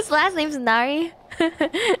name's Nari.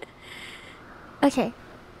 Okay,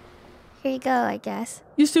 here you go. I guess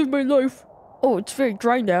You saved my life. Oh, it's very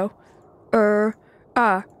dry now. Oh,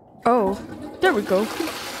 there we go.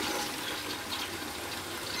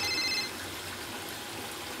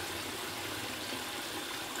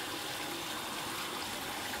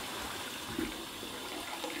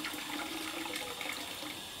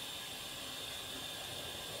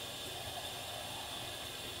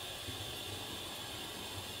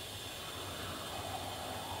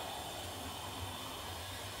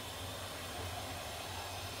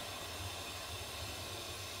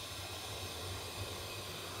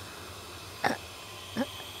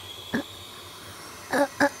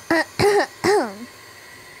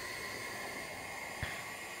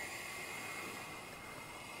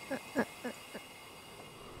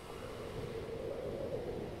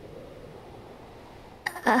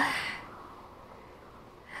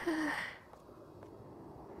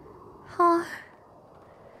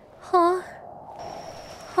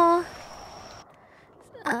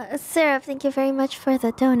 Sarah, thank you very much for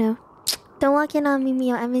the dono. Don't walk in on me,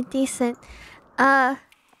 Mio. I'm indecent.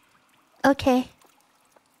 Okay.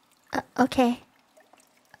 Okay.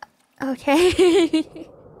 Okay.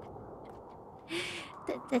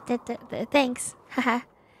 Thanks. Haha.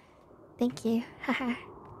 Thank you. Haha.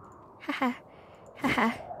 Haha.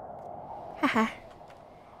 Haha. Haha.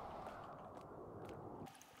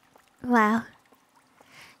 Wow.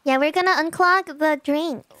 Yeah, we're gonna unclog the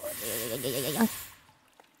drain.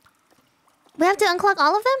 We have to unclog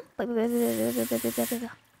all of them?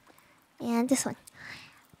 And this one.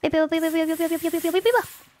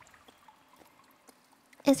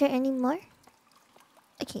 Is there any more?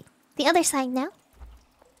 Okay, the other side now.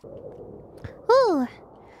 Ooh.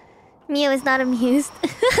 Mio is not amused.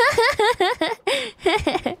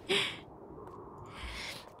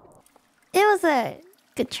 It was a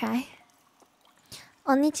good try.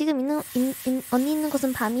 언니 지금 언니 있는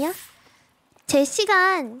곳은 밤이야? 제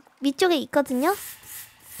시간 위쪽에 있거든요.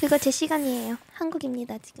 그거 제 시간이에요.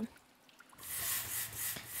 한국입니다 지금.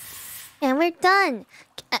 And we're done.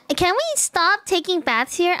 Can we stop taking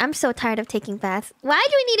baths here? I'm so tired of taking baths. Why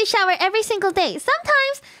do we need to shower every single day?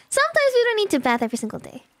 Sometimes we don't need to bath every single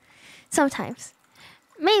day. Sometimes.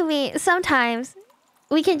 Maybe sometimes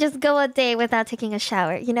we can just go a day without taking a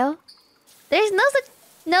shower, you know? There's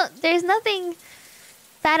nothing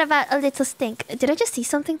bad about a little stink. Did I just see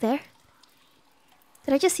something there?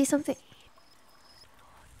 Did I just see something?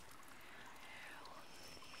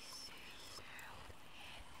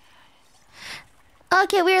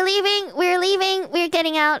 Okay, we're leaving. We're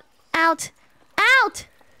getting out. Out.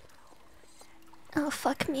 Oh,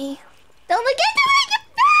 fuck me. Don't look into it!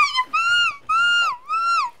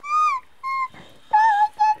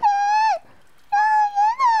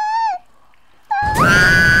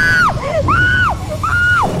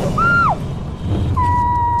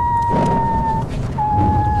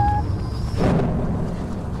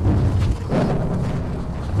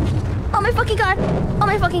 Oh my fucking god! Oh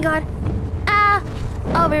my fucking god! Ah!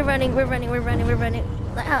 Oh, we're running.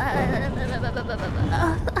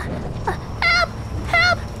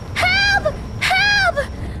 Help!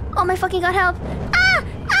 Oh my fucking god, help! Ah!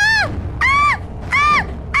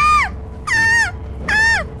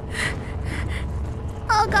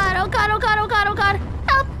 Oh god! Help!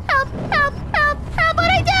 What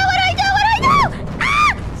I do?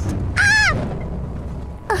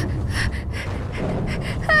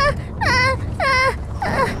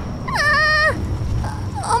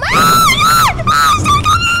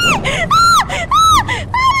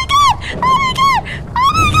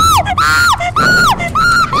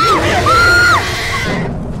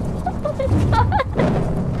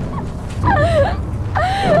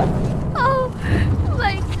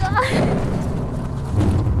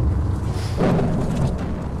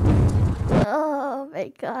 Oh my god! Oh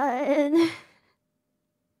my god.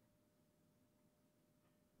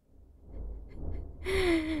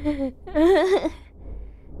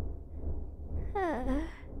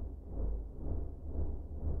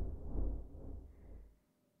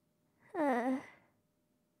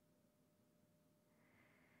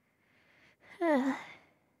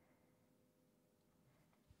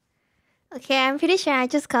 Okay, I'm pretty sure I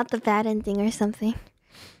just got the bad ending or something.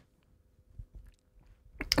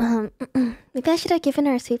 Maybe I should have given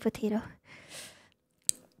her a sweet potato.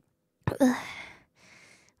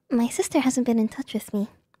 My sister hasn't been in touch with me.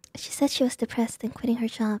 She said she was depressed and quitting her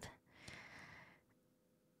job.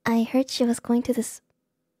 I heard she was going to this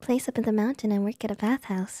place up in the mountain and work at a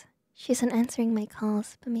bathhouse. She isn't answering my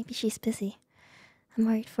calls, but maybe she's busy. I'm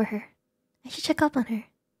worried for her. I should check up on her.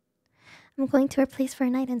 I'm going to her place for a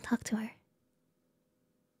night and talk to her.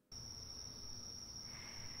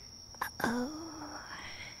 Oh.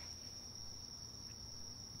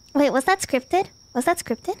 Wait, was that scripted? Was that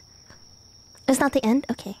scripted? It's not the end?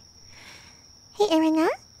 Okay. Hey, Erina,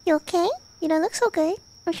 you okay? You don't look so good.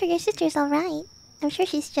 I'm sure your sister's alright. I'm sure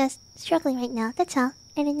she's just struggling right now, that's all.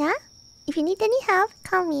 Erina, if you need any help,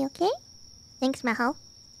 call me, okay? Thanks, Maho.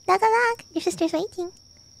 Lag, your sister's waiting.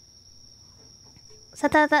 So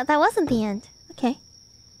that wasn't the end. Okay.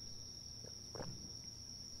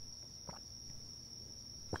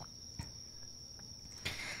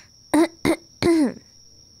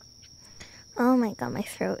 Oh my god, my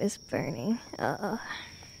throat is burning.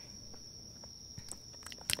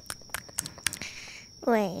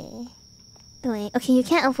 Wait. Okay, you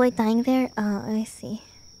can't avoid dying there. Oh, I see.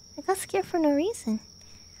 I got scared for no reason.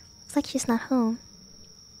 Looks like she's not home.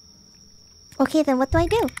 Okay, then what do I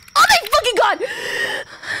do? Oh my fucking god!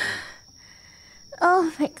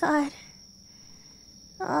 Oh my god.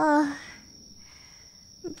 Oh.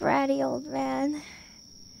 Bratty old man.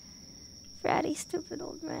 Bratty stupid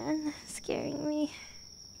old man. Scaring me.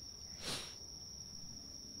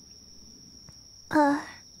 Oh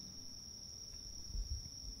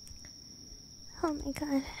my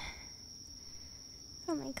god.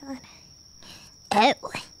 Oh my god. Oh,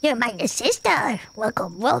 you're my new sister.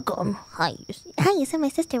 Welcome. Hi. Hi, you said my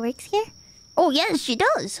sister works here? Oh, yes, she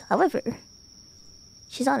does. However,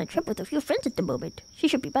 she's on a trip with a few friends at the moment. She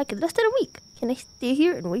should be back in less than a week. Can I stay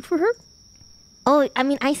here and wait for her? Oh, I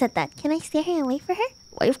mean, I said that. Can I stay here and wait for her?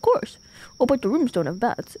 Why, of course. Oh, but the rooms don't have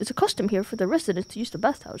baths. It's a custom here for the residents to use the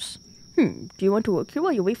bathhouse. Do you want to work here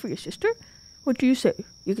while you wait for your sister? What do you say?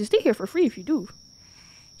 You can stay here for free if you do.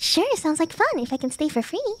 Sure, sounds like fun if I can stay for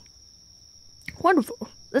free. Wonderful.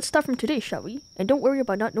 Let's start from today, shall we? And don't worry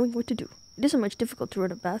about not knowing what to do. It isn't much difficult to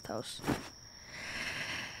run a bathhouse.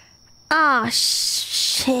 Aw,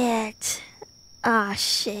 shit. Aw,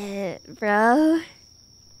 shit, bro.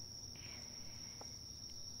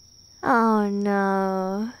 Oh,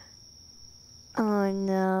 no. Oh,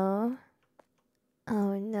 no.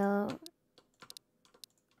 Oh, no.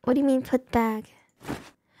 What do you mean, put back?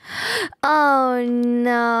 Oh,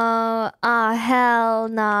 no. Oh, hell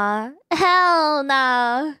nah. Hell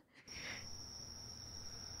nah.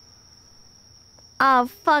 Oh,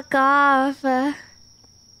 fuck off.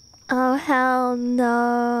 Oh, hell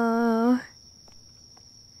no.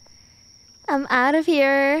 I'm out of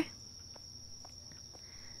here.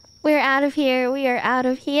 We're out of here. We are out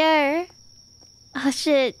of here. Oh,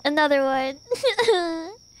 shit. Another one.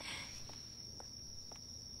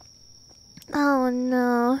 Oh,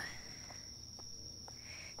 no.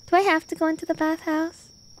 Do I have to go into the bathhouse?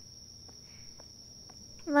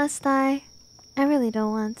 Must I? I really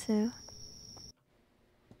don't want to.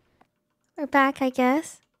 We're back, I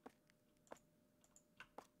guess.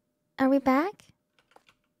 Are we back?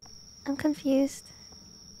 I'm confused.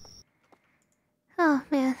 Oh,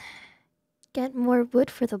 man. Get more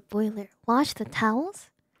wood for the boiler. Wash the towels?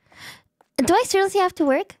 Do I seriously have to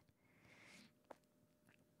work?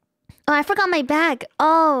 Oh, I forgot my bag.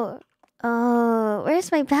 Oh,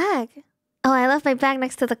 where's my bag? Oh, I left my bag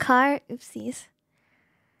next to the car. Oopsies.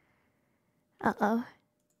 Uh-oh.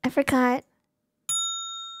 I forgot.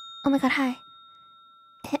 Oh my god, hi.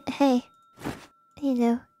 Hey.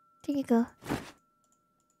 Hello. There you go.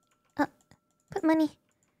 Put money.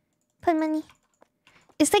 Put money.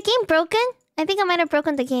 Is the game broken? I think I might have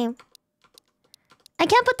broken the game. I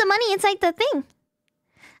can't put the money inside the thing.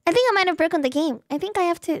 I think I might have broken the game. I think I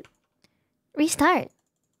have to restart.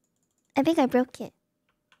 I think I broke it.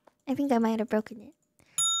 I think I might have broken it.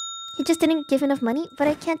 He just didn't give enough money, but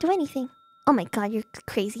I can't do anything. Oh my god, you're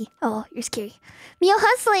crazy. Oh, you're scary. Mio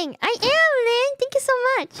hustling! I am, Lynn! Thank you so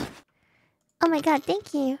much! Oh my god,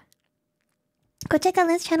 thank you. Go check out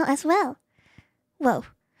Lynn's channel as well. Whoa.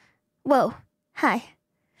 Whoa. Hi.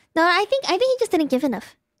 No, I think he just didn't give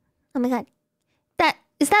enough. Oh my god.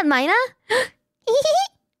 Is that Mina?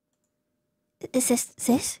 Is this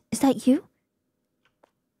sis? Is that you?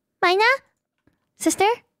 Mina? Sister?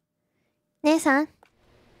 Ne-san?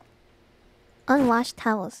 Unwashed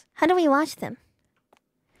towels. How do we wash them?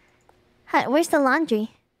 Where's the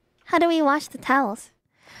laundry? How do we wash the towels?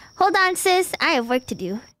 Hold on, sis. I have work to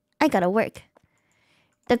do. I gotta work.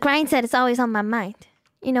 The grind set is always on my mind.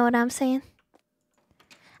 You know what I'm saying?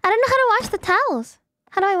 I don't know how to wash the towels.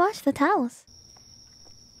 How do I wash the towels?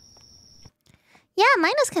 Yeah,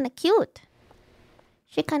 Mina's kind of cute.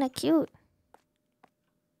 She's kind of cute.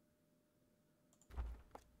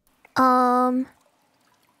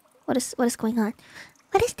 What is going on?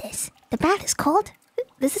 What is this? The bath is cold?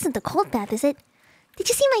 This isn't the cold bath, is it? Did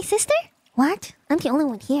you see my sister? What? I'm the only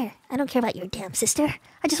one here. I don't care about your damn sister.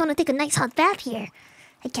 I just want to take a nice hot bath here.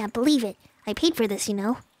 I can't believe it. I paid for this, you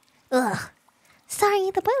know. Ugh. Sorry,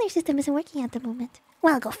 the boiler system isn't working at the moment.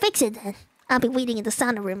 Well, go fix it then. I'll be waiting in the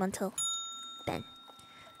sauna room until then.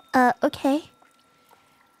 Okay.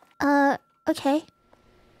 Okay.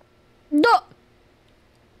 No!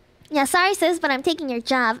 Yeah, sorry sis, but I'm taking your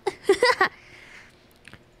job.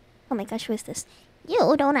 Oh my gosh, who is this?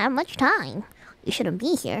 You don't have much time. You shouldn't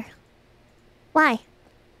be here. Why?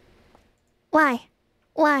 Why?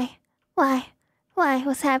 Why? Why? Why?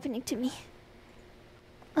 What's happening to me?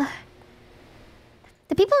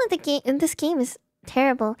 The people in this game is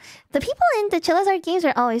terrible. The people in the Charizard games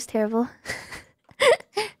are always terrible.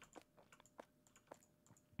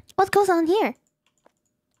 What goes on here?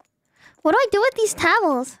 What do I do with these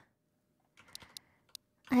towels?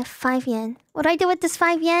 I have 5 yen. What do I do with this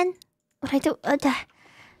 5 yen? What do I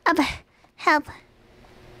do? Help.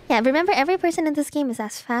 Yeah, remember every person in this game is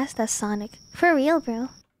as fast as Sonic. For real, bro.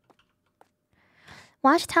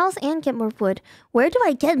 Wash towels and get more wood. Where do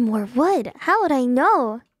I get more wood? How would I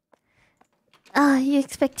know? You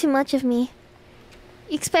expect too much of me.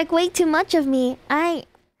 You expect way too much of me.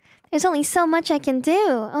 There's only so much I can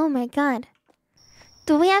do. Oh my god.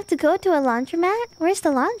 Do we have to go to a laundromat? Where's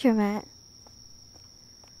the laundromat?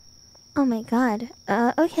 Oh my god.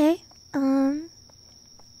 Okay.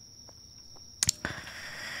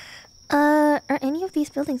 Are any of these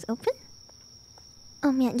buildings open?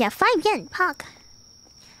 Oh man, yeah, 5 yen, Pog.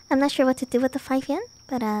 I'm not sure what to do with the 5 yen,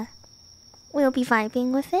 but we'll be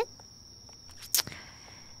vibing with it.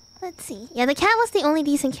 Let's see. Yeah, the cat was the only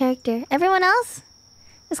decent character. Everyone else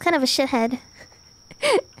was kind of a shithead.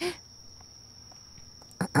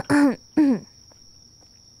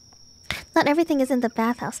 Not everything is in the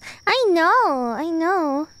bathhouse. I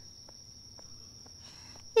know.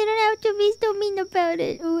 You don't have to be so mean about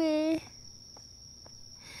it.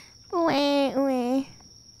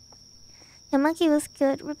 The monkey was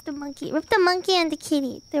good. Rip the monkey. Rip the monkey and the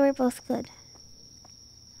kitty. They were both good.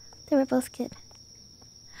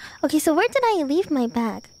 Okay, so where did I leave my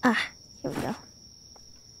bag? Here we go.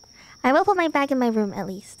 I will put my bag in my room at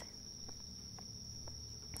least.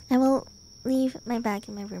 I will leave my bag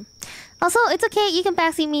in my room. Also, it's okay. You can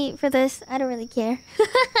backseat me for this. I don't really care.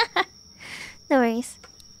 No worries.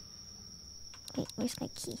 Wait, where's my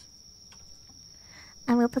key?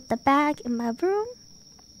 I will put the bag in my room.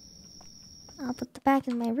 I'll put the bag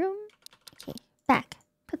in my room. Okay, back.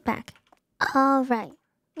 Put back. Alright.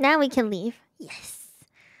 Now we can leave. Yes.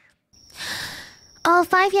 Oh,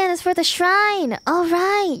 5 yen is for the shrine.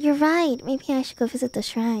 Alright, you're right. Maybe I should go visit the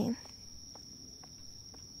shrine.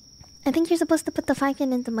 I think you're supposed to put the 5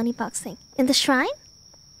 yen in the money box thing. In the shrine?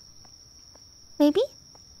 Maybe?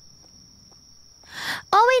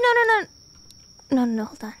 Oh, wait, no. No,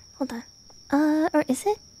 hold on. Or is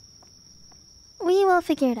it? We will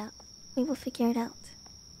figure it out.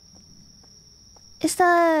 Is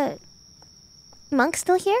the monk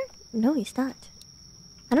still here? No, he's not.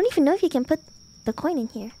 I don't even know if you can put the coin in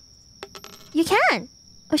here. You can!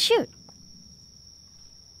 Oh, shoot.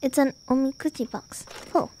 It's an omikuchi box.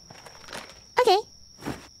 Oh. Okay.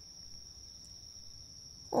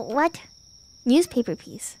 What? Newspaper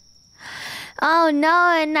piece. Oh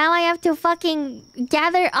no, and now I have to fucking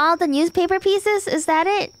gather all the newspaper pieces? Is that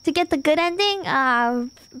it? To get the good ending? Ah,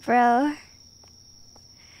 bro.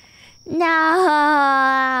 No.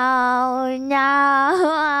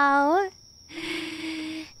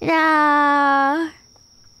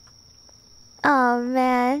 Oh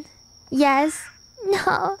man. Yes.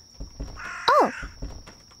 No. Oh.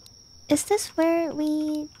 Is this where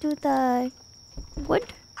we do the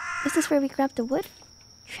wood? Is this where we grab the wood?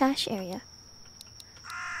 Trash area.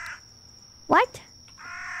 What?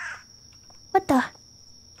 What the?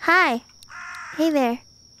 Hi. Hey there.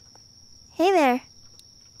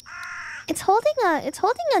 It's holding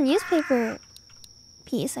a newspaper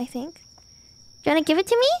piece, I think. Do you wanna give it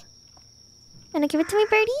to me?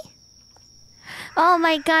 Birdie? Oh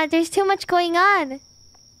my god, there's too much going on.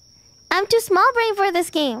 I'm too small brain for this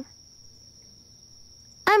game.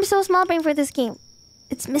 I'm so small brain for this game.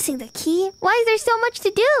 It's missing the key? Why is there so much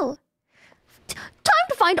to do? Time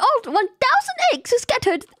to find all 1,000 eggs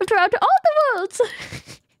scattered throughout all the worlds.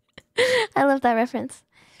 I love that reference.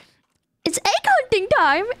 It's egg hunting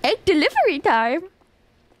time. Egg delivery time.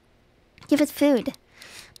 Give it food.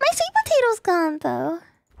 My sweet potato's gone, though.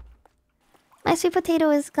 My sweet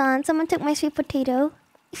potato is gone. Someone took my sweet potato.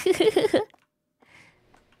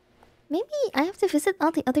 Maybe I have to visit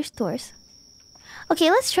all the other stores. Okay,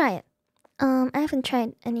 let's try it. I haven't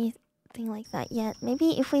tried anything like that yet.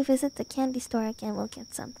 Maybe if we visit the candy store again, we'll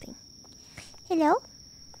get something. Hello?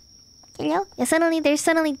 Hello? Yeah, there's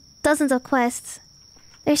suddenly dozens of quests.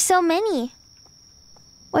 There's so many.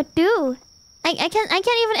 What do? I can't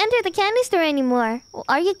even enter the candy store anymore.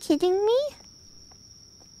 Are you kidding me?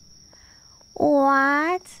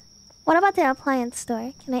 What? What about the appliance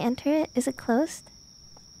store? Can I enter it? Is it closed?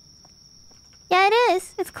 Yeah, it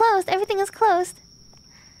is. It's closed. Everything is closed.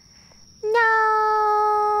 No.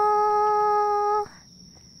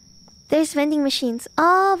 There's vending machines.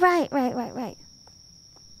 Oh, right.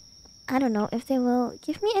 I don't know if they will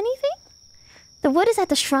give me anything. The wood is at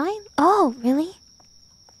the shrine? Oh, really?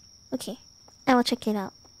 Okay, I will check it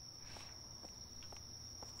out.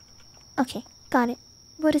 Okay, got it.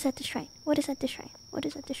 Wood is at the shrine. Wood is at the shrine. Wood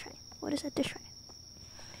is at the shrine. Wood is at the shrine.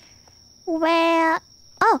 Where?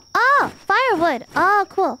 Oh, firewood. Oh,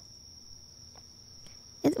 cool.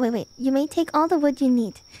 Wait. You may take all the wood you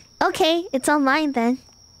need. Okay, it's all mine then.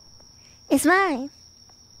 It's mine.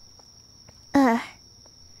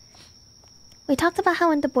 We talked about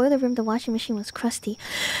how in the boiler room the washing machine was crusty.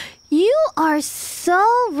 You are so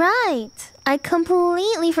right. I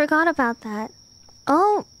completely forgot about that.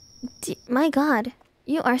 Oh, my god.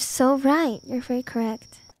 You are so right. You're very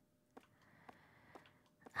correct.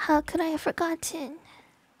 How could I have forgotten?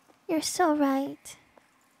 You're so right.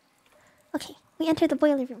 Okay, we enter the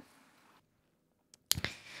boiler room.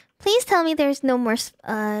 Please tell me there's no more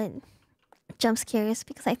jump scares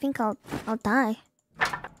because I think I'll die.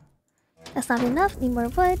 That's not enough. Need more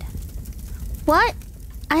wood. What?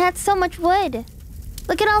 I had so much wood.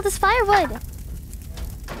 Look at all this firewood.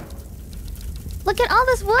 Look at all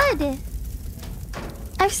this wood.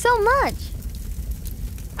 I have so much.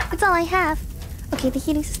 It's all I have. Okay, the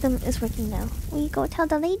heating system is working now. We go tell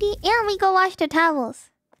the lady and we go wash the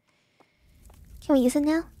towels. Can we use it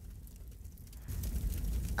now?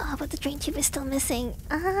 Oh, but the drain tube is still missing.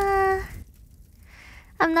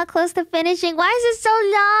 I'm not close to finishing. Why is it so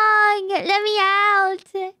long? Let me out.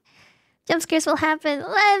 Jump scares will happen.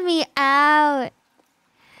 Let me out.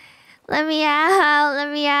 Let me out. Let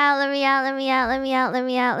me out. Let me out. Let me out. Let me out. Let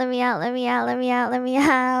me out. Let me out. Let me out. Let me out. Let me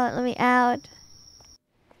out. Let me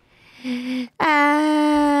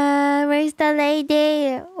out. Where's the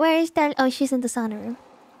lady? Where's the... Oh, she's in the sauna room.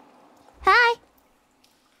 Hi.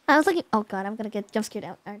 I was looking... Oh, God. I'm gonna get jump scared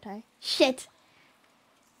out, aren't I? Shit.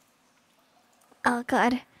 Oh,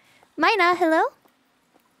 God. Mina, hello?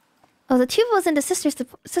 Oh, the tube was in the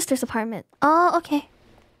sister's apartment. Oh, okay.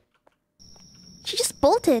 She just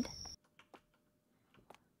bolted.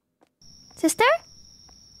 Sister?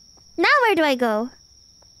 Now where do I go?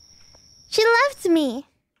 She left me.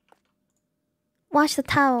 Wash the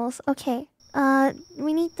towels. Okay.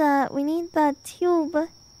 We need the tube.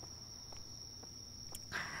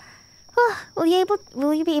 Will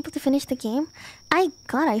you be able to finish the game?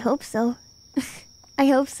 God, I hope so. I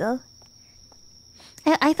hope so.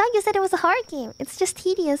 I thought you said it was a hard game. It's just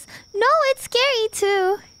tedious. No, it's scary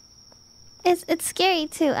too. It's scary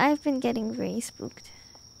too. I've been getting very spooked.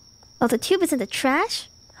 Oh, the tube is in the trash?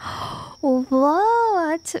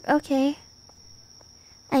 What? Okay.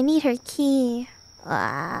 I need her key.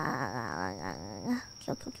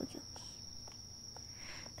 Kill.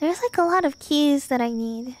 There's like a lot of keys that I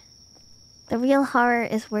need. The real horror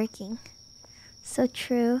is working. So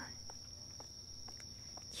true.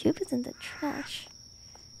 Tube is in the trash.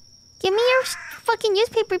 Give me your fucking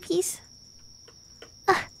newspaper piece.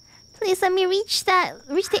 Please let me reach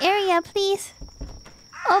the area, please.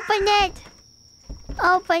 Open it.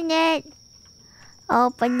 Open it.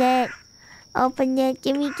 Open it. Open it.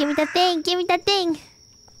 Give me the thing. Give me that thing.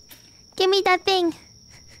 Give me that thing.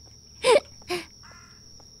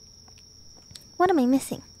 What am I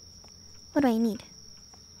missing? What do I need?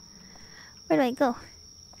 Where do I go?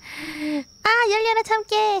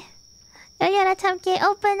 열려라 참깨.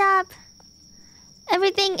 Open up.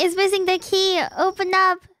 Everything is missing the key. Open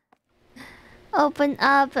up. Open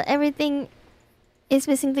up. Everything is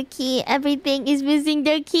missing the key. Everything is missing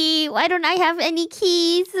the key. Why don't I have any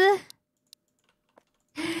keys?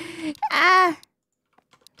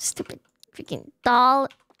 Stupid freaking doll.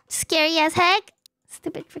 Scary as heck.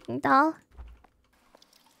 Stupid freaking doll.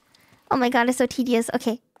 Oh my god, it's so tedious.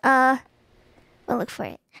 Okay, we'll look for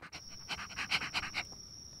it.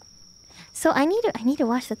 So I need to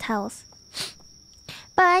wash the towels.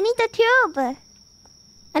 But I need the tube.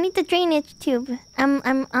 I need the drainage tube. I'm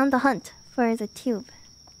on the hunt for the tube.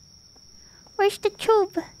 Where's the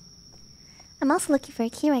tube? I'm also looking for a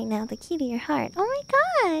key right now. The key to your heart. Oh my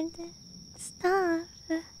god. Stop.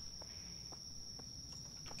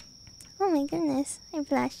 Oh my goodness. I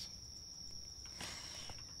blush.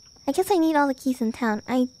 I guess I need all the keys in town.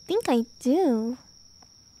 I think I do.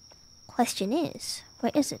 Question is,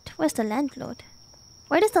 where is it? Where's the landlord?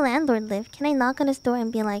 Where does the landlord live? Can I knock on his door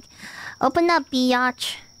and be like, open up,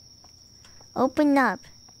 biatch. Open up.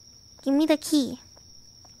 Give me the key.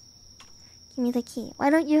 Give me the key.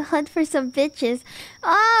 Why don't you hunt for some bitches?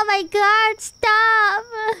 Oh my god, stop!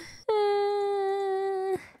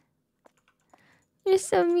 You're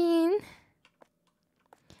so mean.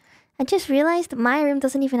 I just realized my room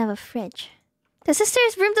doesn't even have a fridge. The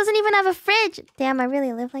sister's room doesn't even have a fridge! Damn, I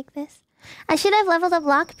really live like this. I should have leveled up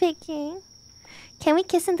lockpicking. Can we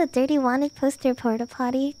kiss in the dirty wanted poster porta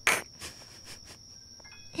potty?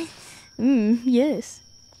 Yes.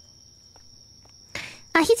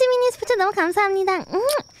 아, 희즈미님 스포츠 너무 감사합니다.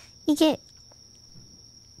 이게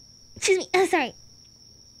Excuse me, sorry.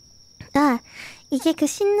 아, 이게 그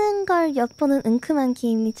씻는 걸 엿보는 은큼한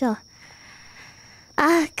게임이죠.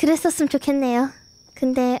 아, 그랬었으면 좋겠네요.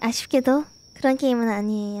 근데 아쉽게도 그런 게임은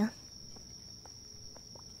아니에요.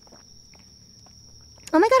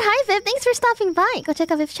 Oh my god, hi Viv, thanks for stopping by. Go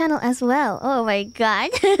check out Viv's channel as well. Oh my god.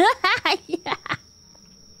 Yeah.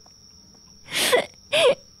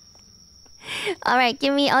 Alright,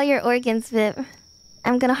 give me all your organs, Viv.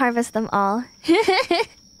 I'm gonna harvest them all.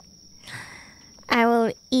 I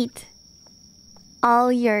will eat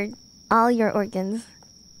all your organs.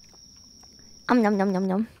 Nom nom nom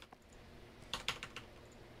nom.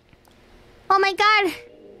 Oh my god!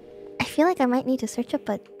 I feel like I might need to search up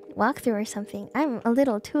a walkthrough or something. I'm a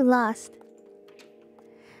little too lost.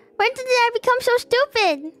 When did I become so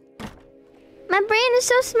stupid? My brain is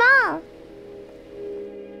so small.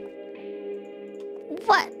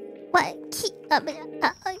 What? Key?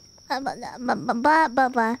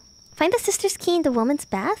 Find the sister's key in the woman's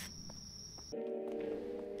bath?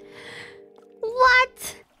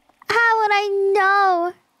 What? How would I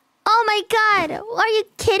know? Oh my god! Are you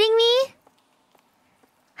kidding me?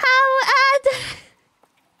 How?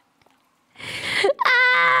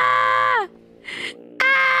 Ah!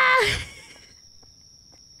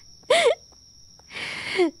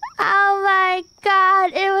 Oh my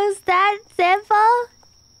god! It was that simple?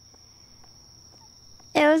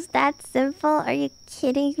 It was that simple? Are you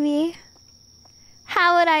kidding me?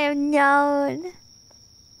 How would I have known?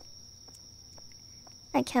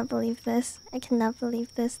 I can't believe this. I cannot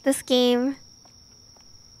believe this. This game.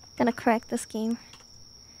 Gonna correct this game.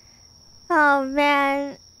 Oh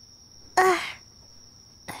man.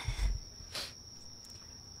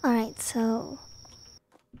 Alright, so...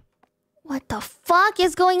 What the fuck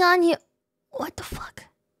is going on here? What the fuck?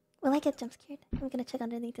 Will I get jump scared? I'm gonna check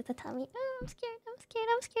underneath the tatami. Oh, I'm scared.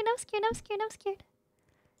 I'm scared.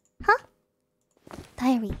 Huh?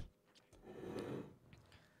 Diary.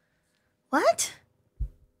 What?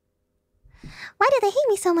 Why do they hate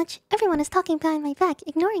me so much? Everyone is talking behind my back,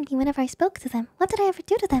 ignoring me whenever I spoke to them. What did I ever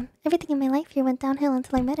do to them? Everything in my life here went downhill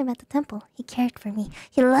until I met him at the temple. He cared for me.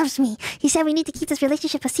 He loves me. He said we need to keep this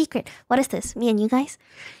relationship a secret. What is this? Me and you guys?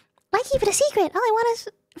 Why keep it a secret? All I want is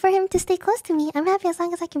for him to stay close to me. I'm happy as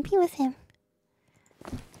long as I can be with him.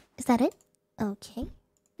 Is that it? Okay.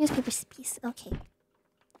 Newspaper piece. Okay.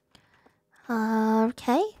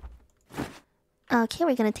 Okay,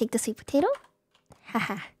 we're gonna take the sweet potato.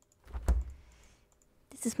 Haha.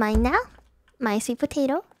 This is mine now. My sweet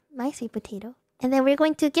potato. And then we're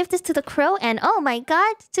going to give this to the crow, and oh my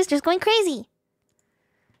god, sister's going crazy.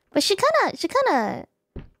 But she kinda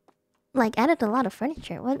like added a lot of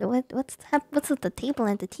furniture. What's with the table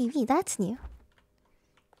and the TV? That's new.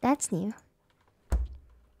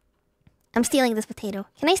 I'm stealing this potato.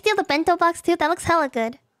 Can I steal the bento box too? That looks hella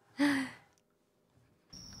good.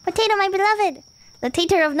 Potato, my beloved! The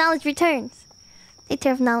tater of knowledge returns.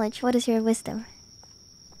 Tater of knowledge, what is your wisdom?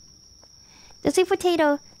 The sweet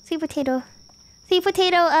potato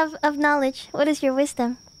of knowledge, what is your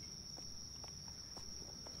wisdom?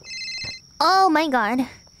 Oh my god.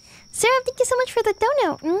 Sarah, thank you so much for the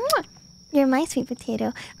dono. Mwah. You're my sweet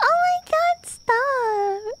potato. Oh my god,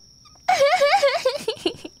 stop!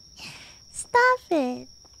 Stop it.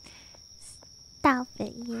 Stop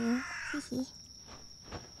it, you.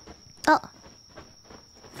 Oh.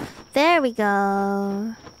 There we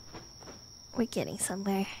go. We're getting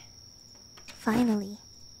somewhere. Finally.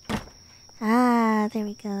 Ah, there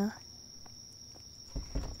we go.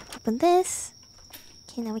 Open this.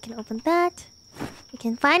 Okay, now we can open that. We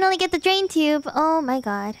can finally get the drain tube. Oh my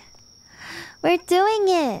god. We're doing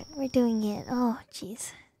it. We're doing it. Oh,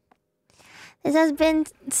 jeez. This has been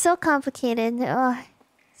so complicated. Oh,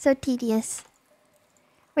 so tedious.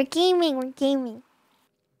 We're gaming. We're gaming.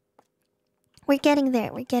 We're getting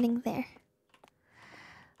there. We're getting there.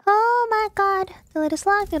 Oh my god. The lid is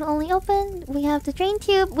locked. It'll only open. We have the drain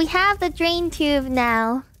tube. We have the drain tube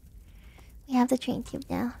now. We have the drain tube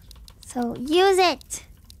now. So use it.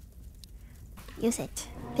 Use it.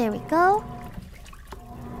 There we go.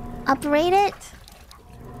 Operate it.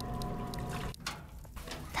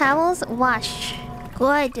 Towels, wash.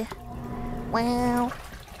 Good. Wow.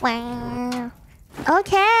 Wow.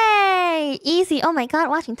 Okay. Easy. Oh my god,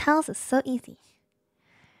 washing towels is so easy.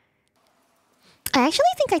 I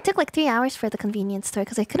actually think I took like 3 hours for the convenience store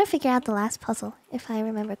because I couldn't figure out the last puzzle, if I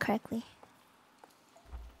remember correctly.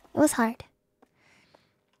 It was hard.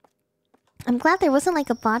 I'm glad there wasn't like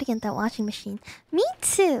a body in that washing machine. Me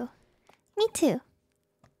too. Me too.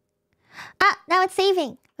 Ah, now it's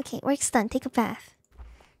saving. Okay, work's done. Take a bath.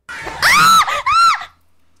 Ah!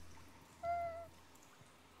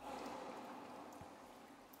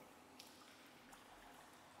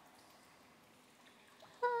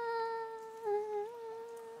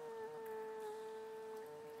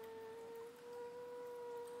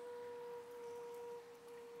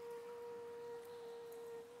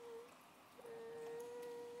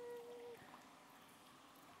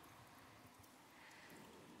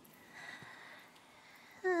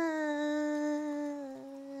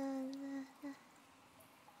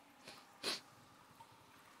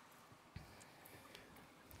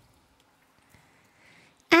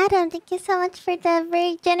 Adam, thank you so much for the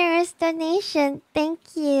very generous donation. Thank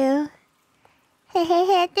you. Hey, hey,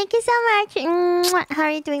 hey, thank you so much. Mwah. How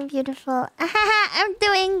are you doing, beautiful? I'm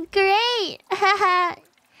doing great.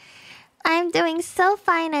 I'm doing so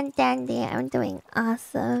fine and dandy. I'm doing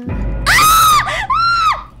awesome.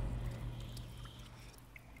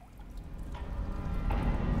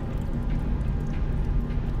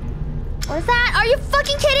 What's that? Are you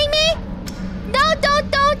fucking kidding me? No, don't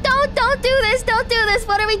do this. Don't do this.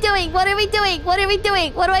 What are we doing? What are we doing? What are we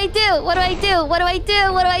doing? What do I do? What do I do? What do I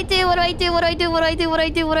do? What do I do? What do I do? What do I do? What do I do? What do I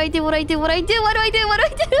do? What do I do? What do I do? What do I do? What do I do? What do I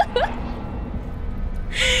do?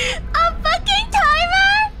 A fucking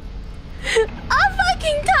timer? A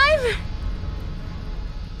fucking timer?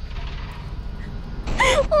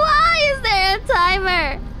 Why is there a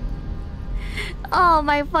timer? Oh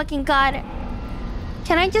my fucking god.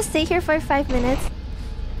 Can I just stay here for 5 minutes?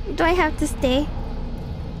 Do I have to stay?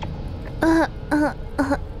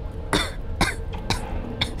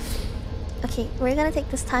 Okay, we're gonna take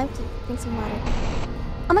this time to drink some water.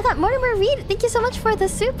 Oh my god, Mortimer Reed, thank you so much for the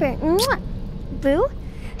super. Mwah. Boo?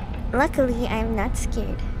 Luckily, I'm not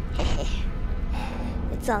scared.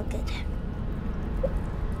 It's all good.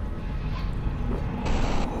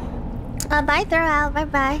 Bye, Thorough.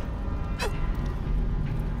 Bye-bye.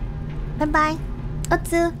 Bye-bye.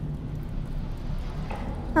 Otsu.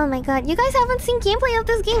 Oh my god, you guys haven't seen gameplay of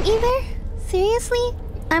this game either? Seriously?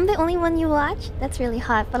 I'm the only one you watch? That's really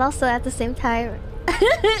hot, but also at the same time...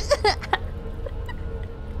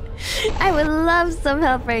 I would love some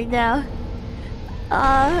help right now.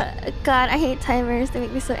 God, I hate timers. They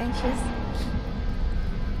make me so anxious.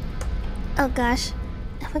 Oh gosh.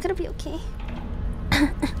 Am I gonna be okay?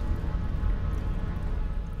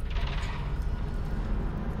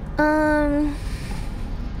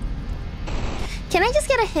 Can I just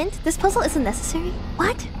get a hint? This puzzle isn't necessary?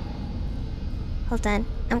 What? Hold on.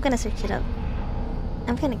 I'm gonna search it up.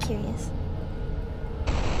 I'm kinda curious.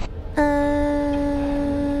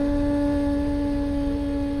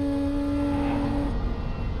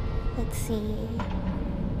 Let's see.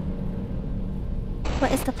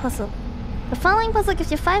 What is the puzzle? The following puzzle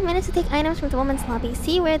gives you 5 minutes to take items from the women's lobby,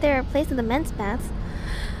 see where they are placed in the men's baths,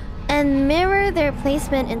 and mirror their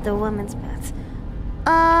placement in the women's baths.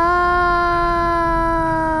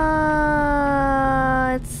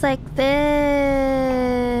 It's like this.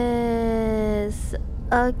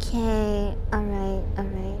 Okay, alright,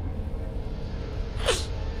 alright.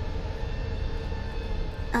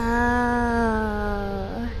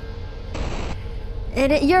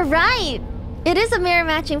 You're right! It is a mirror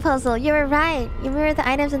matching puzzle. You're right. You mirror the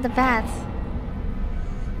items in the baths.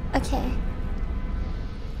 Okay.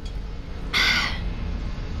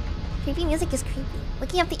 Creepy music is creepy.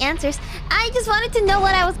 Looking up the answers. I just wanted to know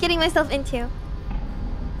what I was getting myself into.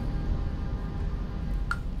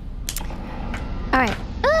 Alright.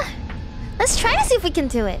 Let's try to see if we can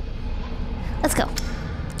do it. Let's go.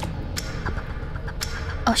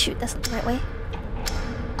 Oh shoot, that's not the right way.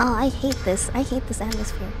 Oh, I hate this. I hate this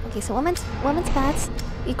atmosphere. Okay, so women's baths.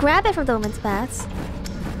 We grab it from the women's baths.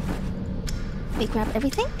 We grab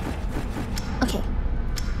everything? Okay.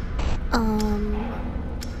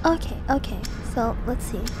 Okay. So let's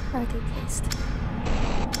see. How are they placed?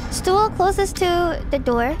 Stool closest to the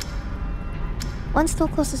door. One stool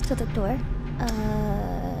closest to the door.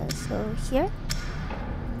 So here.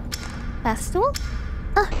 Bath stool.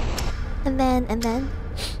 And then.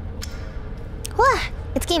 Wah!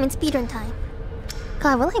 It's gaming speedrun time.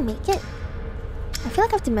 God, will I make it? I feel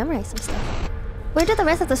like I have to memorize some stuff. Where do the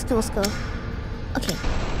rest of the stools go? Okay.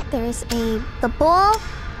 There's the bowl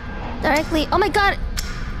directly. Oh my god!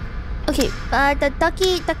 Okay, the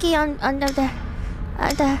ducky on the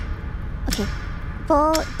okay.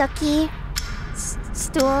 Bowl, ducky,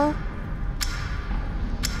 stool.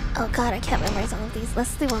 Oh god, I can't memorize all of these.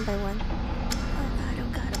 Let's do one by one. Oh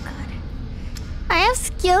god. I have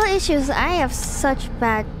skill issues. I have such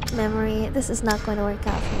bad memory. This is not going to work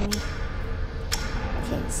out for me.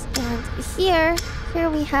 Okay, and here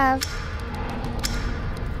we have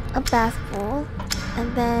a bath bowl.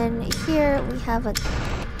 And then here we have a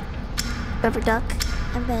rubber duck.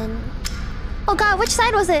 And then... Oh god, which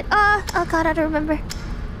side was it? Oh god, I don't remember.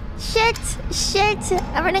 Shit!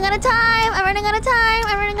 I'm running out of time!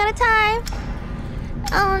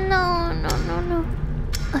 Oh no.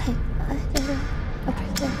 Okay.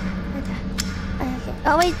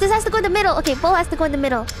 Oh wait, this has to go in the middle. Okay, bowl has to go in the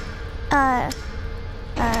middle.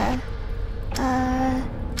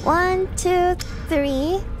 1, 2,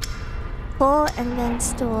 3. Bowl and then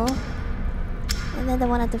stool. And then the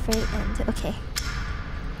one at the very end. Okay.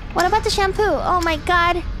 What about the shampoo? Oh my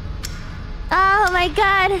god.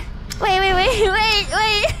 Wait.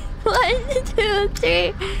 1, 2,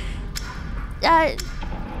 3.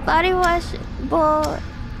 Body wash, bowl.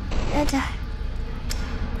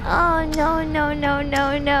 Oh no.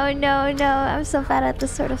 I'm so bad at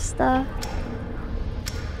this sort of stuff.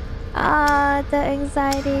 The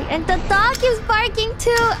anxiety. And the dog keeps barking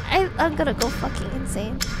too. I'm gonna go fucking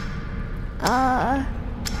insane.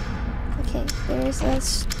 Okay, there's a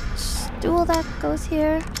stool that goes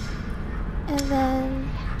here. And then...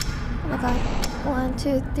 Oh my god. 1,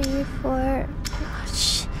 2, 3, 4... Oh,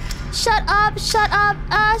 shut up! Shut up!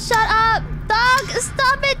 Dog!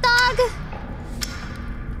 Stop it, dog!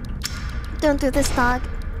 Don't do this, dog.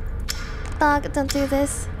 Dog, don't do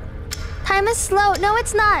this. Time is slow. No,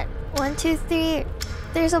 it's not. 1, 2, 3.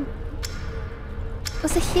 There's a...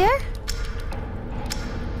 Was it here?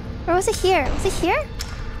 Or was it here? Was it here?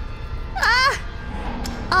 Ah!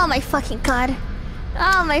 Oh my fucking god.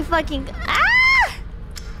 Oh my fucking... Ah!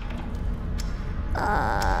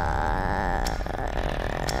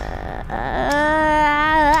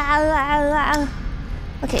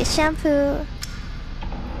 Okay, shampoo.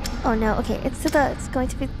 Oh no, okay, it's going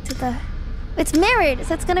to be to the... It's mirrored,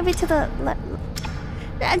 so it's gonna be to the left.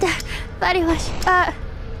 Body wash.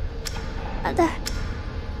 The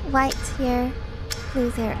white here,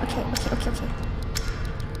 blue there. Okay.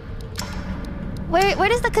 Where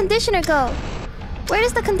does the conditioner go?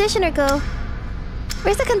 Where's the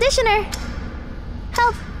conditioner?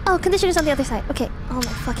 Help! Oh, conditioner's on the other side. Okay. Oh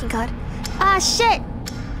my fucking god. Ah, shit!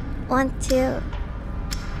 1, 2. 1,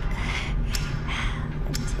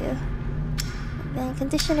 2. And then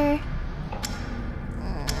conditioner.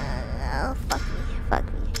 Oh, fuck me.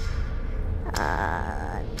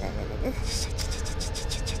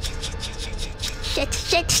 Shit!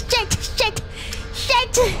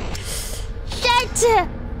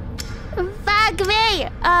 Fuck me!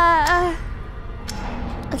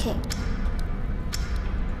 Okay.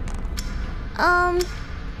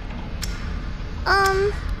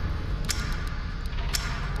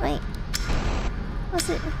 Wait. What's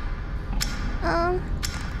it?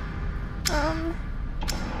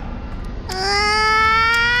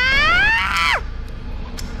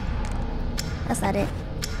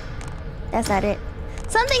 That's not it.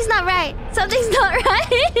 Something's not right.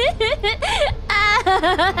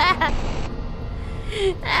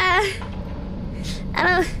 I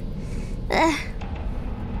don't...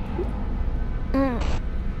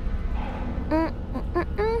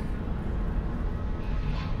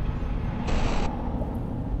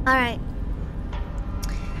 Alright.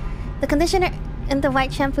 The conditioner and the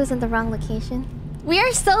white shampoo's in the wrong location. We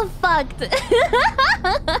are so fucked.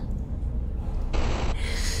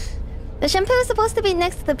 The shampoo is supposed to be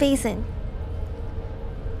next to the basin.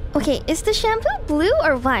 Okay, is the shampoo blue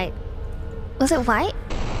or white? Was it white?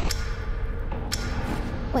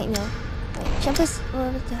 Wait, no. Wait, shampoo's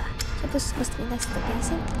supposed to be next to the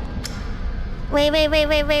basin? Wait.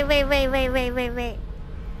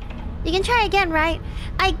 You can try again, right?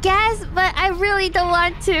 I guess, but I really don't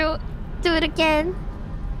want to do it again.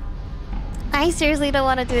 I seriously don't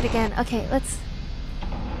want to do it again. Okay, let's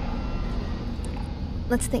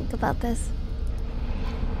think about this.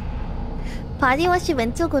 Body wash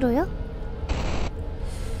왼쪽으로요?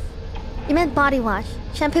 You meant body wash.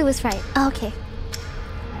 Shampoo was right. Oh, okay.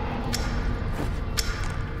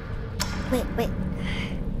 Wait.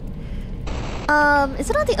 Is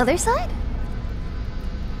it on the other side?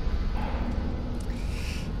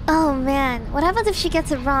 Oh man, what happens if she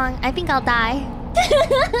gets it wrong? I think I'll die.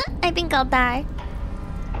 I think I'll die.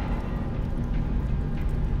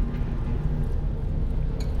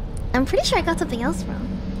 I'm pretty sure I got something else wrong.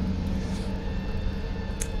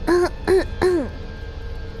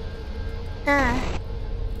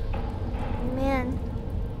 Man.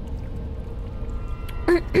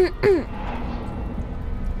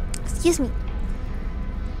 Excuse me.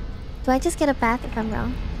 Do I just get a bath if I'm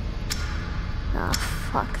wrong? Oh,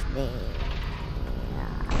 fuck me.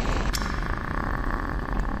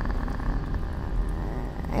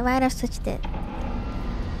 I might have switched it.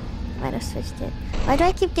 Why do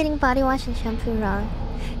I keep getting body wash and shampoo wrong?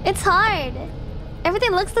 It's hard.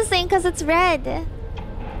 Everything looks the same because it's red.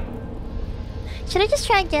 Should I just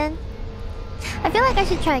try again? I feel like I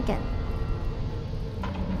should try again.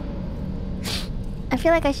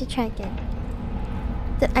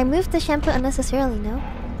 Did I moved the shampoo unnecessarily, no?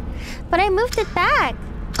 But I moved it back!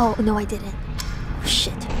 Oh, no, I didn't. Oh,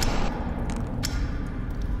 shit.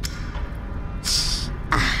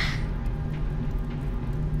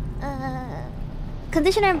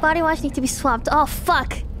 Conditioner and body wash need to be swapped. Oh,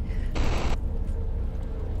 fuck!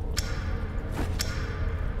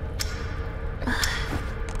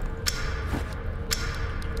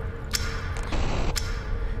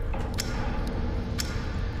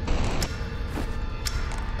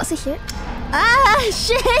 Was it here? Ah,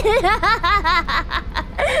 shit!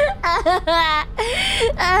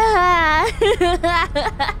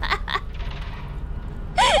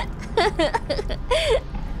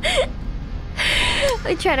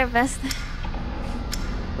 We tried our best.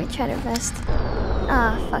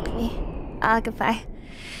 Ah, oh, fuck me. Ah, goodbye.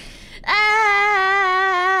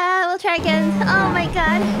 Ah, we'll try again. Oh my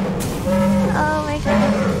god.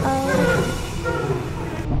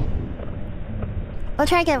 We'll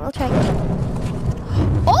try again.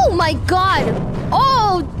 Oh my god!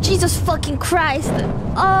 Oh, Jesus fucking Christ!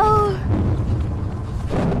 Oh.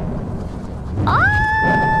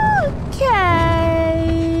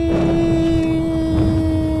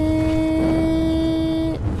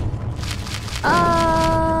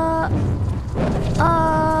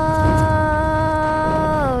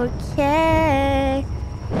 Okay.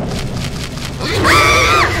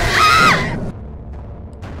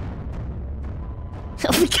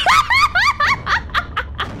 Okay.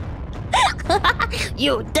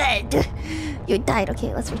 You dead. You died.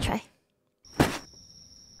 Okay, let's retry.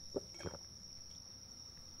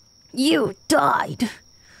 You died.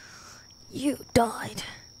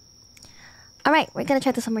 Alright, we're gonna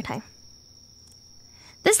try this one more time.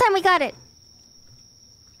 This time we got it.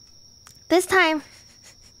 This time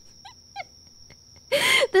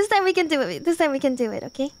we can do it.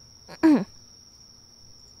 Okay?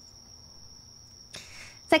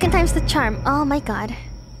 Second time's the charm. Oh my god.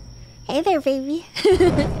 Hey there, baby.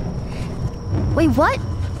 Wait, what?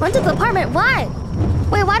 Run to the apartment. What?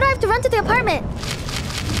 Wait, why do I have to run to the apartment?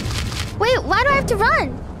 Wait, why do I have to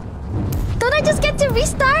run? Don't I just get to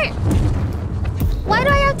restart? Why do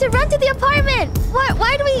I have to run to the apartment?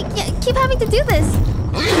 Why do we keep having to do this?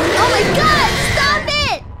 Oh my god! Stop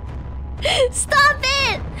it!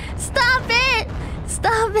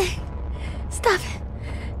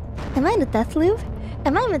 Am I in a death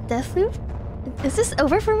loop? Is this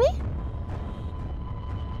over for me?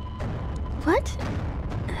 What?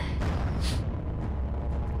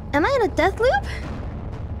 Am I in a death loop?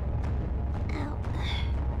 Ow.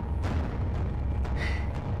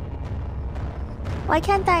 Why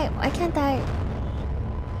can't I?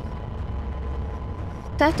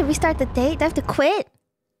 Do I have to restart the day? Do I have to quit?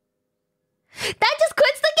 That just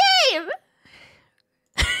quits the game!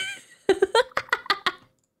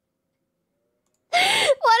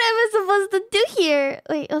 What am I supposed to do here?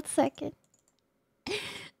 Wait, 1 second.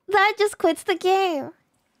 That just quits the game.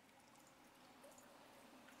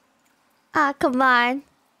 Ah, come on.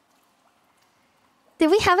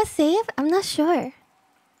 Did we have a save? I'm not sure.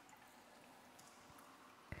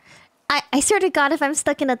 I swear to God if I'm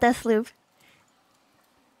stuck in a death loop.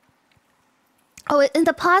 Oh, in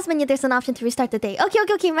the pause menu, there's an option to restart the day.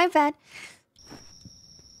 Okay, my bad.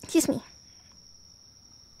 Excuse me.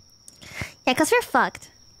 Yeah, because we're fucked.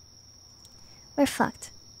 We're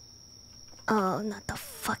fucked. Oh, not the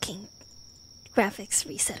fucking graphics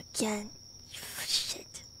reset again.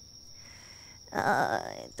 Shit.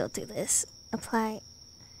 Don't do this. Apply.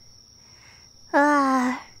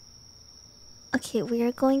 Okay, we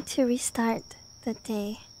are going to restart the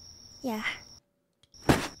day. Yeah.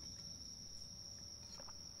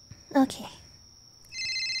 Okay.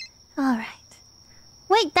 Alright.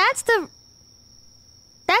 Wait, that's the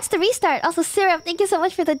restart. Also, Syrup, thank you so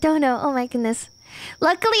much for the dono. Oh my goodness.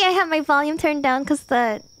 Luckily, I have my volume turned down because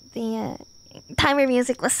the timer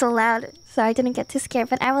music was so loud, so I didn't get too scared.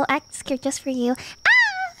 But I will act scared just for you. Ah!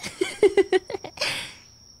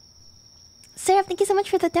 Syrup, thank you so much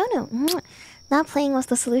for the dono. Not playing was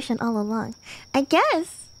the solution all along. I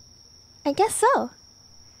guess so.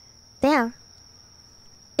 Damn.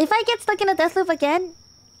 If I get stuck in a death loop again,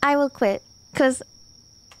 I will quit. Because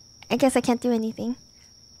I guess I can't do anything.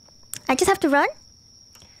 I just have to run?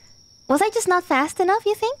 Was I just not fast enough,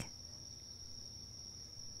 you think?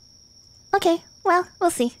 Okay, well,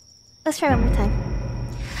 we'll see. Let's try one more time.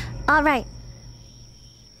 Alright.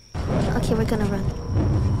 Okay, we're gonna run.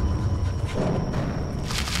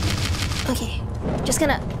 Okay, just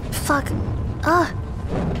gonna... Fuck. Ugh.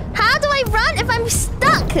 How do I run if I'm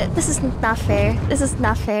stuck? This is not fair. This is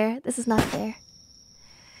not fair. This is not fair.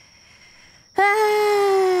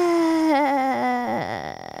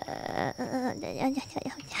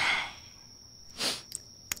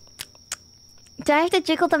 Do I have to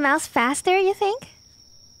jiggle the mouse faster, you think?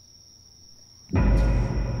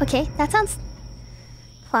 Okay, that sounds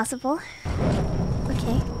plausible.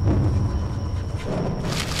 Okay.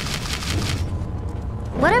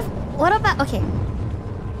 What about, okay.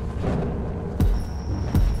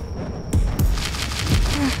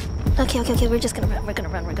 Okay, we're just gonna run, we're gonna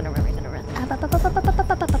run.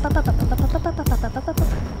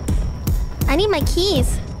 I need my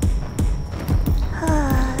keys.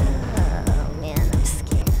 Oh man, I'm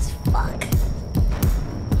scared as fuck.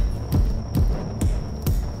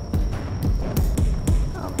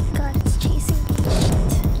 Oh my god, it's chasing me. Shit.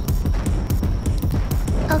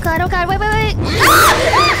 Oh god, wait.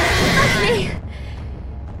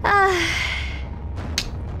 Ah!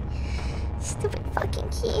 Stupid fucking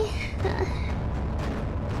key.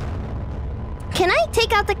 Can I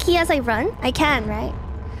take out the key as I run? I can, right?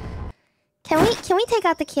 Can we take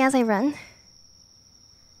out the key as I run?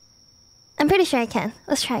 I'm pretty sure I can.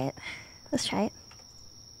 Let's try it.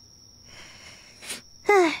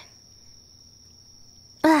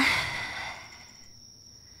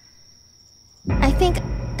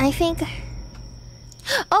 I think...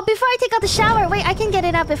 Oh, before I take out the shower! Wait, I can get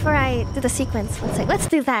it out before I do the sequence. One sec. Let's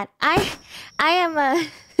do that. I am...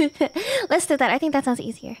 Let's do that. I think that sounds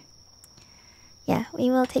easier. Yeah, we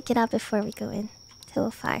will take it out before we go in.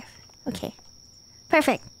 205. Okay.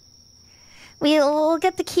 Perfect. We'll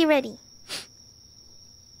get the key ready.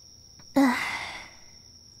 And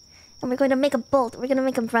we're going to make a bolt. We're going to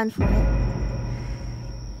make a run for it.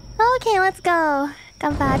 Okay, let's go.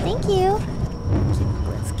 Ganba, thank you.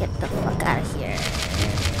 Let's get the fuck out of here.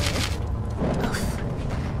 Ugh.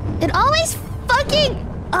 It always fucking...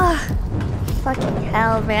 Ugh. Fucking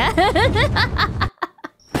hell, man.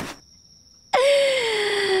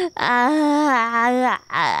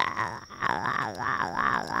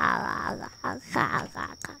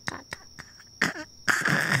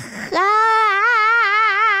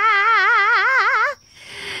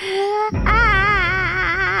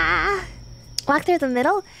 Walk through the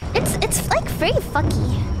middle? It's like very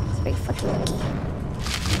fucky. It's very fucky wucky.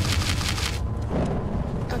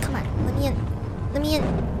 Oh, come on. Let me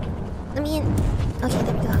in. Okay,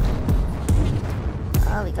 there we go.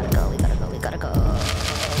 Oh, we gotta go.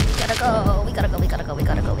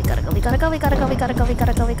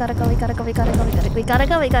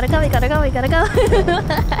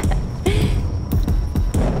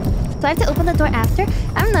 Do I have to open the door after?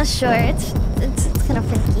 I'm not sure. It's kind of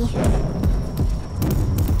finicky.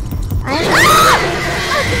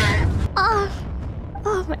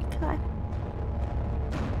 Oh my god.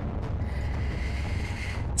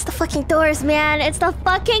 It's the fucking doors, man. It's the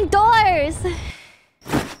fucking doors.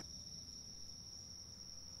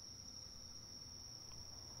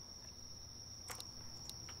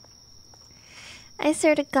 I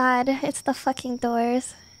swear to God, it's the fucking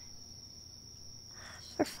doors.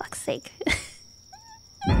 For fuck's sake. This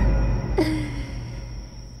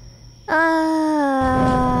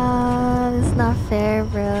is not fair,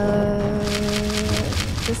 bro.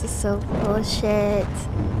 This is so bullshit.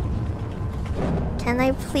 Can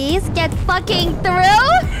I please get fucking through?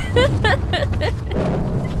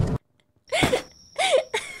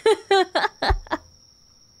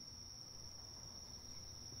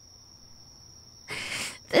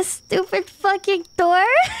 stupid fucking door.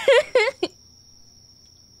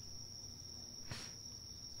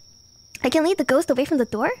 I can lead the ghost away from the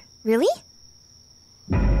door? Really?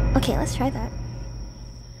 Okay, let's try that.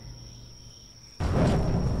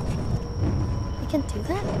 I can do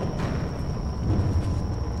that?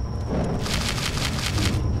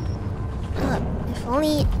 If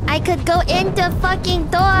only I could go in the fucking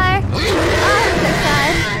door! Oh my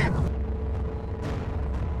god.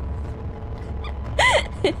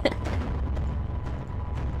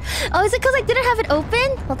 Oh, is it because I didn't have it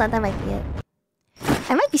open? Hold on, that might be it.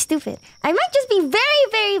 I might be stupid. I might just be very,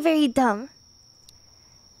 very, very dumb.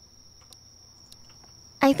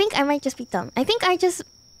 I think I might just be dumb. I think I just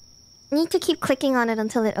need to keep clicking on it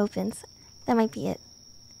until it opens. That might be it.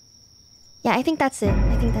 Yeah, I think that's it.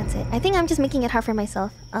 I think that's it. I think I'm just making it hard for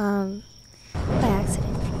myself. By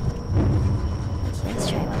accident. Okay, let's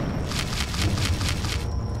try one.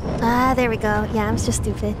 Ah, there we go. Yeah, I'm just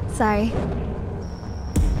stupid. Sorry.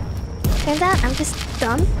 Turns out I'm just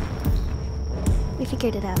dumb. We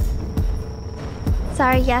figured it out.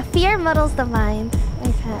 Sorry, yeah, fear muddles the mind.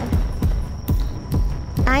 I've had.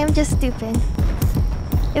 I am just stupid.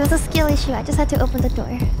 It was a skill issue. I just had to open the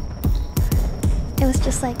door. It was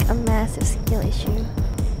just like a massive skill issue.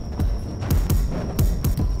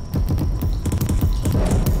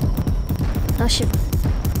 Oh shoot.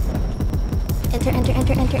 Enter, enter,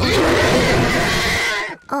 enter, enter, enter, enter,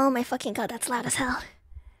 enter. Oh my fucking god, that's loud as hell.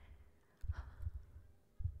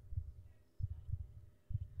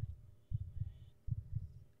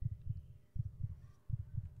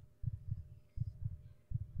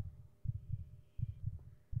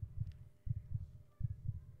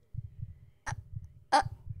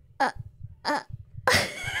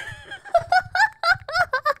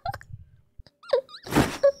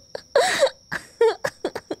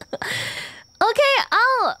 Okay,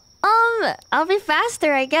 I'll be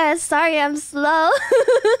faster, I guess. Sorry, I'm slow.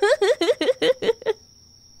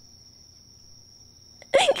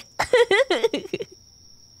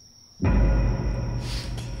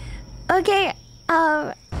 Okay,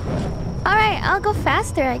 alright, I'll go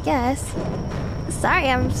faster, I guess. Sorry,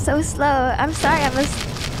 I'm so slow. I'm sorry,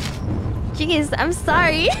 Jeez, I'm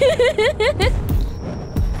sorry.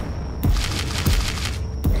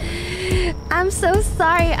 I'm so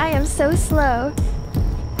sorry, I am so slow.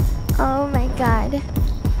 Oh my god.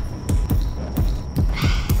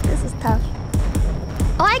 This is tough.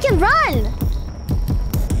 Oh, I can run!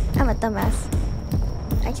 I'm a dumbass.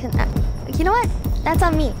 I can... you know what? That's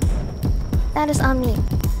on me. That is on me.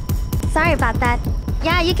 Sorry about that.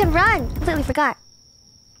 Yeah, you can run! Completely forgot.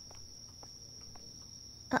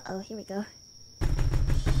 Uh-oh, here we go.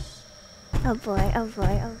 Oh boy, oh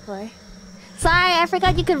boy, oh boy. Sorry, I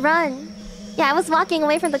forgot you could run. Yeah, I was walking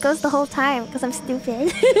away from the ghost the whole time because I'm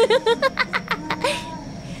stupid.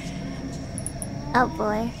 Oh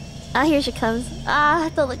boy. Oh, here she comes. Ah,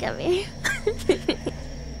 don't look at me.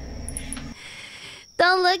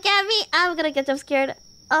 Don't look at me. I'm gonna get jump scared.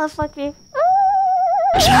 Oh, fuck me.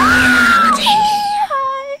 Hi.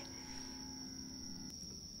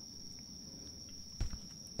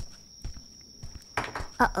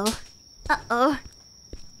 Uh-oh. Uh-oh.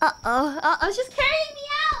 Uh-oh. Uh-oh, she's carrying me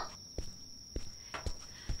out!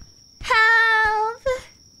 Help!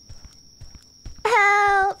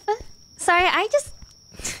 Help! Sorry, I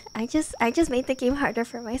just made the game harder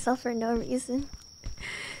for myself for no reason.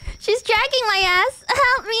 She's dragging my ass!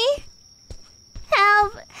 Help me!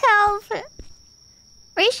 Help! Help!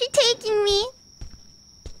 Where is she taking me?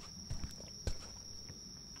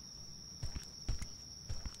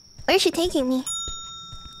 Where is she taking me?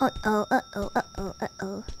 Uh-oh, uh-oh, uh-oh,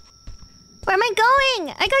 uh-oh. Where am I going?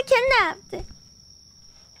 I got kidnapped!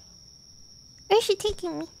 Where is she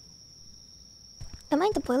taking me? Am I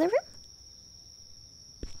in the boiler room?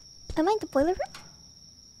 Am I in the boiler room?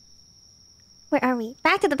 Where are we?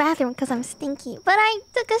 Back to the bathroom because I'm stinky. But I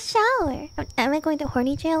took a shower. Am I going to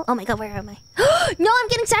horny jail? Oh my god, where am I? No, I'm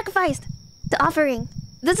getting sacrificed! The offering.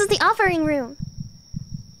 This is the offering room.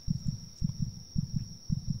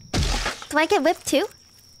 Do I get whipped too?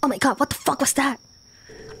 Oh my god, what the fuck was that?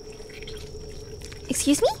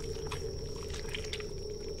 Excuse me?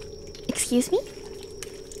 Excuse me?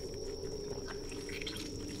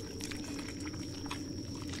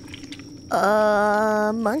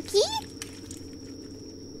 Monkey?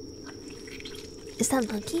 Is that a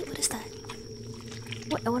monkey? What is that?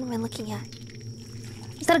 What am I looking at?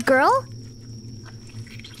 Is that a girl?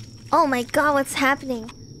 Oh my god, what's happening?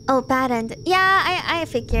 Oh, bad end. Yeah, I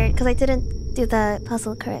figured, because I didn't do the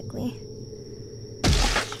puzzle correctly.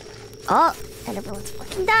 Oh, and everyone's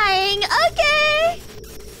fucking dying. Okay!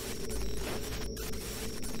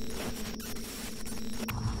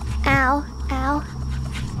 Ow. Ow.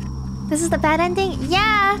 This is the bad ending?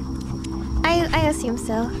 Yeah! I assume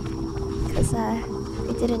so. Because,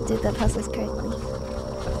 we didn't do the puzzles correctly.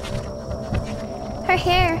 Her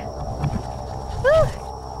hair! Woo!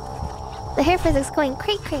 The hair physics going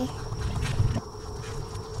cray-cray.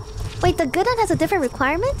 Wait, the good one has a different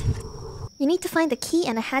requirement? You need to find the key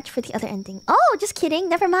and a hatch for the other ending. Oh, just kidding.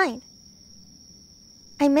 Never mind.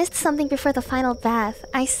 I missed something before the final bath.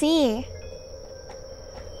 I see.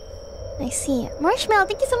 I see. Marshmallow,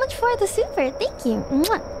 thank you so much for the super. Thank you.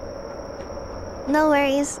 Mwah. No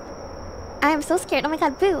worries. I am so scared. Oh my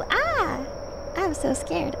god, boo. Ah! I'm so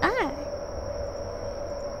scared. Ah!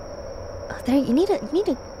 Oh, there. You need to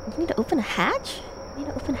open a hatch. You need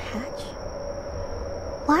to open a hatch.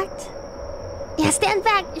 What? Yeah, stand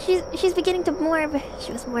back. She's beginning to morph.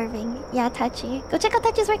 She was morphing. Yeah, Tachi. Go check out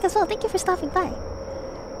Tachi's work as well. Thank you for stopping by.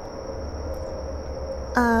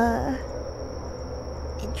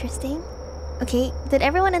 Interesting. Okay, did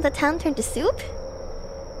everyone in the town turn to soup?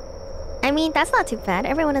 I mean, that's not too bad.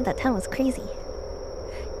 Everyone in that town was crazy.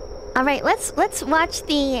 All right, let's watch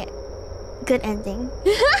the good ending.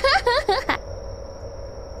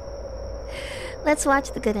 Let's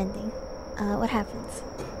watch the good ending. What happens?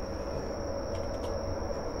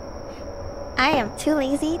 I am too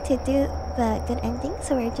lazy to do the good ending,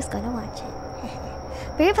 so we're just gonna watch it.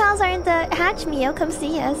 Beer pals are in the hatch, Mio. Come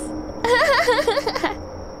see us.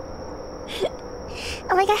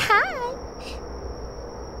 Oh my god, hi!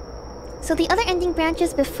 So the other ending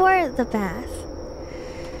branches before the bath.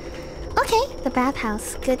 Okay, the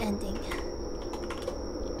bathhouse. Good ending.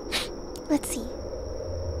 Let's see.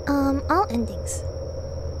 All endings.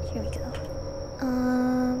 Here we go.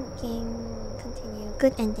 Game continue.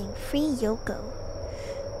 Good ending. Free Yoko.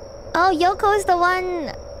 Oh, Yoko is the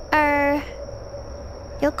one.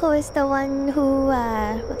 Yoko is the one who.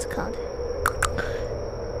 What's it called?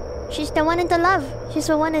 She's the one in the love. She's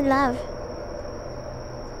the one in love.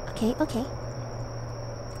 Okay, okay.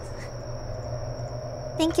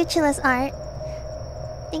 Thank you, Chilla's art.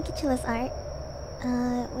 Thank you, Chilla's art.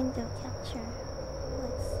 Window capture.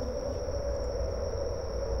 Let's see.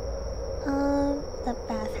 The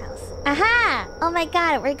bathhouse. Aha! Oh my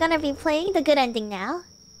god, we're gonna be playing the good ending now.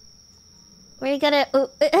 We're gonna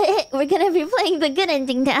be playing the good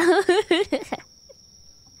ending now.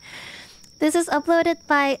 This is uploaded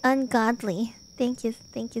by Ungodly. Thank you,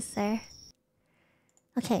 sir.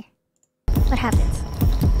 Okay. What happens?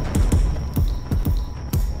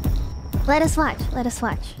 Let us watch.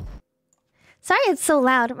 Sorry it's so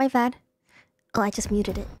loud, my bad. Oh, I just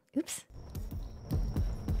muted it. Oops.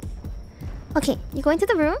 Okay, you go into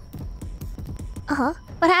the room? Uh-huh.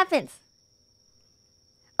 What happens?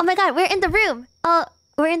 Oh my god, we're in the room! Oh,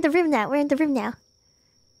 we're in the room now.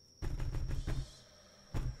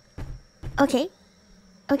 Okay.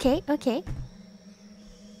 The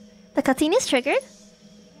cutscene is triggered.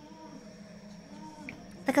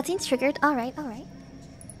 Alright.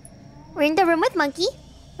 We're in the room with Monkey.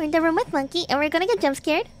 And we're gonna get jump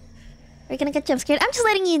scared. I'm just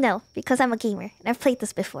letting you know because I'm a gamer and I've played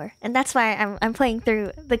this before, and that's why I'm playing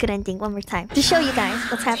through the good ending one more time to show you guys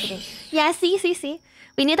what's happening. Yeah, see.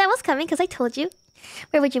 We knew that was coming because I told you.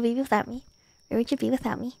 Where would you be without me?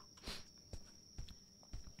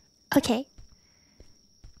 Okay.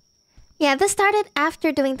 Yeah, this started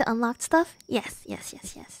after doing the unlocked stuff. Yes.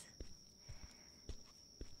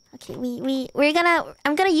 Okay,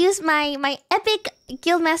 I'm gonna use my epic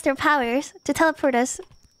guildmaster powers to teleport us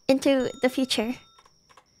into the future.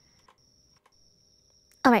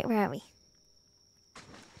 Alright, where are we?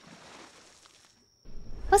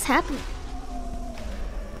 What's happening?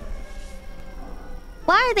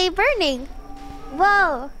 Why are they burning?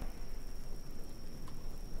 Whoa!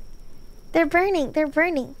 They're burning.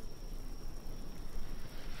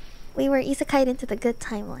 We were isekai'd into the good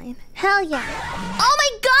timeline. Hell yeah! Oh my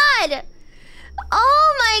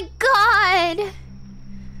god!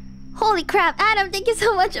 Holy crap, Adam, thank you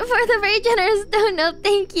so much for the very generous donut.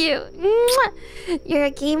 Thank you. Mwah. You're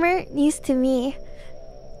a gamer news to me.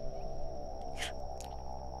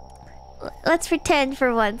 Let's pretend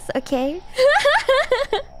for once, okay?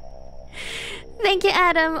 Thank you,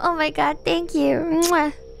 Adam. Oh my god, thank you.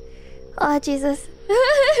 Mwah. Oh, Jesus.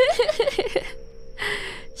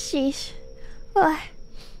 Sheesh. Oh.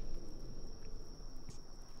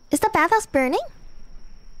 Is the bathhouse burning?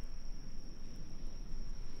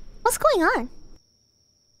 What's going on?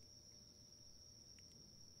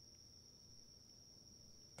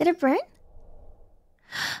 Did it burn?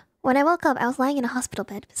 When I woke up, I was lying in a hospital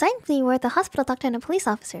bed. Beside me were the hospital doctor and a police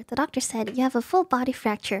officer. The doctor said, "You have a full body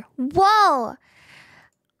fracture." Whoa!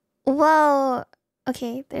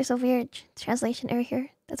 Okay, there's a weird translation error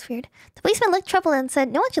here. That's weird. The policeman looked troubled and said,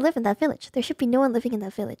 "No one should live in that village. There should be no one living in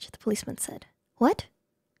that village," the policeman said. What?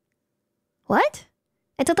 What?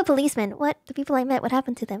 I told the policeman, "What? The people I met, what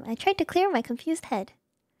happened to them?" I tried to clear my confused head.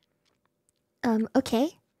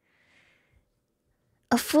 Okay.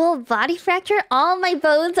 A full body fracture? All my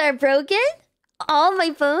bones are broken? All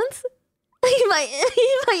my bones?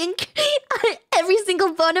 Every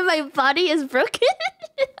single bone in my body is broken?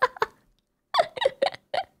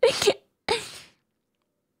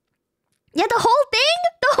 Yeah, the whole thing?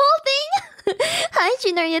 The whole thing? Hi,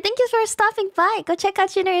 Sonaria. Thank you for stopping by. Go check out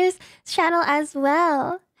Sonaria's channel as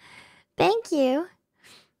well. Thank you.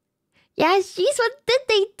 Yeah, jeez, what did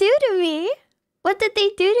they do to me? What did they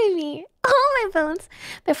do to me? Oh, my bones.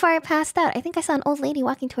 Before I passed out, I think I saw an old lady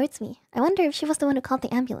walking towards me. I wonder if she was the one who called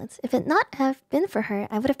the ambulance. If it not have been for her,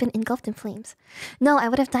 I would have been engulfed in flames. No, I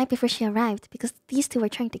would have died before she arrived, because these two were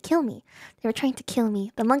trying to kill me. They were trying to kill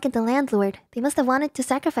me, the monk and the landlord. They must have wanted to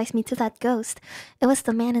sacrifice me to that ghost. It was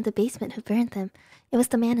the man in the basement who burned them. It was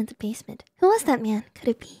the man in the basement. Who was that man? Could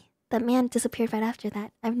it be? That man disappeared right after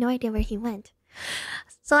that. I have no idea where he went.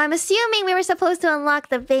 So I'm assuming we were supposed to unlock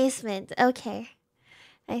the basement. Okay.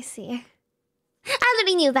 I see. I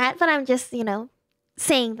already knew that, but I'm just, you know,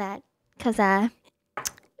 saying that. Because,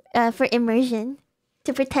 for immersion.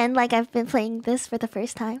 To pretend like I've been playing this for the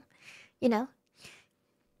first time. You know.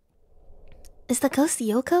 Is the ghost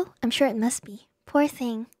Yoko? I'm sure it must be. Poor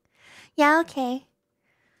thing. Yeah, okay.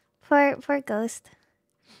 Poor ghost.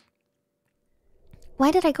 Why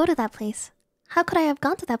did I go to that place? How could I have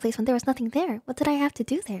gone to that place when there was nothing there? What did I have to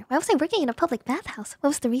do there? Why was I working in a public bathhouse? What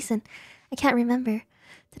was the reason? I can't remember.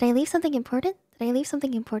 Did I leave something important? Did I leave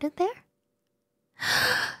something important there?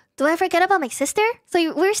 Do I forget about my sister?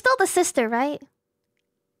 So we're still the sister, right?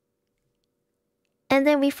 And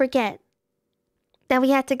then we forget that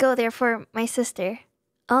we had to go there for my sister.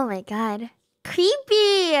 Oh my god.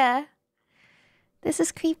 Creepy! This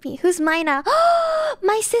is creepy. Who's Mina?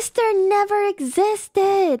 My sister never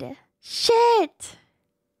existed! Shit!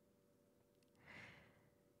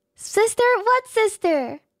 Sister? What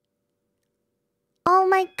sister? Oh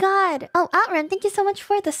my god. Oh, Outrun, thank you so much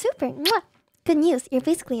for the super. Mwah. Good news, you're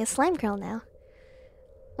basically a slime girl now.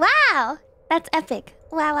 Wow! That's epic.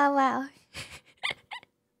 Wow, wow, wow.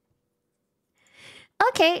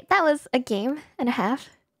 Okay, that was a game and a half.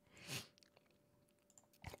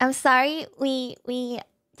 I'm sorry we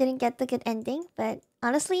didn't get the good ending, but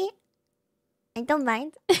honestly, I don't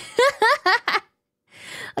mind.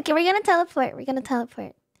 Okay, we're gonna teleport. We're gonna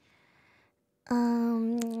teleport.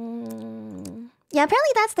 Yeah,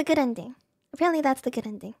 apparently that's the good ending. Apparently that's the good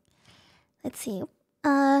ending. Let's see.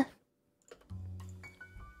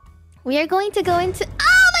 We are going to go into...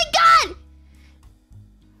 Oh my god!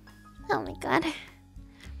 Oh my god.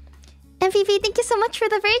 MVP, thank you so much for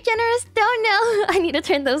the very generous... Don't know. I need to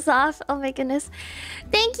turn those off. Oh my goodness.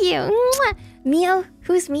 Thank you. Mwah. Mio?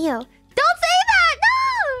 Who's Mio? Don't say that!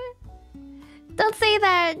 No! Don't say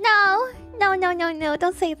that. No. No, no, no, no.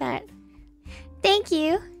 Don't say that. Thank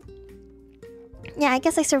you. Yeah, I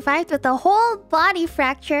guess I survived with a whole body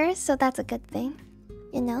fracture, so that's a good thing.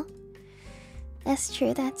 You know? That's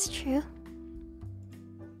true, that's true.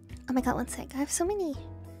 Oh my god, one sec. I have so many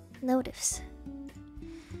notifs.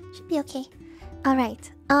 Should be okay.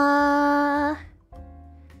 Alright.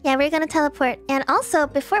 Yeah, we're gonna teleport. And also,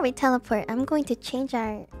 before we teleport, I'm going to change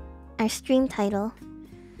our stream title.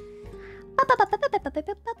 Oh my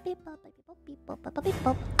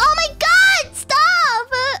god! Stop!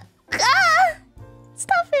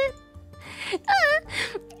 Stop it!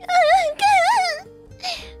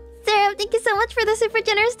 Sarah, thank you so much for the super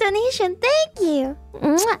generous donation. Thank you!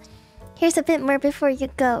 Mwah. Here's a bit more before you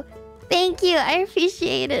go. Thank you, I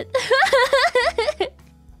appreciate it.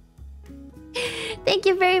 Thank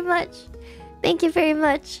you very much. Thank you very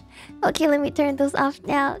much. Okay, let me turn those off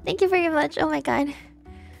now. Thank you very much. Oh my god.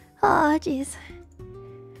 Oh, jeez.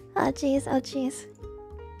 Oh, jeez. Oh, jeez.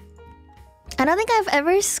 I don't think I've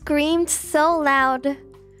ever screamed so loud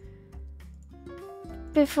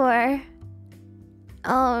before.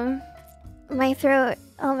 My throat.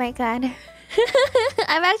 Oh my god.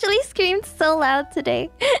 I've actually screamed so loud today.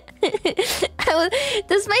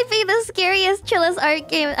 This might be the scariest, chillest art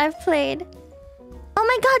game I've played. Oh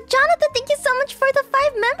my god, Jonathan, thank you so much for the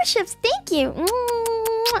 5 memberships. Thank you.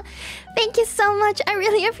 Thank you so much. I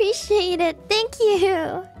really appreciate it. Thank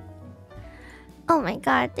you. Oh my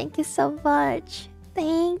god, thank you so much.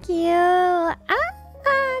 Thank you.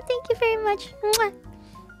 Thank you very much.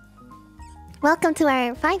 Welcome to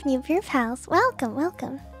our 5 new beer pals. Welcome,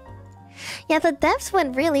 welcome. Yeah, the devs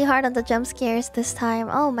went really hard on the jump scares this time.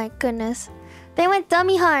 Oh my goodness. They went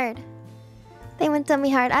dummy hard. They went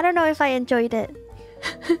dummy hard. I don't know if I enjoyed it.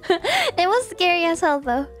 It was scary as hell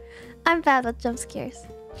though. I'm bad with jump scares.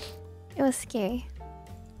 It was scary.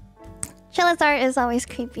 Charizard is always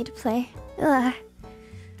creepy to play. Ugh.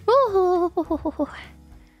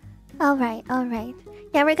 Alright, alright.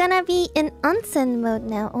 Yeah, we're gonna be in onsen mode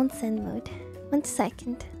now. Onsen mode. 1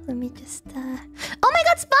 second. Let me just Oh my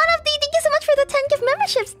god, Spawn Update! Thank you so much for the 10 gift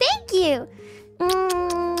memberships! Thank you!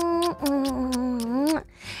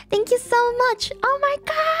 Thank you so much! Oh my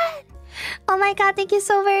god! Oh my god, thank you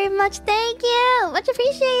so very much! Thank you! Much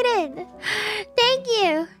appreciated! Thank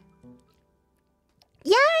you!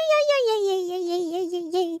 Yeah.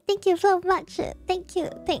 Thank you so much. Thank you.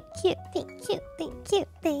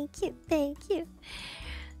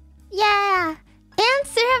 Yeah. And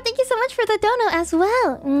Syrup, thank you so much for the dono as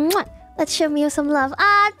well. Mwah. Let's show you some love.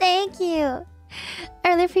 Ah, thank you. I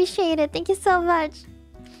really appreciate it. Thank you so much.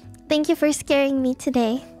 Thank you for scaring me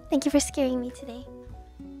today. And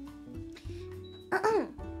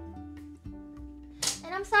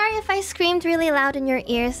I'm sorry if I screamed really loud in your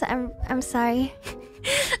ears. I'm sorry.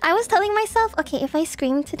 I was telling myself, okay, if I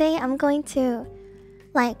scream today, I'm going to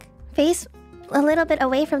like face a little bit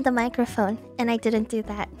away from the microphone, and I didn't do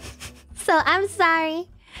that. So I'm sorry.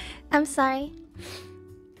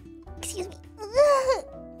 Excuse me.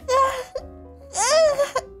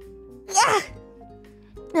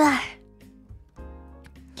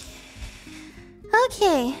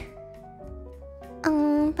 Okay.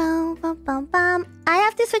 I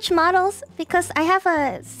have to switch models because I have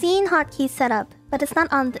a scene hotkey set up, but it's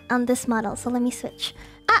not on this model, so let me switch.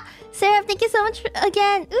 Ah, Sarah, thank you so much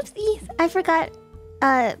again. Oopsies, I forgot.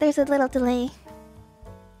 There's a little delay.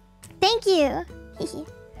 Thank you.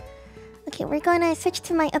 Okay, we're gonna switch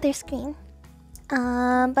to my other screen.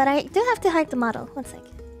 But I do have to hide the model. 1 sec.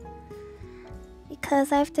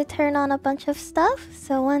 Because I have to turn on a bunch of stuff.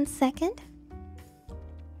 So 1 second.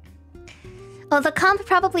 Oh, the comp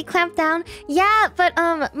probably clamped down. Yeah, but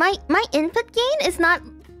my input gain is not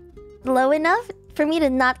low enough for me to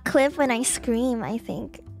not clip when I scream, I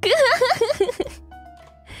think.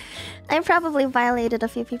 I probably violated a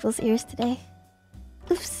few people's ears today.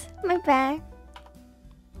 Oops, my bad.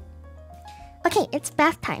 Okay, it's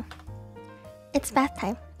bath time.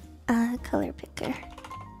 Color picker.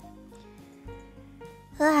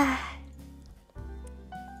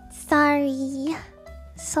 Sorry.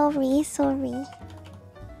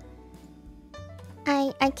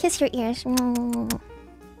 I kiss your ears. I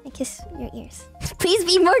kiss your ears. Please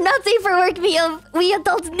be more not safe for work. We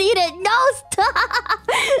adults need it. No, stop.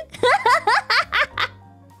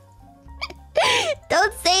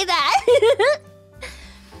 Don't say that.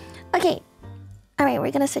 Okay. All right,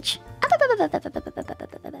 we're gonna switch.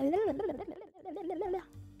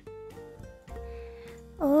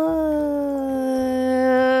 Oh.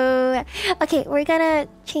 Okay, we're gonna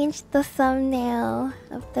change the thumbnail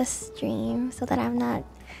of the stream so that I'm not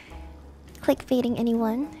clickbaiting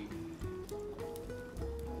anyone.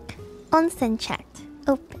 Onsen chat.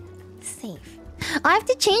 Open. Save. I have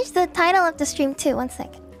to change the title of the stream too. 1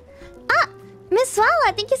 second. Ah! Miss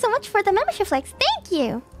Swala, thank you so much for the membership flex. Thank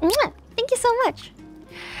you! Mwah. Thank you so much.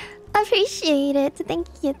 Appreciate it. Thank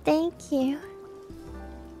you.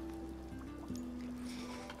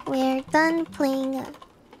 We're done playing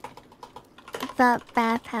the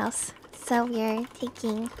bathhouse, so we're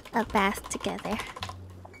taking a bath together.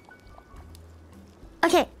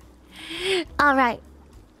 Okay. Alright.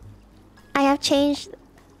 I have changed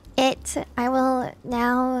it. I will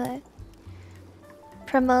now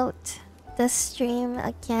promote the stream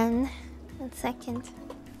again. 1 second.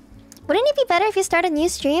 Wouldn't it be better if you start a new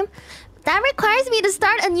stream? That requires me to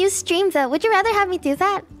start a new stream though. Would you rather have me do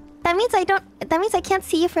that? That means I can't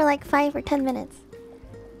see you for like 5 or 10 minutes.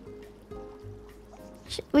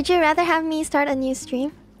 Would you rather have me start a new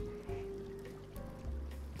stream?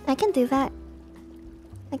 I can do that.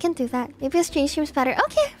 Maybe a stream's better.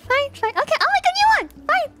 Okay, fine. Okay, I'll make a new one.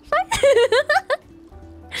 Fine.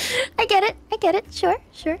 I get it. Sure.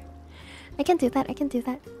 I can do that.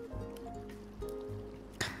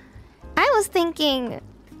 I was thinking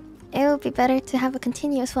it would be better to have a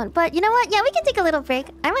continuous one. But you know what? Yeah, we can take a little break.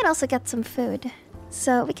 I might also get some food.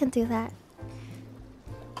 So we can do that.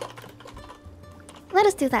 Let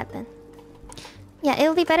us do that then. Yeah,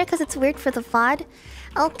 it'll be better because it's weird for the VOD.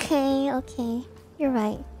 Okay. You're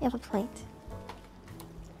right. You have a point.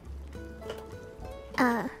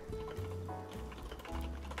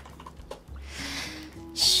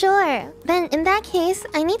 Sure. Then in that case,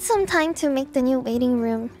 I need some time to make the new waiting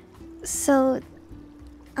room. So,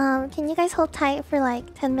 can you guys hold tight for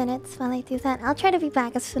like 10 minutes while I do that? I'll try to be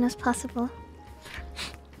back as soon as possible.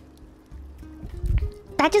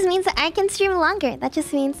 That just means that I can stream longer. That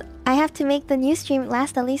just means I have to make the new stream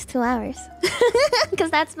last at least 2 hours.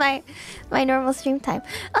 Because that's my normal stream time.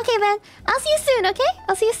 Okay, then. I'll see you soon, okay?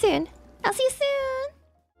 I'll see you soon. I'll see you soon.